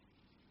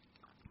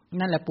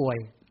นั่นแหละป่วย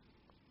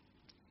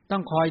ต้อ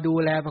งคอยดู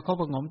แลประคบ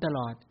ประหงมตล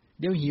อด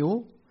เดี๋ยวหิว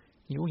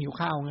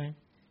ข้าวไง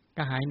ก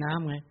ระหายน้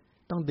ำไง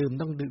ต้องดื่ม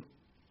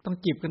ต้อง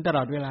จิบกันตล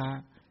อดเวลา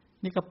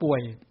นี่ก็ป่ว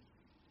ย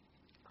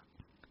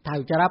ถ่าย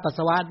อุจจาระปัสส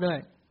าวะด้วย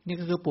นี่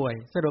ก็คือป่วย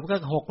สรุปก็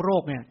6โร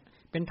คเนี่ย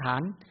เป็นฐา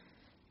น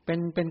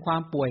เป็นควา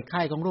มป่วยไ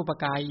ข้ของรูป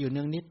กายอยู่เ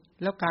นืองนิด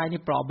แล้วกายนี่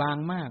เปราะบาง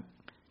มาก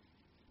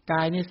ก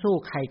ายนี่สู้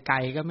ไข่ไก่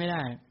ก็ไม่ไ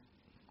ด้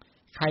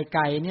ไข่ไ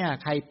ก่เนี่ย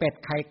ไข่เป็ด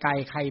ไข่ไก่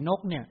ไข่นก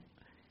เนี่ย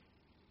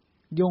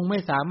ยุงไม่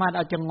สามารถเอ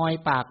าจะงอย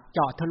ปากเจ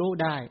าะทะลุ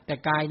ได้แต่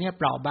กายเนี่ย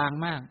เปราะบาง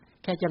มาก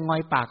แค่จะงอ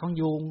ยปากของ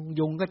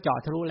ยุงก็เจาะ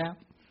ทะลุแล้ว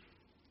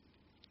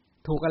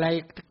ถูกอะไร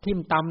ทิ่ม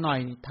ตำหน่อย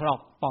ถลอ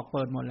กปอกเ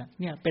ปิดหมดแล้ว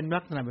เนี่ยเป็น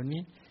ลักษณะแบบ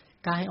นี้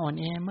กายอ่อน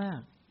แอมาก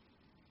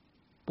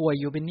ป่วย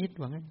อยู่เป็นนิด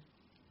ว่างั้น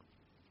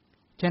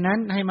ฉะนั้น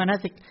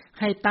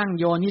ให้ตั้ง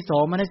โยนิโส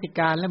มนสิ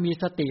การและมี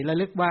สติระ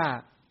ลึกว่า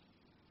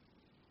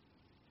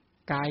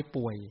กาย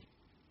ป่วย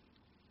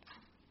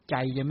ใจ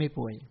ยังไม่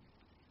ป่วย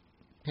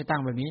ให้ตั้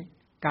งแบบนี้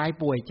กาย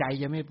ป่วยใจ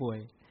ยังไม่ป่วย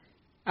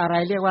อะไร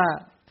เรียกว่า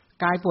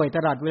กายป่วยต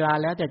ลอดเวลา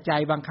แล้วแต่ใจ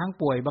บางครั้ง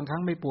ป่วยบางครั้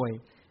งไม่ป่วย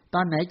ต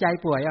อนไหนใจ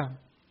ป่วย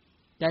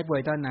ใจป่ว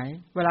ยตอนไหน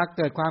เวลาเ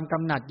กิดความก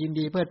ำหนัดยิน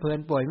ดีเพลิดเพลิน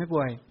ป่วยไม่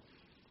ป่วย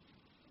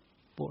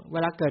เว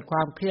ลาเกิดคว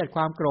ามเครียดค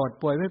วามโกรธ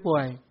ป่วยไม่ป่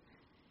วย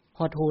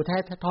หดหู่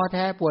ท้อแ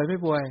ท้ป่วยไม่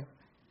ป่วย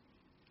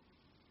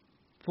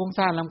ฟุ้ง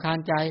ซ่านรำคาญ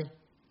ใจ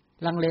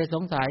ลังเลส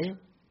งสัย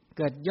เ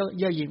กิดเ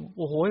ย่อหยิ่งโ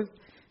อ้โห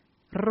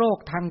โรค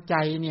ทางใจ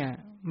เนี่ย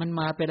มัน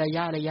มาเป็นระย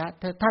ะ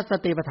ถ้าส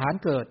ติปัฏฐาน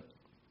เกิด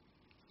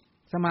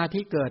สมาธิ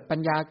เกิดปัญ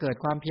ญาเกิด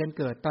ความเพียร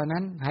เกิดตอน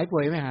นั้นหายป่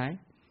วยไม่หาย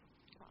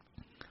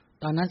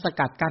ตอนนั้นส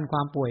กัดกั้นคว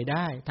ามป่วยไ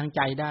ด้ทางใ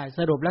จได้ส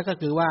รุปแล้วก็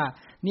คือว่า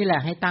นี่แหละ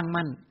ให้ตั้ง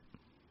มั่น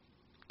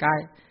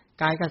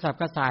กายกระสับ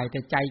กระส่ายแต่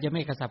ใจจะไ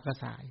ม่กระสับกระ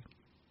ส่าย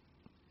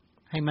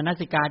ให้มน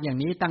สิการอย่าง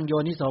นี้ตั้งโย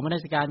นิโสมน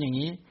สิการอย่าง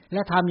นี้แล้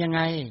วทำยังไ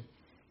ง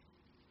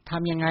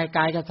ก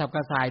ายกระสับก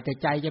ระส่ายแต่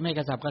ใจจะไม่ก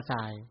ระสับกระ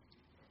ส่าย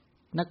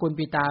นกุล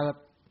ปิตา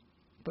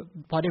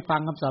พอได้ฟั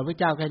งคำสอนพระ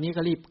เจ้าแค่นี้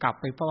ก็รีบกลับ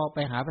ไป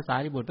หาภาษา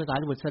ริบุตรแ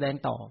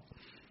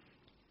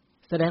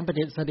สดงป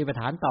ฏิสติปัฏ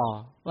ฐานต่อ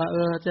ว่า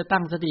จะตั้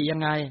งสติยั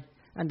งไง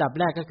อันดับ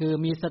แรกก็คือ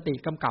มีสติ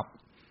กำกับ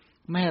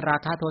ไม่ให้รา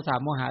คะโทสะ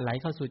โมหะไหล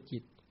เข้าสู่จิ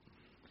ต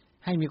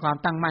ให้มีความ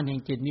ตั้งมั่นแห่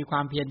งจิตมีควา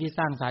มเพียรที่ส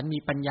ร้างสรรค์มี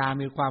ปัญญา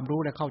มีความรู้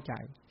และเข้าใจ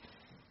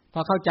พ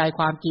อเข้าใจ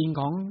ความจริง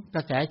ของก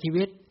ระแสชี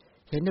วิต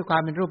เห็นด้วยควา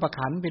มเป็นรูป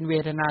ขันธ์เป็นเว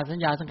ทนาสัญ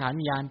ญาสังขาร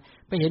วิญญาณ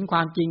ไปเห็นคว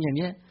ามจริงอย่าง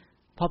นี้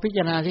พอพิจ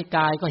ารณาที่ก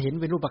ายก็เห็น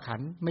เป็นรูปขั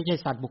นธ์ไม่ใช่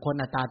สัตว์บุคคล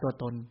อัตตาตัว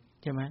ตน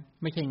ใช่ไหม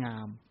ไม่ใช่งา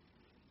ม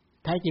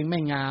แท้จริงไม่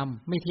งาม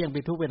ไม่เที่ยงเป็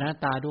นทุกข์เป็นอนัต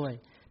ตาด้วย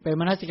เป็น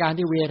มนสิการ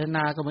ที่เวทน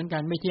าก็เหมือนกั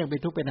นไม่เที่ยงเป็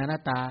นทุกข์เป็นอนั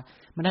ตตา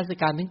มนสิ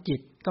การถึงจิต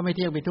ก็ไม่เ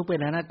ที่ยงเป็นทุกข์เป็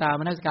นอนัตตา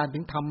มนสิการถึ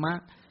งธรรมะ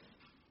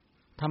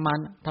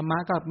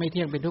ก็ไม่เ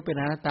ที่ยงเป็นทุกข์เป็น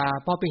อนัตตา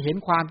พอไปเห็น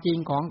ความจริง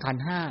ของขัน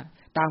ธ์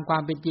5ตามควา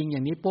มเป็นจริงอย่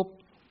างนี้ปุ๊บ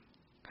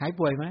หาย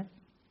ป่วยไหม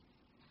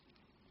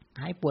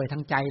หายป่วยทา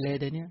งใจเลย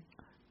เดี๋ยวนี้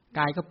ก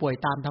ายก็ป่วย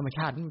ตามธรรมช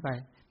าติขึ้นไป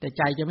แต่ใ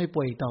จจะไม่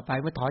ป่วยอีกต่อไป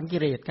เมื่อถอนกิ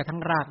เลสกระทั่ง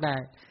รากได้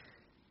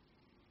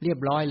เรียบ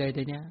ร้อยเลยเ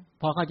ดี๋ยวนี้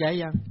พอเข้าใจ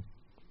ยัง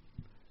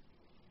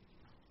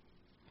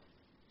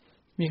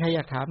มีใครอย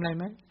ากถามอะไรไ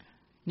หม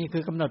นี่คื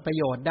อกำหนดประ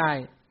โยชน์ได้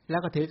แล้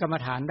วก็ถือกรรม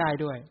ฐานได้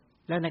ด้วย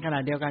และในขณะ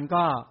เดียวกัน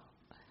ก็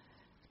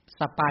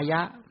สัปปาย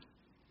ะ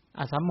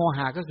อสัมโมห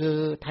ะก็คือ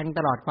แทงต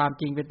ลอดความ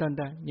จริงเป็นต้น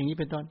อย่างนี้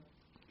เป็นต้น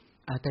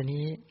ตอน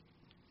นี้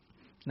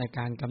ในก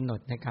ารกำหนด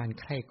ในการ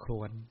ใคร่คร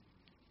วญ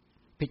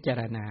พิจา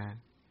รณา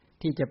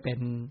ที่จะเป็น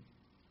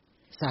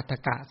สัทธ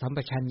กะสัมป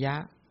ชัญญะ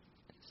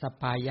สัป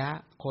ปายะ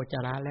โคจ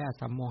ระและอ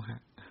สัมโมหะ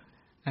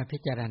พิ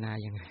จารณา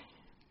ยังไง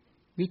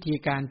วิธี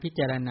การพิ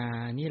จารณา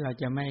นี้เรา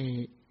จะไม่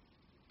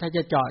ถ้าจ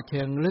ะเจาะเ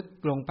ชิงลึก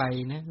ลงไป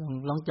นะ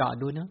ลองเจาะ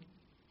ดูเนาะ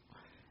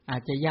อา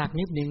จจะยาก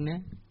นิดนึงนะ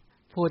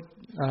พูด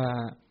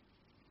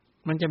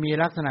มันจะมี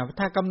ลักษณะ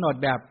ถ้ากำหนด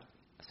แบบ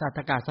สัทธ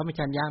กะสัมป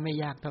ชัญญะไม่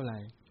ยากเท่าไหร่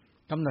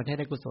กำหนดให้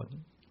ได้กุศล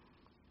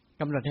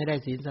กำหนดให้ได้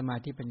ศีลสมา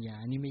ธิปัญญา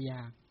นี่ไม่ย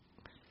าก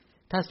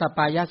ถ้าสัปป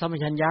ายะสัมป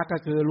ชัญญะก็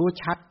คือรู้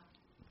ชัด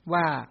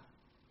ว่า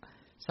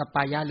สัปป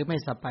ายะหรือไม่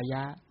สัปปาย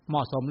ะเหม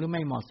าะสมหรือไ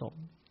ม่เหมาะสม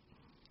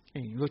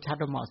รู้ชัด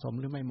ว่าเหมาะสม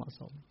หรือไม่เหมาะ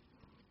สม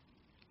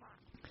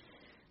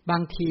บา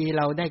งทีเ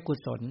ราได้กุ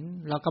ศล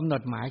เรากำหน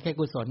ดหมายแค่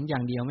กุศลอย่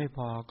างเดียวไม่พ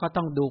อก็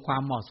ต้องดูควา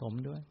มเหมาะสม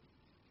ด้วย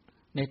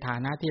ในฐา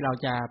นะที่เรา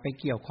จะไป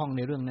เกี่ยวข้องใ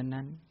นเรื่อง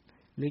นั้น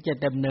ๆหรือจะ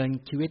ดำเนิน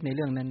ชีวิตในเ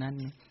รื่องนั้น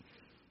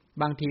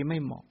ๆบางทีไม่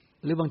เหมาะ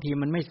หรือบางที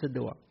มันไม่สะด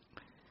วก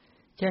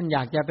เช่นอย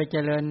ากจะไปเจ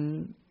ริญ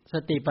ส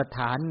ติปัฏฐ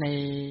าน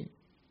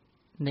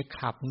ในค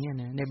ลับเงี้ย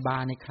นะในบา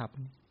ร์ในคลับ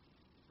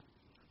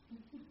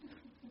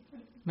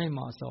ไม่เหม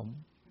าะสม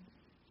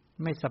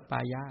ไม่สัปป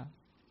ายะ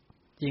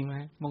จริงไหม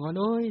บางคน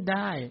โอ้ยไ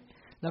ด้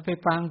แล้วไป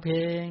ฟังเพล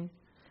ง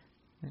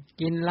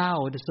กินเหล้า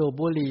สูบ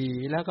บุหรี่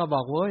แล้วก็บ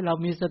อกโอ้ยเรา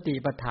มีสติ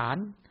ปัฏฐาน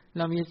เ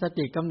รามีส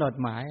ติกำหนด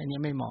หมายอันนี้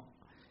ไม่เหมาะ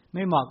ไ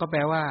ม่เหมาะก็แปล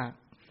ว่า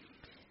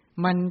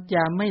มันจ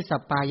ะไม่สั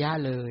ปปายะ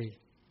เลย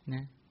น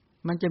ะ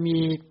มันจะมี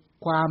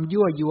ความ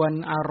ยั่วยวน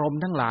อารม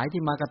ณ์ทั้งหลาย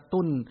ที่มากระ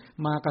ตุ้น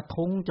มากระ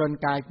ทุ้งจน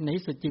กายใน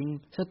สุดจริง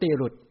สติ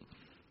หลุด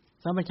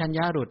สัมปชัญญ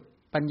ะหลุด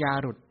ปัญญา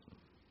หลุด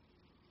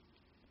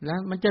แล้ว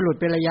มันจะหลุด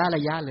เป็นระยะเ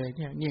ลยเ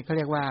นี่ยนี่เขาเ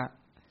รียกว่า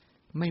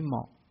ไม่เหม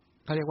าะ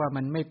เขาเรียกว่า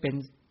มันไม่เ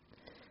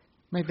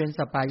ป็น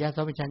สัปปายะ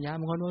สัมปชัญญะ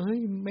บางคนว่าเฮ้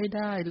ยไม่ไ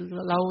ด้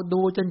เรา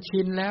ดูจน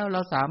ชินแล้วเร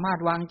าสามารถ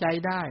วางใจ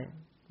ได้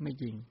ไม่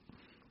จริง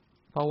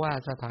เพราะว่า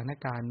สถาน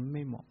การณ์ไ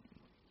ม่เหมาะ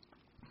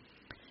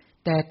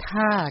แต่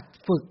ถ้า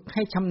ฝึกใ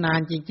ห้ชำนาญ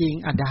จริง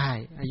ๆได้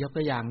ยก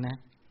ตัวอย่างนะ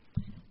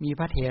มี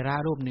พระเถระ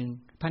รูปหนึ่ง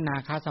พระนา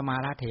คสมา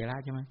ราเถระ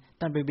ใช่ไหม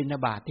ท่านไปบิณฑ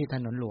บาตที่ถ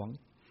นนหลวง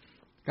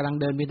กำลัง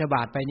เดินบิณฑบ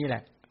าตไปนี่แหล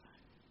ะ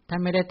ท่าน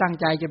ไม่ได้ตั้ง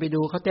ใจจะไป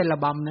ดูเขาเต้นระ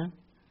บำนะ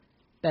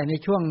แต่ใน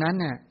ช่วงนั้น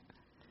น่ะ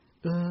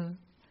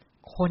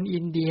คน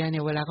อินเดียเนี่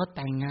ยเวลาเขาแ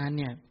ต่งงาน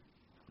เนี่ย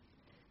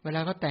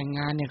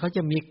เขาจ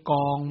ะมีก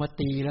องมา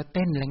ตีแล้วเ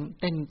ต้น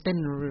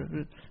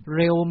เ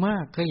ร็วมา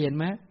กเคยเห็น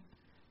ไหม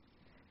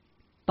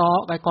ต่อ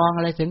ไปกองอ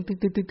ะไรเสียงตึ้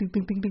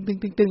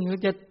งเขา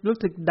จะรู้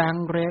สึกดัง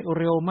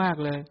เร็วมาก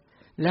เลย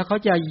แล้วเขา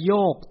จะโย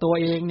กตัว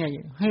เองเนี่ย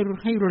ใ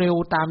ห้เร็ว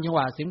ตามจังหว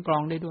ะเสียงกลอ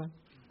งได้ด้วย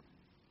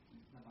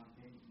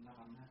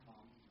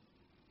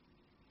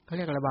เขาเ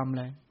รียกระบำอะ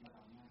ไร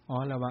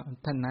ระบ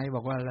ำท่านไหนบ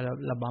อกว่า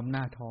ระบำห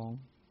น้าท้อง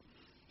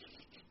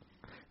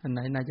อันไหน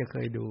น่าจะเค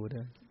ยดูด้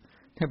วย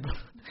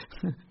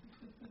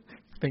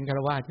เป็นฆร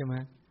าวาสใช่ไหม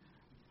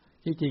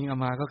ที่จริงอา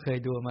มาก็เคย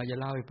ดูมาจะ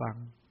เล่าให้ฟัง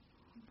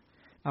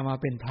อามา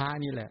เป็นพระ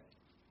นี่แหละ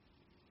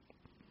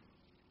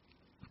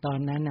ตอน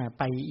นั้นน่ะ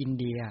ไปอิน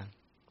เดีย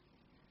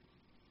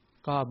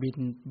ก็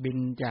บิน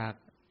จาก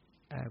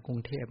กรุง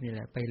เทพนี่แห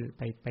ละ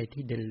ไป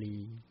ที่เดลี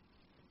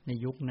ใน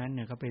ยุคนั้นเ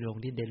นี่ยเขาไปลง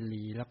ที่เด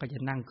ลีแล้วก็จะ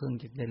นั่งเครื่อง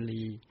จากเด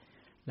ลี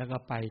แล้วก็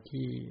ไป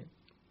ที่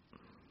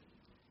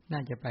น่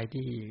าจะไป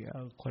ที่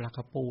โคลาค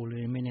าปูเล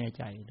ยไม่แน่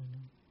ใจ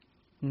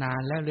นา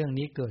นแล้วเรื่อง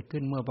นี้เกิดขึ้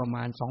นเมื่อประม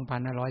าณ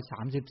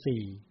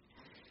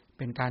2534เ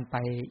ป็นการไป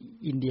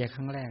อินเดียค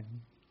รั้งแรก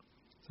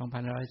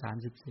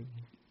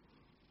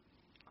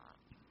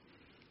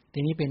2534ที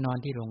นี้ไปนอน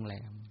ที่โรงแร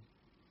ม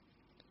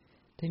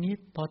ทีนี้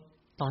พอ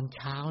ตอนเ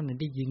ช้าเนี่ย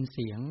ได้ยินเ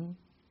สียง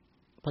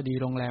พอดี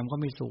โรงแรมก็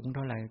ไม่สูงเ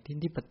ท่าไหร่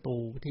ที่ประตู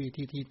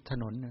ที่ถ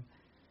นนน่ะ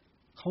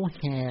เขา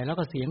แห่แล้ว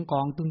ก็เสียงกล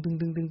องตึง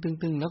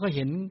ๆๆๆๆแล้วก็เ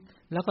ห็น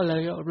แล้วก็เล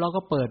ยเรา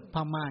ก็เปิด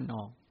ผ้าม่านอ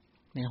อก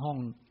ในห้อง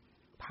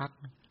พัก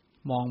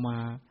มองมา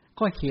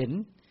ก็เห็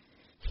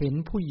น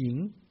ผู้หญิง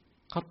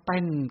เขาเต้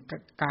น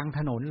กลางถ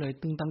นนเลย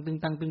ตึงตังตึง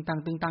ตังตึงตัง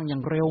ตึงตังอย่า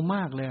งเร็วม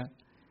ากเลย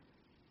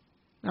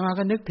แล้วมา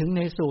ก็นึกถึงใ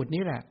นสูตร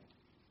นี้แหละ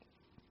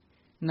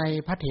ใน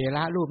พระเถร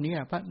ะรูปนี้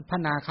พระ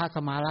นาคส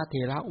มาราเถ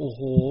ระโอ้โ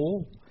ห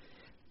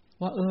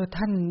ว่า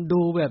ท่าน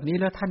ดูแบบนี้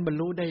แล้วท่านบรร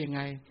ลุได้ยังไ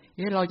ง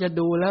เราจะ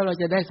ดูแล้วเรา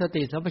จะได้ส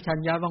ติสัมปชัญ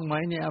ญะบ้างไหม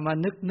เนี่ยเอามา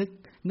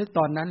นึกต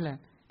อนนั้นแหละ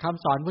ค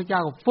ำสอนพระเจ้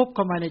าก็ฟุบเ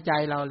ข้ามาในใจ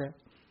เราเลย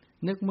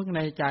นึกมึกใน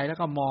ใจแล้ว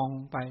ก็มอง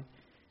ไป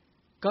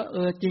ก็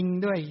จริง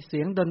ด้วยเสี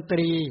ยงดนต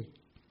รี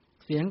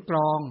เสียงกล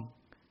อง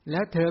แล้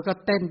วเธอก็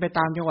เต้นไปต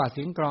ามจังหวะเ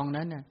สียงกลอง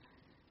นั้นน่ะ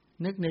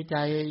นึกในใจ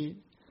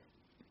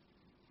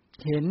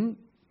เห็น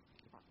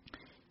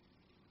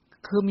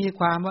คือมี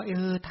ความว่า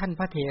ท่าน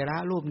พระเถระ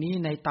รูปนี้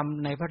ใ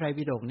นพระไตร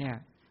ปิฎกเนี่ย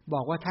บ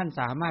อกว่าท่าน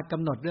สามารถก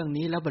ำหนดเรื่อง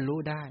นี้แล้วบรรลุ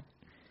ได้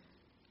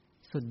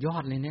สุดยอ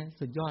ดเลยเนี่ย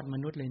สุดยอดม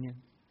นุษย์เลยเนี่ย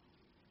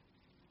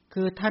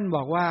คือท่านบ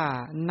อกว่า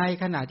ใน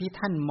ขณะที่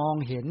ท่านมอง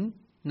เห็น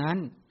นั้น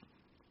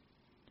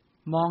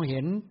มองเห็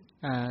น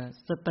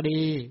สตรี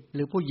ห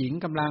รือผู้หญิง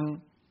กำลัง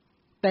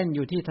เต้นอ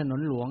ยู่ที่ถน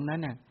นหลวงนั้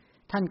นน่ะ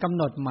ท่านกำ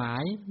หนดหมา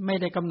ยไม่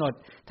ได้กำหนด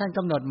ท่านก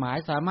ำหนดหมาย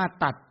สามารถ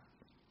ตัด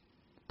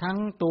ทั้ง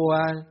ตัว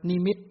นิ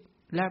มิต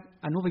และ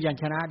อนุพยัญ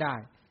ชนะได้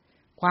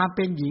ความเ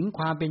ป็นหญิงค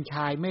วามเป็นช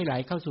ายไม่ไหล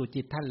เข้าสู่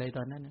จิตท่านเลยต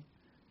อนนั้น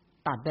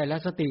ตัดได้แล้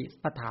วสติ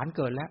ปัฏฐานเ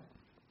กิดแล้ว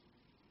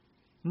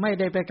ไม่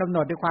ได้ไปกำหน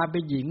ดด้วยความเป็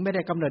นหญิงไม่ไ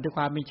ด้กำหนดด้วยค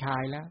วามเป็นชา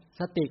ยแล้ว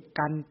สติ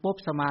กันปุ๊บ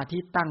สมาธิ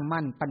ตั้ง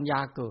มั่นปัญญา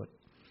เกิด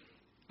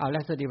เอาแล้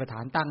วสติปัฏฐ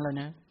านตั้งแล้ว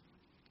นะ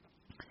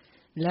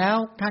แล้ว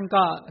ท่าน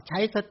ก็ใช้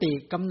สติ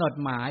กำหนด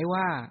หมาย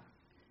ว่า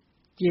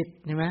จิต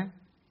ใช่ไหม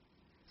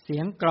เสี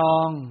ยงกลอ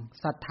ง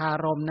ศรัทธา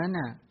รมณ์นั้น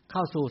น่ะเข้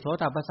าสู่โส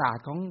ตประสาท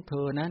ของเธ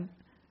อนั้น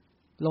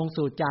ลง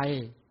สู่ใจ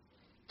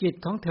จิต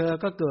ของเธอ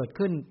ก็เกิด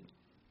ขึ้น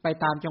ไป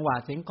ตามจังหวะ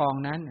เสียงกลอง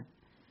นั้น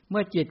เ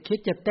มื่อจิตคิด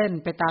จะเต้น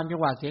ไปตามจัง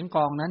หวะเสียงก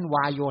ลองนั้นว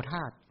ายโยธ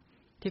าตุ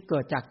ที่เกิ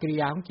ดจากกิริ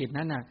ยาของจิต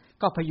นั้นน่ะ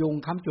ก็พยุง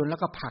ค้ำจุนแล้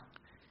วก็ผลัก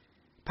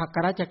ก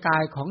รัชกา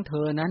ยของเธ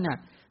อนั้นน่ะ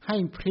ให้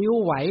พลิ้ว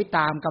ไหวต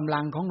ามกำลั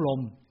งของล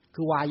ม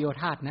คือวายโย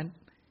ธาตุนั้น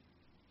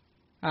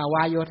ว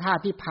ายโยธา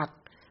ตุที่ผลัก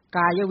ก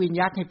ายวิญ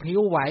ญาณให้พลิ้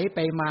วไหวไป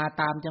มา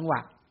ตามจังหว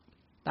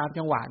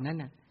ะนั้น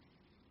น่ะ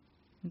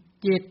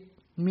จิต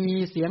มี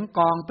เสียงก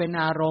ลองเป็น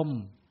อารมณ์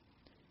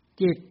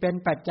จิตเป็น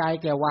ปัจจัย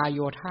แก่วายโย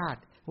ธาตุ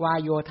วาย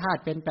โยธาตุ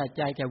เป็นปัจ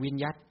จัยแก่วิญ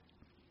ญาณ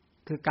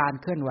คือการ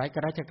เคลื่อนไหวก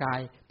รัชกาย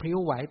พลิ้ว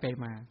ไหวไป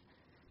มา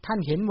ท่าน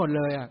เห็นหมดเ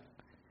ลย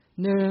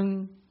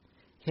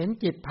1เห็น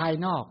จิตภาย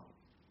นอก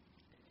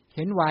เ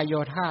ห็นวายโย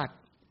ธาตุ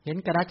เห็น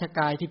กรัชก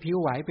ายที่พลิ้ว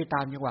ไหวไปต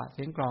ามจังหวะเ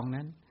สียงกลอง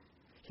นั้น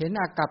เห็น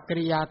อากัปกิ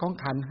ริยาของ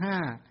ขันธ์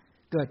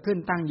5เกิดขึ้น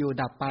ตั้งอยู่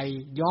ดับไป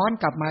ย้อน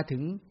กลับมาถึ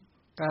ง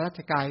กรั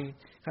ชกาย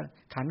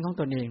ขันธ์ของ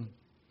ตนเอง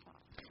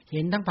เ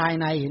ห็นทั้งภาย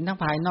ในเห็นทั้ง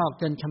ภายนอก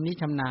จนชำนิ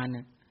ชำนาญ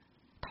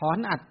ถอน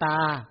อัตตา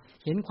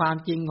เห็นความ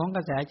จริงของก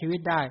ระแสชีวิ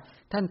ตได้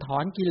ท่านถอ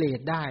นกิเลส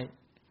ได้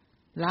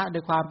ละโด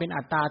ยความเป็น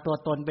อัตตาตัว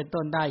ตนเป็น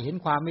ต้นได้เห็น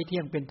ความไม่เที่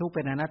ยงเป็นทุกข์เ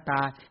ป็นอนัตตา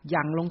อย่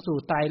างลงสู่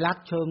ไตรลักษ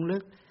ณ์เชิงลึ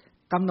ก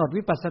กำหนด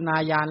วิปัสสนา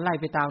ญาณไล่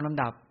ไปตามล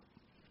ำดับ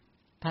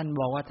ท่าน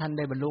บอกว่าท่านไ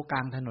ด้บรรลุกล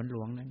างถนนหล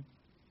วงนั้น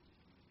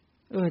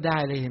ได้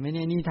เลยเห็นไหมเ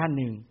นี่ยนี่ท่าน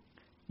หนึ่ง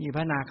นี่พ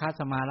ระนาค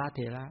สมาระเถ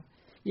ระ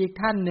อีก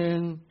ท่านหนึ่ง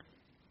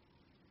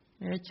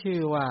ชื่อ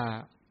ว่า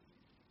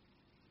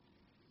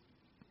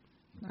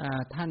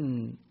ท่าน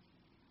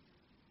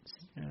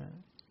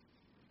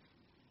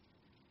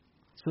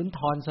สุนท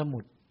รสมุ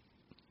ทร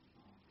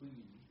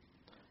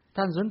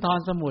ท่านสุนทร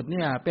สมุทรเ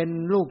นี่ยเป็น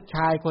ลูกช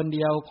ายคนเ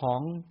ดียวขอ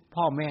ง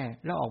พ่อแม่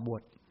แล้วออกบว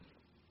ช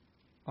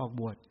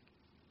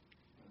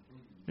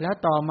แล้ว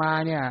ต่อมา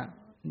เนี่ย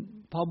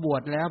พอบว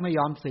ชแล้วไม่ย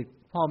อมสึก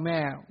พ่อแม่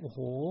โอ้โห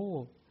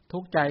ทุ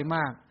กข์ใจม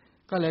าก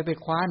ก็เลยไป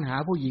คว้านหา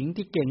ผู้หญิง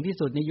ที่เก่งที่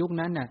สุดในยุค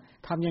นั้นน่ะ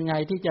ทำยังไง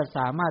ที่จะส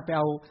ามารถไปเ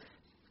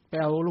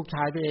อาลูกช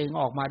ายตัวเอง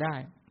ออกมาได้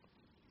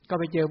ก็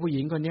ไปเจอผู้ห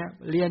ญิงคนนี้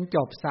เรียนจ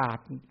บศาสต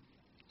ร์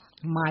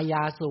มาย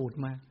าสูตร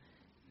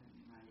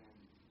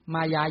ม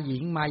ายาหญิ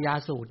งมายา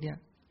สูตรเนี่ย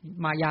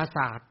มายาศ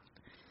าสตร์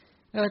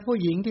ผู้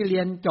หญิงที่เรี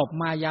ยนจบ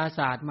มายาศ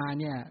าสตร์มา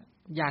เนี่ย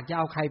อยากจะเ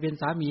อาใครเป็น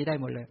สามีได้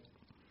หมดเลย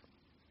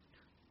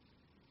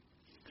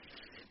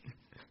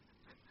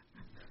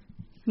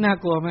น่า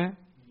กลัวไหม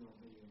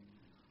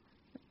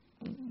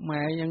แหม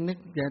ยังนึก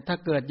เดี๋ยวถ้า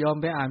เกิดยอม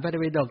ไปอ่านพระไตร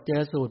ปิฎกเจ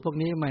อสูตรพวก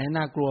นี้แหม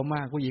น่ากลัวม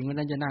ากผู้หญิงคน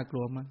นั้นจะน่าก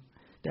ลัวมาก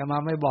แต่มา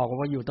ไม่บอก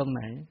ว่าอยู่ตรงไห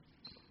น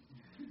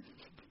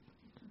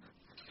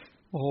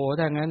โอ้โห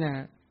ถ้างั้น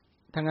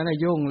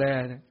ยุ่งเลย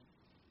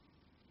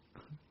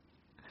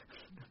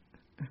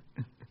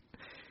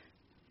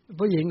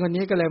ผู้หญิงคน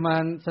นี้ก็เลยมา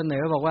เสน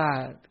อบอกว่า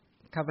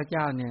ข้าพเ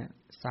จ้าเนี่ย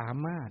สา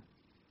มารถ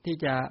ที่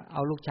จะเอ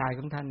าลูกชายข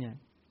องท่านเนี่ย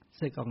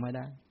สึกออกมาไ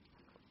ด้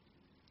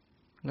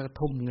แล้ว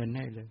ทุ่มเงินใ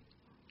ห้เลย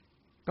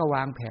ก็ว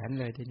างแผน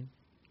เลยทีนี้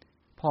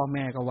พ่อแ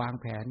ม่ก็วาง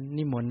แผน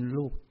นิมนต์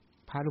ลูก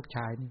พาลูกช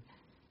ายนี่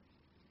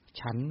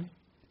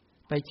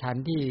ฉัน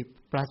ที่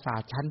ปราสา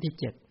ทชั้นที่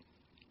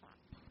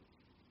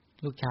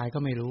7ลูกชายก็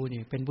ไม่รู้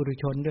นี่เป็นบุรุ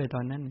ชนด้วยต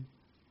อนนั้น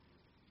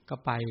ก็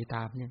ไปต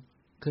ามเนี่ย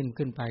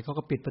ขึ้นไปเขา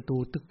ก็ปิดประตู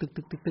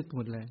ตึกหม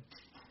ดเลย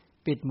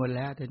ปิดหมดแ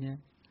ล้วทีเนี้ย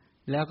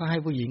แล้วก็ให้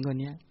ผู้หญิงคน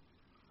นี้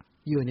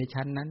อยู่ใน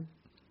ชั้นนั้น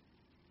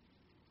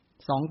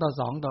2 ต่อ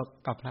 2ต่อ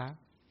กับพระ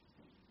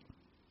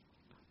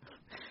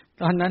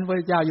ตอนนั้นพ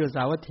ระเจ้าอยู่ส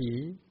าวัตถี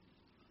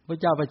พระ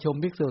เจ้าประชุม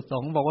ภิกษุส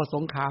งฆ์บอกว่าส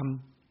งคราม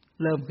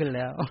เริ่มขึ้นแ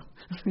ล้ว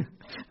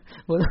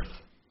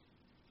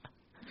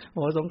โ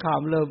อ้สงคราม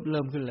เ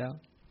ริ่มขึ้นแล้ว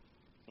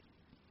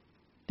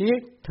ที่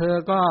เธอ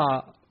ก็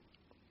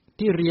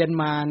ที่เรียน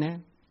มาเนี่ย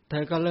เธ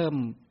อก็เริ่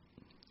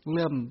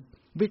ม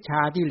วิช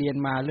าที่เรียน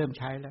มาเริ่ม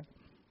ใช้แล้ว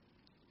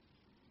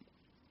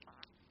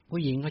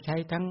ผู้หญิงเขาใช้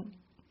ทั้ง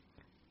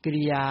ก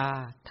ริยา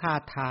ท่า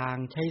ทาง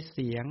ใช้เ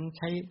สียงใ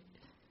ช้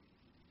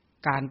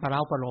การประเล้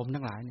าประโลม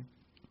ทั้งหลายเนี่ย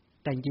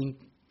แต่จริง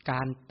ก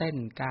ารเต้น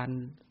การ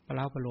ประเ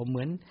ล้าประโลมเห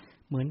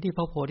มือนที่พ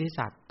ระโพธิ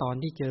สัตว์ตอน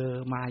ที่เจอ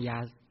มายา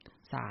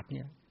ศาสตร์เ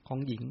นี่ยของ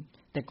หญิง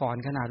แต่ก่อน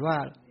ขนาดว่า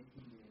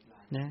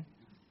นะ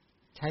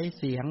ใช้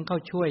เสียงเข้า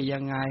ช่วยยั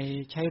งไง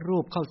ใช้รู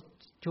ปเข้า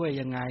ช่วย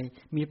ยังไง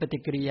มีปฏิ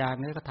กิริยา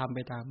เนี่ยก็ทำไป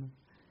ตาม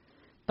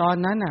ตอน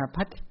นั้นน่ะ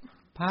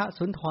พระ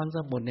สุนทรส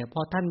มุทรเนี่ยพ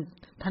อ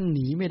ท่านห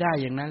นีไม่ได้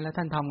อย่างนั้นแล้ว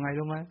ท่านทำไง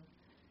รู้ไหม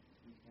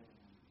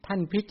ท ท่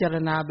านพิจาร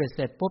ณาเบ็ดเส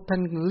ร็จปุ๊บท่า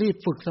นรีบ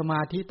ฝึกสม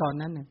าธิตอน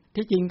นั้นน่ะ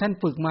ที่จริงท่าน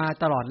ฝึกมา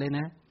ตลอดเลยน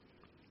ะ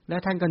แล้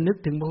วท่านก็นึก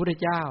ถึงพระพุทธ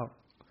เจ้า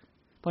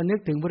พอนึก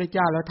ถึงพระพุทธเ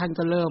จ้าแล้วท่าน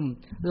ก็เริ่ม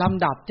ล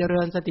ำดับเจ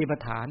ริญสติปัฏ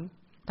ฐาน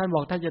ท่านบ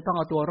อกท่านจะต้องเ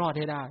อาตัวรอดใ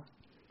ห้ได้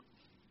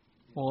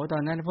โอ้ตอ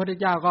นนั้นพระพุทธ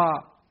เจ้าก็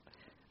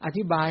อ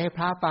ธิบายให้พ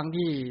ระฟัง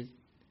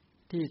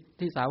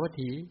ที่สาวัต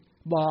ถี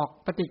บอก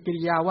ปฏิกิ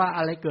ริยาว่าอ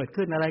ะไรเกิด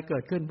ขึ้นอะไรเกิ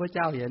ดขึ้นพระเ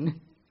จ้าเห็น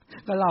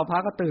ก็เล่าพระ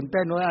ก็ตื่นเ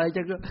ต้นว่าอะไร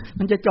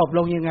มันจะจบล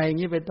งยังไงอย่า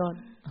งนี้เป็นต้น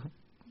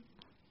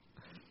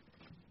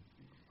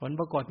ผล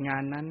ปรากฏงา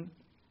นนั้น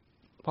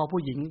พอ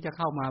ผู้หญิงจะเ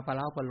ข้ามาประเ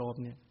ล้าประโลม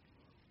เนี่ย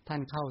ท่า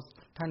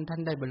น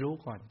ได้บรรลุ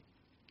ก่อน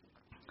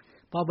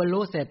พอบรรลุ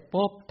เสร็จ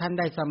ปุ๊บท่าน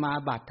ได้สมา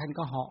บัติท่าน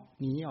ก็เหาะ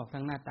หนีออกท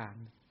างหน้าต่าง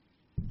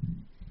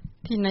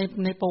ที่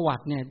ในประวั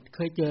ติเนี่ยเค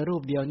ยเจอรู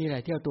ปเดียวนี่แหล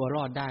ะที่เอาตัวร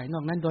อดได้น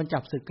อกนั้นโดนจั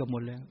บศึกกันหม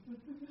ดเลย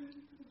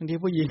บางที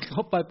ผู้หญิงเข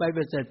าไป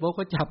เสร็จปุ๊บเข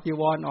าจับจี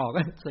วรออก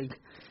ก็ศึก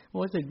โ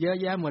อ้ศึกเยอะ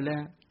แยะหมดเลย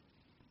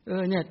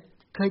เนี่ย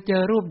เคยเจ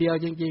อรูปเดียว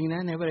จริงๆน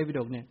ะในพระไตรปิ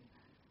ฎกเนี่ย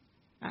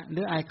หรื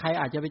อใคร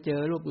อาจจะไปเจอ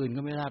รูปอื่น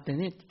ก็ไม่ทราบแต่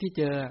นี่ที่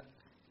เจอ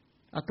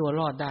เอาตัว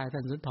รอดได้ท่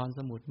านสุนทรส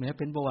มุทรแม้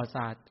เป็นประวัติศ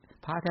าสตร์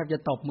พระแทบจะ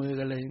ตบมือ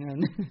กันเลยงั้น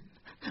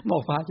บอ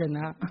กพระชน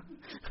ะ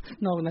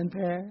นอกนั้นแ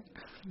พ้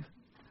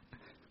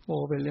โอ้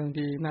เป็นเรื่อง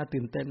ที่น่า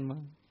ตื่นเต้นมา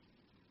ก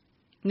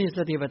นี่ส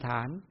ติปัฏฐ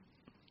าน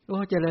โอ้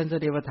เจริญส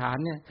ติปัฏฐาน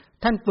เนี่ย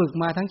ท่านฝึก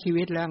มาทั้งชี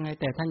วิตแล้วไง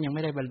แต่ท่านยังไ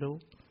ม่ได้บรรลุ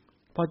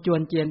พอจว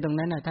นเจียนตรง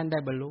นั้นน่ะท่านไ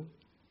ด้บรรลุ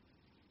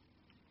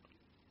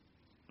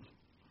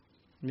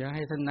เดี๋ยวใ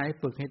ห้ท่านไหน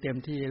ฝึกให้เต็ม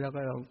ที่แล้วก็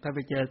ถ้าไป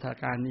เจอสถาน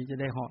การณ์นี้จะ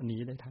ได้เหาะหนี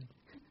ได้ทัน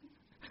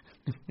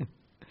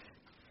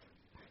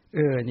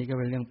นี่ก็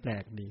เป็นเรื่องแปล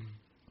กดี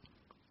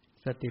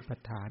สติปัฏ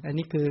ฐานอัน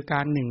นี้คือก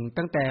ารหนึ่ง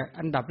ตั้งแต่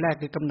อันดับแรก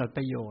คือกำหนดป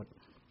ระโยชน์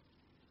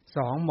ส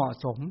องเหมาะ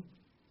สม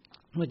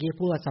เมื่อกี้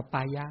พูดว่าสัปป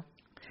ายะ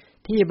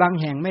ที่บาง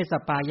แห่งไม่สั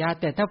ปปายะ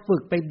แต่ถ้าฝึ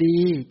กไปดี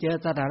เจอ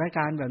สถานก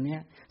ารณ์แบบนี้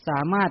ส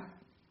ามารถ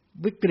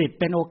วิกฤต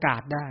เป็นโอกา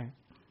สได้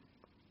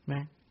ไหม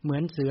เหมือ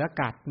นเสือ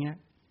กัดเงี้ย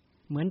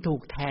เหมือนถู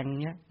กแทง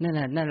เงี้ยนั่น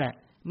แหละ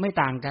ไม่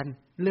ต่างกัน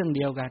เรื่องเ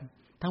ดียวกัน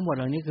ทั้งหมดเ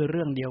หล่านี้คือเ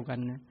รื่องเดียวกัน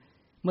นะ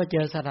เมื่อเจ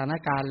อสถาน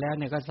การณ์แล้ว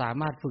เนี่ยก็สา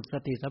มารถฝึกส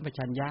ติสัมป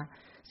ชัญญะ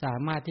สา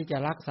มารถที่จะ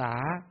รักษา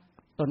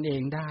ตนเอ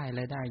งได้อะไ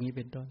รได้อย่างนี้เ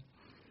ป็นต้น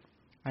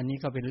อันนี้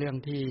ก็เป็นเรื่อง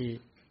ที่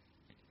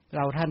เร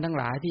าท่านทั้ง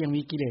หลายที่ยัง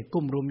มีกิเลส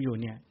กุ้มรุมอยู่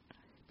เนี่ย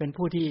เป็น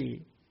ผู้ที่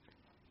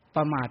ป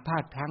ระมาทพลา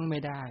ดพลั้งไม่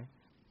ได้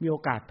มีโอ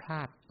กาสพล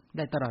าดไ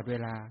ด้ตลอดเว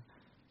ลา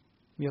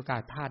มีโอกา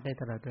สพลาดได้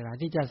ตลอดเวลา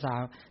ที่จะ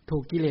ถู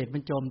กกิเลสมั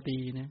นโจมตี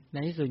นะใน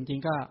ที่สุดจริ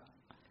งก็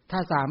ถ้า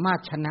สามารถ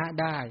ชนะ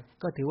ได้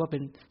ก็ถือว่าเป็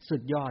นสุ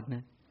ดยอดน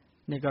ะ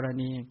ในกร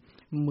ณี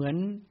เหมือน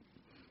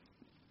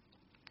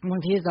บา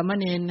งทีสาม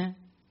เณรนะ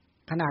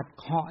ขนาด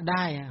เหาะไ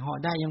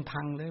ด้ยัง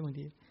พังเลยบาง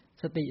ที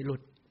สติหลุ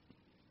ด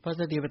พอ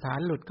สติปัฏฐาน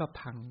หลุดก็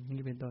พัง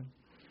นี่เป็นต้น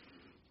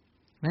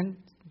นั้น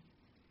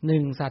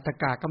1สัตต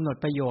กะกำหนด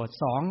ประโยชน์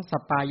2สั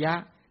ปปายะ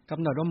ก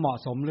ำหนดว่าเหมาะ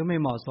สมหรือไม่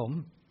เหมาะสม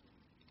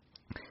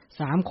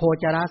3โค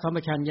จรสัมป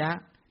ชัญญะ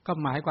ก็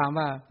หมายความ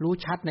ว่ารู้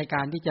ชัดในก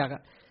ารที่จะ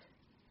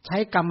ใช้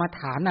กรรม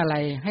ฐานอะไร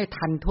ให้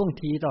ทันท่วง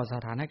ทีต่อส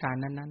ถานการ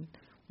ณ์นั้น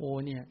ๆโอ้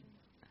เนี่ย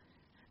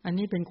อัน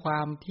นี้เป็นควา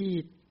มที่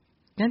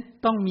นั้น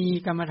ต้องมี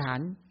กรรมฐาน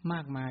ม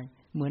ากมาย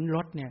เหมือนร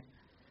ถเนี่ย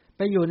ไ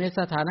ปอยู่ใน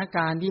สถานก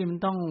ารณ์ที่มัน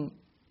ต้อง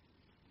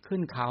ขึ้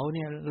นเขาเ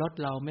นี่ยรถ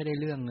เราไม่ได้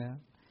เรื่องแล้ว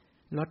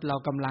รถเรา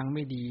กำลังไ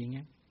ม่ดีอย่างเ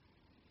งี้ย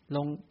ล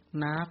ง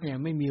น้ำเนี่ย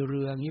ไม่มีเ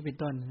รืออย่างนี้เป็น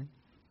ต้น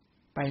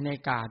ไปในอ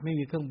ากาศไม่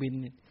มีเครื่องบิน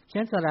เนี่ยฉะ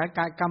นั้นสถานก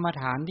ารณ์กรรม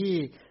ฐานที่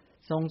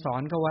ทรงสอ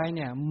นเขาไว้เ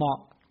นี่ยเหมาะ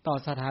ต่อ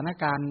สถาน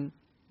การณ์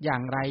อย่า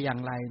งไร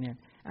เนี่ย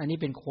อันนี้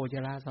เป็นโคจ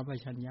รสัมป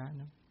ชัญญะ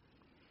นะ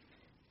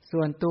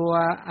ส่วนตัว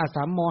อ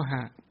สัมโม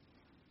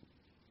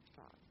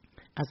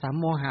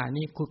หะ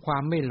นี่คือควา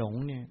มไม่หลง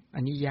เนี่ยอั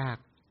นนี้ยาก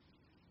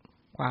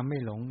ความไม่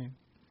หลงเนี่ย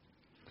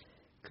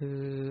คื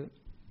อ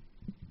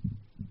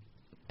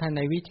ถ้าใน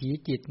วิถี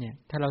จิตเนี่ย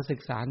ถ้าเราศึ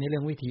กษาในเรื่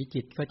องวิถี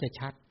จิตก็จะ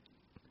ชัด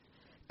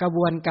กระบ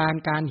วนก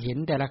ารเห็น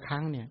แต่ละครั้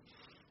งเนี่ย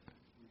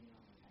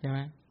ใช่ไหม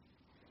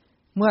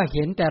เมื่อเ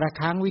ห็นแต่ละ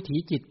ครั้งวิถี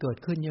จิตเกิด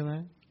ขึ้นใช่ไหม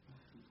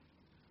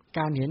ก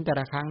ารเห็นแต่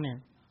ละครั้งเนี่ย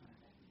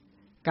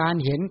การ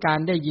เห็นการ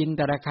ได้ยินแ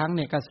ต่ละครั้งเ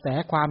นี่ยกระแส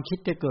ความคิด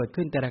จะเกิด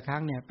ขึ้นแต่ละครั้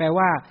งเนี่ยแปล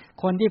ว่า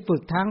คนที่ฝึ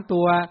กทั้ง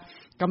ตัว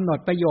กำหนด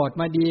ประโยชน์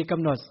มาดีก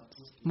ำหนด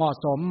เหมาะ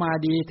สมมา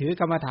ดีถือ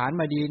กรรมฐาน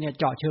มาดีเนี่ย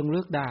เจาะเชิง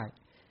ลึกได้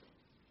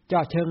เจ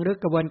าะเชิงลึก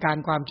กระบวนการ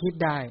ความคิด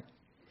ได้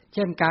เ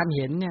ช่นการเ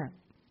ห็นเนี่ย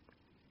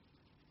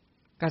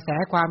กระแส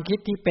ความคิด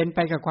ที่เป็นไป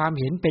กับความ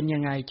เห็นเป็นยั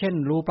งไงเช่น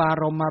รูปา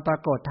รมณ์มาปรา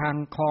กฏทาง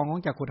คลองของ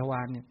จักขุทว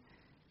ารเนี่ย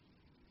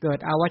เกิด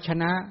อวัช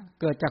นะ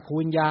เกิดจักขุ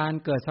วิญญาณ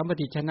เกิดสัมป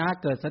ติชนะ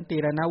เกิดสันติ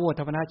รณะโว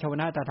ทัพนะชว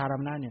นะตถาร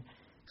มนะเนี่ย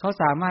เขา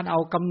สามารถเอา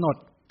กำหนด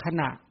ข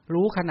ณะ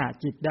รู้ขณะ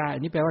จิตได้อั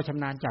นนี้แปลว่าช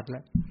ำนาญจัดแ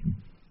ล้ว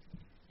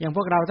อย่างพ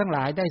วกเราทั้งหล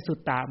ายได้สุต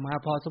ตะมา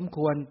พอสมค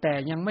วรแต่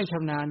ยังไม่ช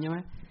ำนาญใช่ไหม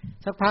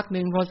สักพัก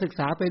นึงพอศึก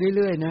ษาไป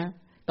เรื่อยๆนะ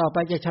ต่อไป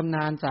จะชำน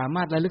าญสาม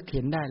ารถระลึกเ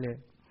ห็นได้เลย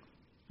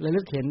ระ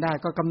ลึกเห็นได้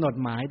ก็กำหนด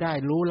หมายได้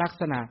รู้ลัก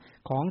ษณะ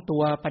ของตั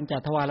วปัญจ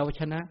ทวารวั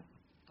ชนะ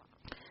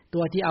ตั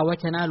วที่อวั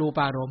ชนะรู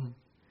ปารมณ์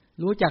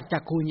รู้จักจั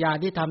กขุวิญญาณ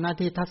ที่ทำหน้า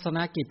ที่ทัศน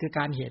กิจคือ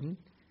การเห็น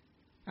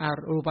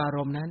รูปาร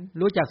มณ์นั้น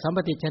รู้จักสัมป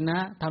ติชนะ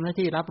ทำหน้า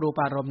ที่รับรู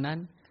ปารมณ์นั้น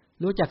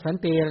รู้จักสัน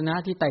ติรณะ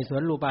ที่ไต่สว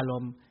นรูปาร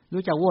มณ์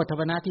รู้จักโวทั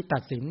พนะที่ตั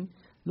ดสิน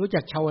รู้จั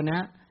กชาวนะ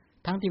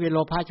ทั้งที่เป็นโล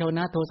ภะชาวน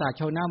ะโทสะ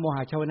ชาวนะโมห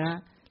ะชาวนะ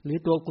หรือ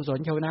ตัวกุศล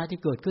ชาวนะที่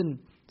เกิดขึ้น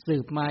สื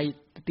บมา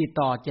ติด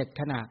ต่อ7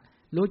ขณะ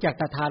รู้จัก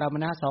ตถารม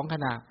ณะ2ข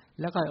ณะ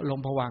แล้วก็ล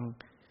มภวังค์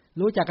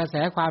รู้จักกระแส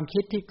ความคิ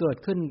ดที่เกิด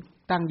ขึ้น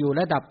ตั้งอยู่แล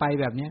ะดับไป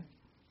แบบนี้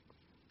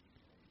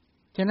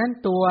ฉะนั้น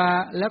ตัว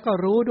แล้วก็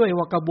รู้ด้วย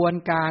ว่ากระบวน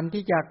การ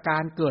ที่จะกา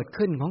รเกิด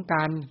ขึ้นของก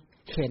าร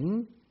เห็น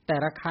แต่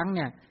ละครั้งเ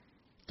นี่ย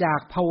จาก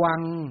ภวั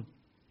งค์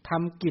ท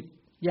ำกิจ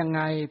ยังไ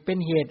งเป็น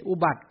เหตุอุ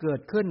บัติเกิ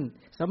ดขึ้น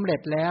สำเร็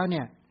จแล้วเ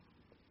นี่ย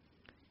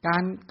กา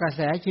รกระแ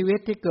สชีวิต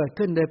ที่เกิด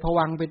ขึ้นโดยภ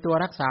วังค์เป็นตัว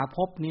รักษาภ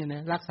พนี่น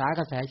ะรักษา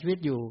กระแสชีวิต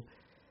อยู่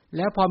แ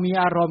ล้วพอมี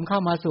อารมณ์เข้า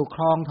มาสู่ค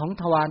ลองของ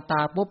ทวารต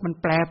าปุ๊บมัน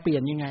แปลเปลี่ย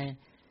นยังไง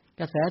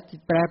กระแส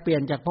แปลเปลี่ย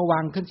นจากภวั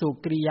งค์ขึ้นสู่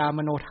กิริยาม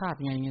โนธาตุ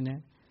ไงเงี้ยน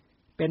ะ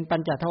เป็นปั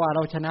ญจทวาร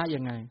วชนะ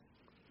ยังไง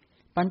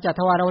ปัญจ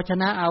ทวารวช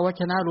นะอาว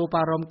ชนะรูป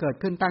ารมณ์เกิด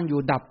ขึ้นตั้งอยู่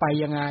ดับไป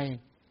ยังไง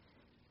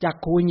จัก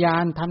ขูญญา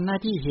ณทำหน้า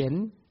ที่เห็น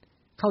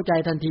เข้าใจ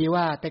ทันที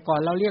ว่าแต่ก่อน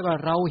เราเรียกว่า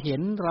เราเห็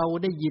นเรา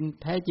ได้ยิน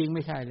แท้จริงไ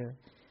ม่ใช่เลย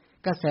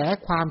กระแส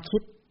ความคิ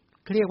ด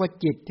เรียกว่า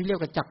จิตที่เรียก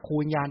ว่าจักขู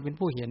ญญาณเป็น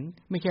ผู้เห็น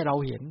ไม่ใช่เรา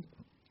เห็น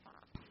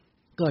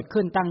เกิด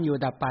ขึ้นตั้งอยู่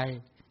ดับไป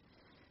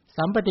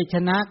สัมปติช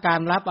นะกา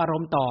รรับอาร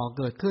มณ์ต่อ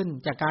เกิดขึ้น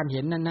จากการเ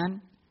ห็นนั้น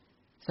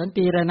ๆสัน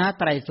ติรณะ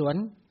ไตรสวน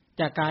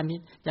จาก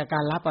กา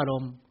รรับอาร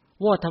มณ์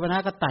โวทัพนะ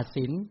ก็ตัด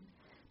สิน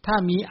ถ้า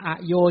มีอ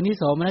โยนิโ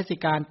สมนสิ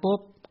การปุ๊บ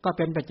ก็เ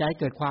ป็นปัจจัย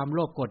เกิดความโล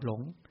ภโกรธหล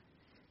ง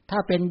ถ้า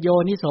เป็นโย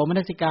นิโสมน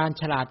สิการ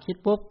ฉลาดคิด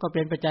ปุ๊บก็เ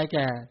ป็นปัจจัยแ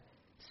ก่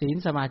ศีล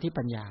สมาธิ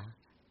ปัญญา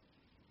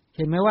เ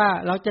ห็นไหมว่า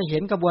เราจะเห็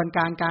นกระบวนก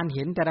ารการเ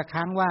ห็นแต่ละค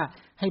รั้งว่า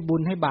ให้บุ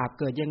ญให้บาป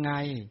เกิดยังไง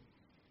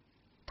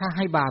ถ้าใ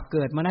ห้บาปเ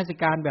กิดมนสิ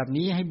การแบบ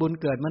นี้ให้บุญ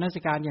เกิดมน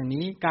สิการอย่าง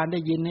นี้การได้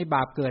ยินให้บ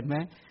าปเกิดไหม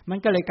มัน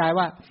ก็เลยกลาย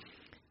ว่า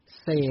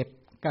เสพ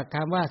กับค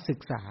ำว่าศึ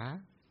กษา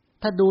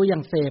ถ้าดูอย่า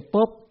งเสพ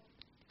ปุ๊บ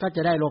ก็จ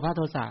ะได้โลภะโ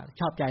ทสะ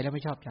ชอบใจและไ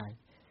ม่ชอบใจ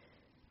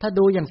ถ้า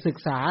ดูอย่างศึก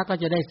ษาก็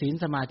จะได้ศีล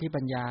สมาธิ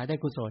ปัญญาได้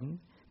กุศล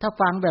ถ้า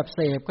ฟังแบบเส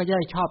พก็จะไ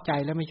ด้ชอบใจ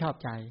และไม่ชอบ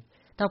ใจ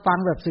ถ้าฟัง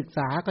แบบศึกษ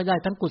าก็ได้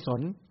ทั้งกุศ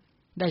ล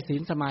ได้ศี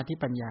ลสมาธิ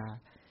ปัญญา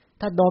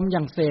ถ้าดมอย่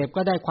างเสพ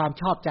ก็ได้ความ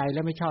ชอบใจแล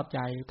ะไม่ชอบใจ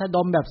ถ้าด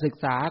มแบบศึก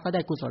ษาก็ไ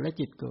ด้กุศลและ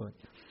จิตเกิด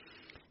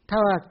ถ้า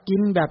กิ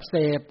นแบบเส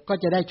พก็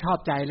จะได้ชอบ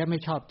ใจและไม่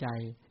ชอบใจ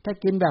ถ้า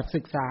กินแบบ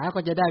ศึกษาก็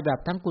จะได้แบบ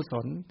ทั้งกุศ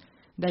ล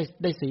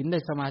ได้ศีลได้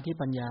สมาธิ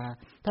ปัญญา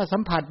ถ้าสั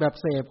มผัสแบบ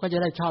เสพก็จะ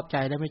ได้ชอบใจ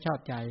และไม่ชอบ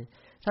ใจ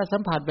ถ้าสั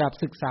มผัสแบบ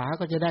ศึกษา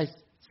ก็จะได้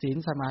ศีล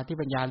สมาธิ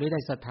ปัญญาหรือได้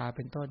ศรัทธาเ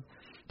ป็นต้น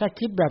ถ้า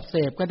คิดแบบเส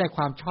พก็ได้ค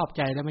วามชอบใ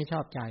จและไม่ช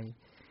อบใจ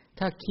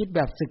ถ้าคิดแบ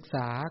บศึกษ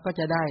าก็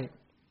จะได้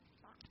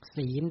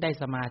ศีลได้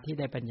สมาธิ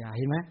ได้ปัญญาเ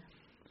ห็นไหม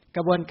ก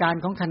ระบวนการ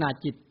ของขนาด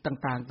จิต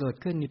ต่างๆเกิด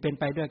ขึ้นนี่เป็น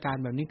ไปด้วยการ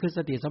แบบนี้คือส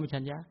ติสัมป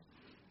ชัญญะ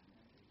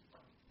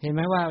เห็นไห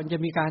มว่ามันจะ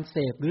มีการเส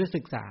พหรือ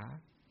ศึกษา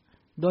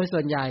โดยส่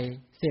วนใหญ่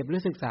เสพหรื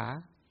อศึกษา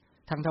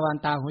ทางทวาร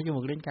ตาหูจ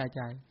มูกลิ้นกายใ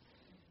จ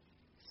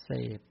เส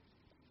พ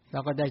แล้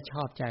วก็ได้ช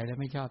อบใจและ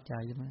ไม่ชอบใจ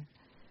ใช่ไหม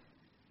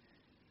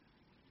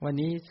วัน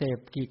นี้เสพ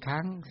กี่ค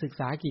รั้งศึก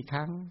ษากี่ค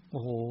รั้งโ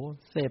อ้โห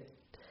เสพ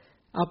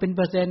เอาเป็นเ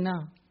ปอร์เซ็นต์น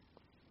ะ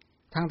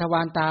ทางทว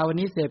ารตาวัน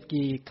นี้เส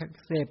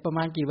พประม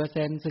าณกี่เปอร์เ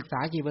ซ็นต์ศึกษา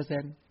กี่เปอร์เซ็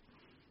นต์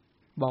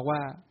บอกว่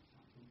า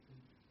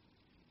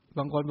บ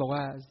างคนบอก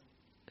ว่า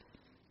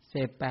เส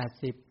พ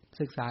80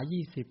ศึกษา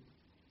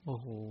20โอ้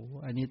โห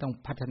อันนี้ต้อง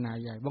พัฒนา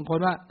ใหญ่บางคน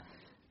ว่า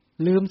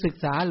ลืมศึก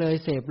ษาเลย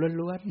เสพ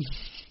ล้วน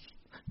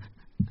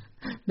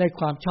ๆได้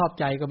ความชอบ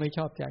ใจก็ไม่ช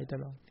อบใจต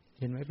ลอด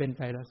เห็นไหมเป็นไ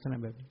ปลักษณะ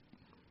แบบนี้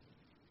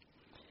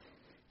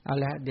เอา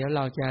ละเดี๋ยวเ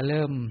ราจะเ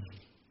ริ่ม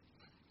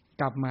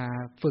กลับมา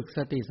ฝึกส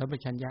ติสัมป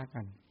ชัญญะ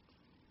กัน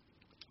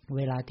เ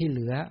วลาที่เห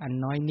ลืออัน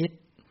น้อยนิด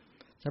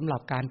สำหรั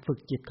บการฝึก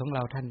จิตของเร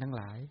าท่านทั้ง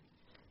หลาย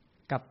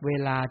กับเว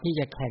ลาที่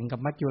จะแข่งกับ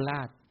มัจจุร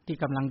าชที่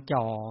กำลัง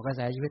จ่อกระแ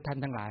สชีวิตท่าน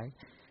ทั้งหลาย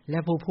และ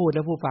ผู้พูดแล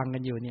ะผู้ฟังกั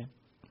นอยู่เนี่ย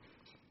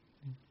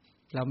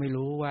เราไม่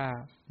รู้ว่า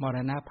มร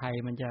ณะภัย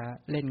มันจะ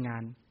เล่นงา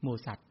นหมู่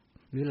สัตว์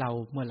หรือเรา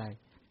เมื่อไหร่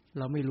เ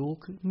ราไม่รู้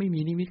คือไม่มี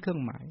นิมิตเครื่อ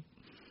งหมาย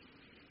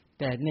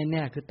แต่แ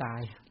น่ๆคือตา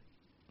ย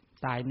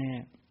แน่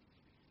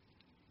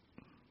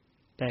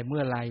แต่เมื่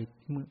อไร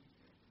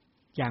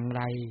อย่างไ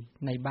ร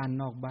ในบ้าน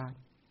นอกบ้าน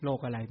โลก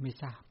อะไรไม่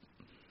ทราบ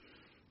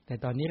แต่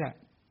ตอนนี้แหละ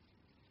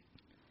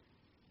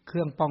เค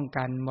รื่องป้อง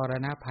กันมร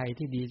ณะภัย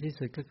ที่ดีที่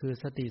สุดก็คือ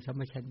สติสัม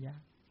ปชัญญะ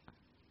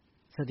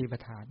สติปัฏ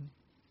ฐาน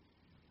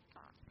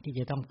ที่จ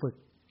ะต้องฝึก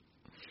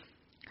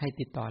ให้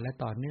ติดต่อและ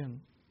ต่อเนื่อง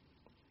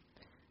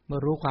เมื่อ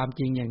รู้ความ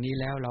จริงอย่างนี้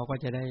แล้วเราก็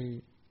จะได้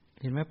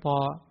เห็นไหมพอ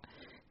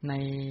ใน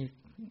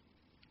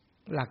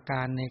หลักก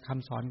ารในค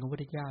ำสอนของพระพุท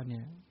ธเจ้าเนี่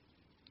ย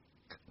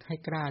ให้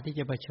กล้าที่จ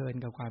ะเผชิญ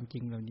กับความจริ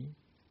งเหล่านี้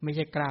ไม่ใ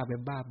ช่กล้าแบ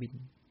บบ้าบิน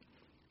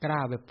กล้า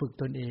แบบฝึก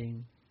ตนเอง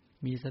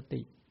มีส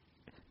ติ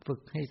ฝึก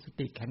ให้ส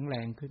ติแข็งแร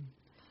งขึ้น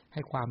ใ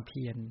ห้ความเ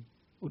พียร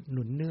อุดห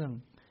นุนเนื่อง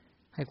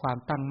ให้ความ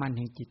ตั้งมั่นแ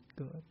ห่งจิต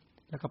เกิด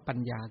แล้วก็ปัญ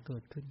ญาเกิ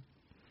ดขึ้น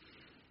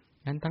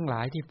งั้นทั้งหล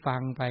ายที่ฟั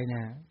งไปเ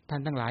นี่ยท่า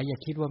นทั้งหลายอย่า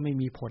คิดว่าไม่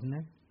มีผลน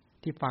ะ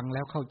ที่ฟังแ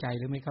ล้วเข้าใจ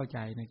หรือไม่เข้าใจ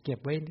นะเก็บ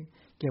ไ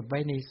ว้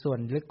ในส่วน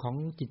ลึกของ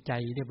จิตใจ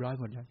เรียบร้อย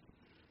หมดแล้ว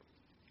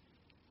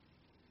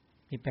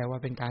นี่แปลว่า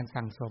เป็นการ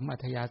สั่งสมอั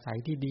ธยาศัย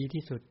ที่ดี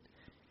ที่สุด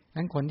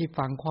งั้นคนที่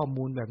ฟังข้อ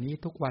มูลแบบนี้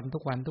ทุกวัน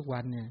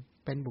เนี่ย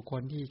เป็นบุคค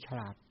ลที่ฉ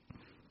ลาด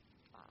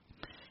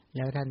แ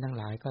ล้วท่านทั้ง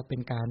หลายก็เป็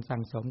นการสั่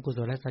งสมกุศ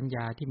ลสัญญ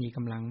าที่มีก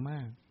ำลังม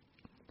าก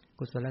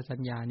กุศลสัญ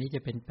ญานี้จะ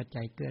เป็นปัจ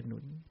จัยเกื้อหนุ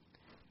น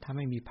ถ้าไ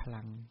ม่มีพ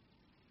ลัง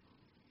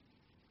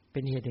เป็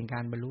นเหตุแห่งกา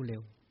รบรรลุเร็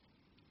ว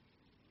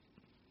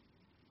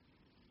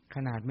ข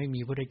นาดไม่มี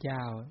พระพุทธเจ้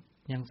า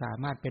ยังสา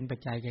มารถเป็นปัจ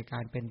จัยแก่กา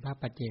รเป็นพระ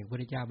ปัจเจกพุท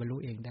ธเจ้าบรรลุ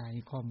เองได้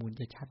ข้อมูล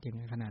จะชัดอย่างไ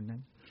รขนาดนั้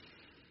น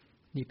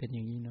นี่เป็นอ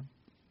ย่างนี้เนาะ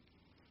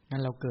งั้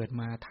นเราเกิด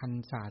มาทัน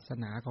ศาส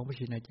นาของพระ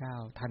ชินเจ้า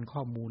ทันข้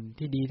อมูล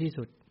ที่ดีที่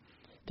สุด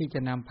ที่จะ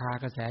นำพา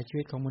กระแสชี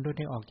วิตของมนุษย์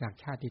ให้ออกจาก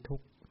ชาติทุ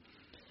กข์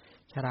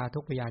ชราทุ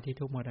กข์พยาธิ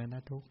ทุกข์มรณะ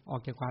ทุกข์ออ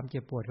กจากความเจ็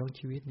บปวดของ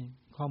ชีวิตนี่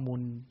ข้อมูล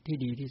ที่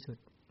ดีที่สุด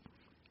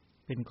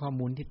เป็นข้อ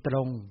มูลที่ตร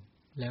ง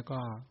แล้วก็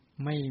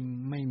ไ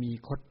ม่มี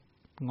คด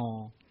งอ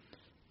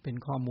เป็น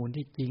ข้อมูล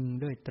ที่จริง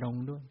ด้วยตรง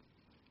ด้วย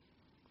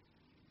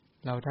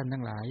เราท่านทั้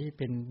งหลายเ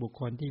ป็นบุค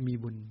คลที่มี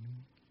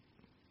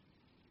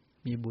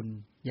บุญ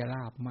ยล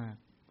าภมาก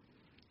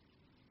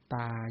ต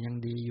ายัง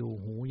ดีอยู่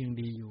หูยัง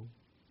ดีอยู่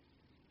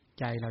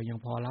ใจเรายัง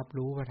พอรับ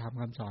รู้พระธรรม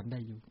คำสอนได้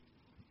อยู่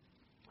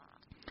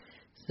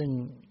ซึ่ง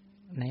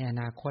ในอ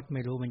นาคตไ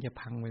ม่รู้มันจะ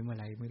พังไปเมื่อ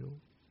ไหร่ไม่รู้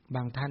บ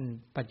างท่าน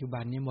ปัจจุบั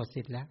นนี้หมด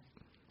สิทธิ์แล้ว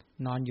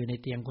นอนอยู่ใน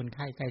เตียงคนไ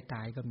ข้ใกล้ต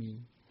ายก็มี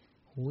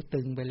หู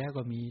ตึงไปแล้ว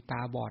ก็มีต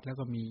าบอดแล้ว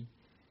ก็มี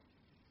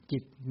จิ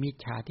ตมิจ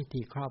ฉาทิฏ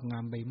ฐิครอบง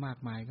ำไปมาก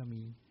มายก็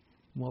มี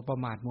มัวประ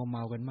มาทมัวเม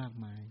ากันมาก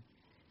มาย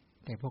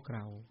แต่พวกเร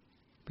า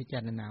พิจา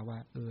รณาว่า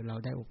เรา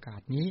ได้โอกา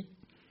สนี้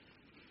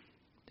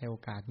แต่โอ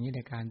กาสนี้ใน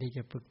การที่จ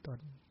ะฝึกตน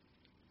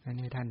นั้น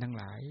ให้ท่านทั้ง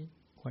หลาย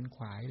ขวนข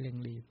วายเร่ง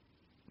รีบ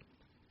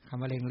ค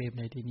ำว่าเร่งรีบ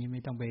ในที่นี้ไ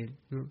ม่ต้องไป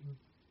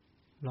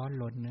ร้อน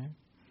รนนะ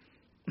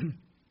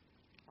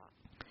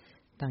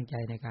ตั้งใจ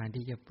ในการ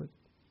ที่จะฝึก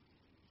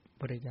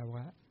พระเจ้า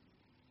ว่า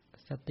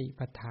สติ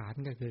ปัฏฐาน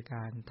ก็คือก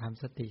ารท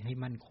ำสติให้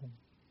มั่นคง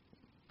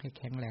ให้แ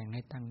ข็งแรงใ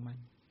ห้ตั้งมั่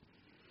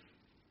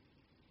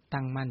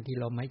นที่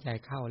ลมหายใจ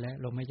เข้าและ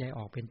ลมหายใจอ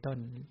อกเป็นต้น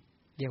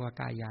เรียกว่า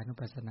กายานุ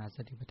ปัสสนาส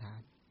ติปัฏฐาน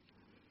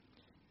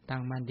ตั้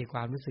งมั่นที่คว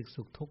ามรู้สึก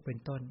สุขทุกข์เป็น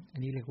ต้นอั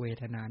นนี้เรียกเว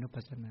ทนานุ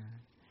ปัสสนา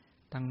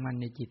ตั้งมั่น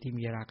ในจิตที่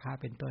มีราคะ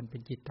เป็นต้นเป็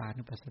นจิตตา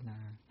นุปัสสนา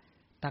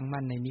ตั้ง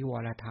มั่นในนิว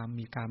รธรรม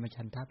มีกาม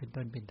ฉันทะเป็น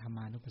ต้นเป็นธรรม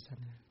านุปัสส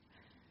นา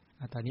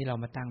ตอนนี้เรา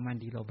มาตั้งมั่น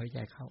ที่ลมหายใจ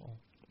เข้าออก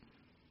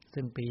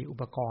ซึ่งเป็นอุ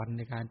ปกรณ์ใ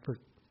นการฝึก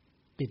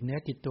ติดเนื้อ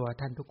ติดตัว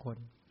ท่านทุกคน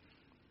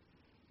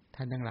ท่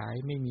านทั้งหลาย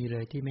ไม่มีเล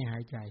ยที่ไม่หา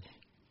ยใจ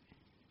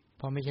เ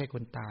พราะไม่ใช่ค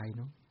นตายเ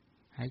นาะ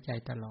หายใจ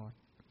ตลอด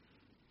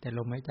แต่ล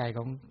มหายใจข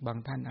องบาง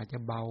ท่านอาจจะ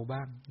เบาบ้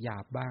างหยา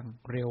บบ้าง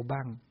เร็วบ้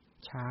าง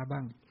ช้าบ้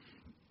าง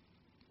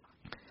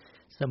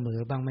เสมอ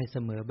บ้างไม่เส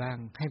มอบ้าง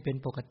ให้เป็น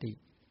ปกติ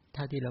เ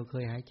ท่าที่เราเค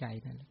ยหายใจ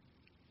นั่นแหละ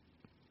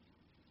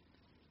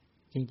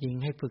จริง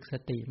ๆให้ฝึกส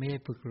ติไม่ได้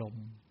ฝึก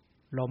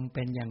ลมเ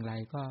ป็นอย่างไร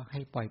ก็ให้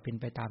ปล่อยเป็น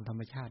ไปตามธรร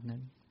มชาตินั้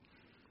น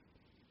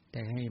แ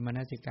ต่ให้มน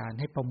สิการ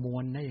ให้ประมว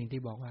ลนะอย่าง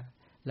ที่บอกว่า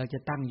เราจะ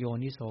ตั้งโย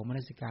นิโสมน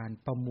สิการ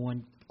ประมวล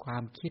ควา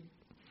มคิด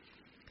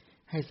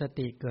ให้ส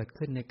ติเกิด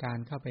ขึ้นในการ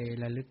เข้าไป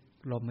ระลึก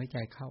ลมหายใจ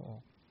เข้าออ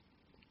ก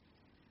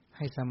ใ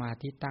ห้สมา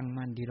ธิตั้ง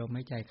มั่นที่ลมห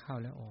ายใจเข้า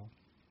และออก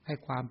ให้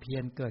ความเพีย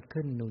รเกิด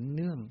ขึ้นหนุนเ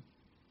นื่อง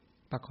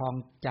ประคอง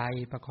ใจ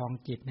ประคอง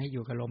จิตให้อ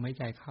ยู่กับลมหาย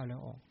ใจเข้าและ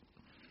ออก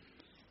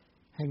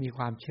ให้มีค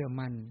วามเชื่อ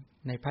มั่น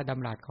ในพระด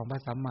ำรัสของพระ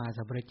สัมมา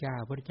สัมพุทธเจ้า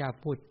พระพุทธเจ้า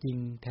พูดจริง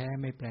แท้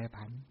ไม่แปร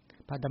ผัน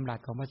พระดำรัส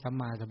ของพระสัม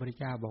มาสัมพุทธ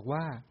เจ้าบอก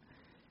ว่า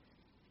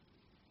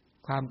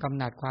ความกำ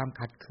หนัดความ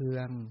ขัดเคื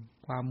อง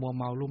ความมัว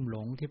เมาลุ่มหล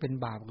งที่เป็น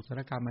บาปอกุศ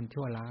ลกรรมมัน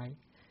ชั่วร้าย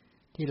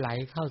ที่ไหล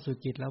เข้าสู่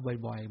จิตแล้ว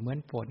บ่อยๆเหมือน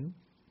ฝน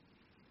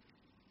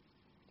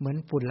เหมือน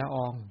ฝุ่นละอ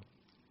อง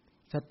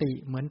สติ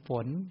เหมือนฝ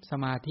นส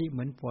มาธิเห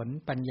มือนฝน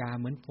ปัญญา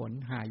เหมือนฝน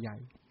หาใหญ่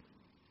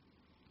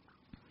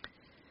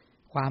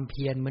ความเ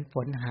พียรเหมือนฝ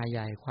นหาให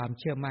ญ่ความ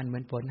เชื่อมั่นเหมื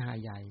อนฝนหา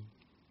ใหญ่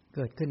เ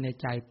กิดขึ้นใน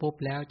ใจปุ๊บ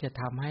แล้วจะ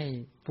ทำให้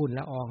ฝุ่นล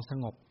ะอองส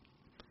งบ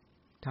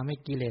ทำให้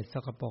กิเลสส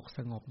กปรกส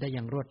งบได้อ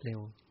ย่างรวดเร็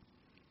ว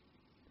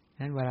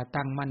นั้นเวลา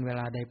ตั้งมั่นเว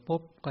ลาใดปุ๊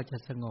บก็จะ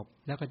สงบ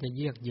แล้วก็จะเ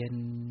ยือกเย็น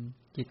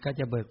จิตก็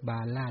จะเบิกบา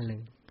นล่าเริ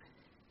ง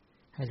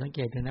ให้สังเก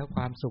ตดูนะค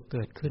วามสุขเ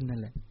กิดขึ้นนั่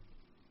นแหละ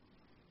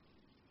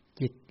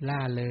จิตล่า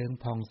เริง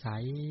ผ่องใส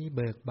เ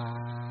บิกบา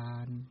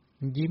น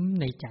ยิ้ม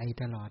ในใจ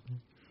ตลอด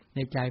ใน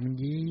ใจมัน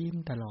ยิ้ม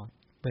ตลอด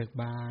เบิก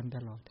บานต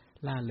ลอด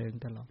ล่าเริง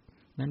ตลอด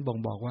นั้นบ่ง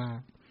บอกว่า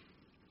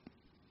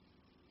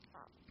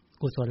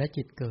กุศลและ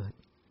จิตเกิด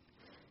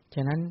ฉ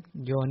ะนั้น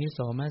โยนิโส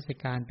มนสิ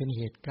การเป็นเห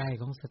ตุใกล้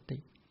ของสติ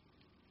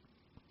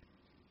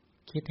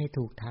คิดให้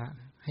ถูกทาง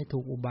ให้ถู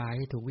กอุบายใ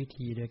ห้ถูกวิ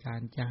ธีโดยการ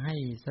จะให้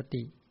ส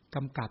ติก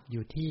ำกับอ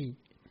ยู่ที่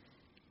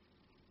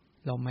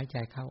ลมหายใจ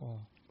เข้าออ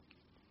ก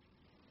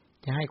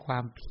จะให้ควา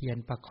มเพียร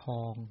ประค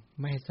อง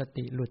ไม่ให้ส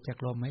ติหลุดจาก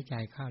ลมหายใจ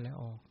เข้าและ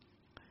ออก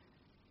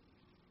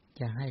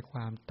จะให้คว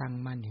ามตั้ง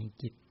มั่นแห่ง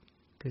จิต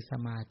คือส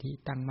มาธิ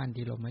ตั้งมั่น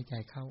ที่ลมหายใจ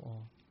เข้าอ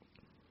อก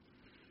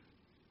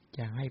จ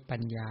ะให้ปั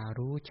ญญา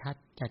รู้ชัด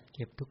จัดเ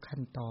ก็บทุกขั้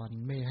นตอน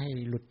ไม่ให้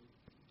หลุด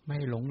ไม่ใ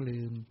ห้หลง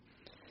ลืม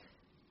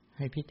ใ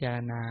ห้พิจาร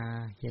ณา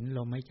เห็นล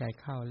มหายใจ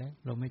เข้าและ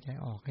ลมหายใจ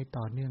ออกให้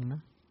ต่อเนื่องน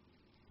ะ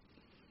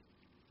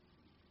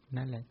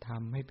นั่นแหละท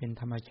ำให้เป็น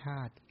ธรรมชา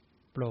ติ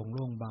โปร่งโ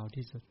ล่งเบา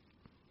ที่สุด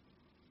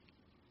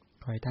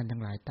ขอให้ท่านทั้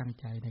งหลายตั้ง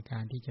ใจในกา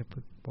รที่จะฝึ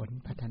กฝน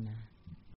พัฒนา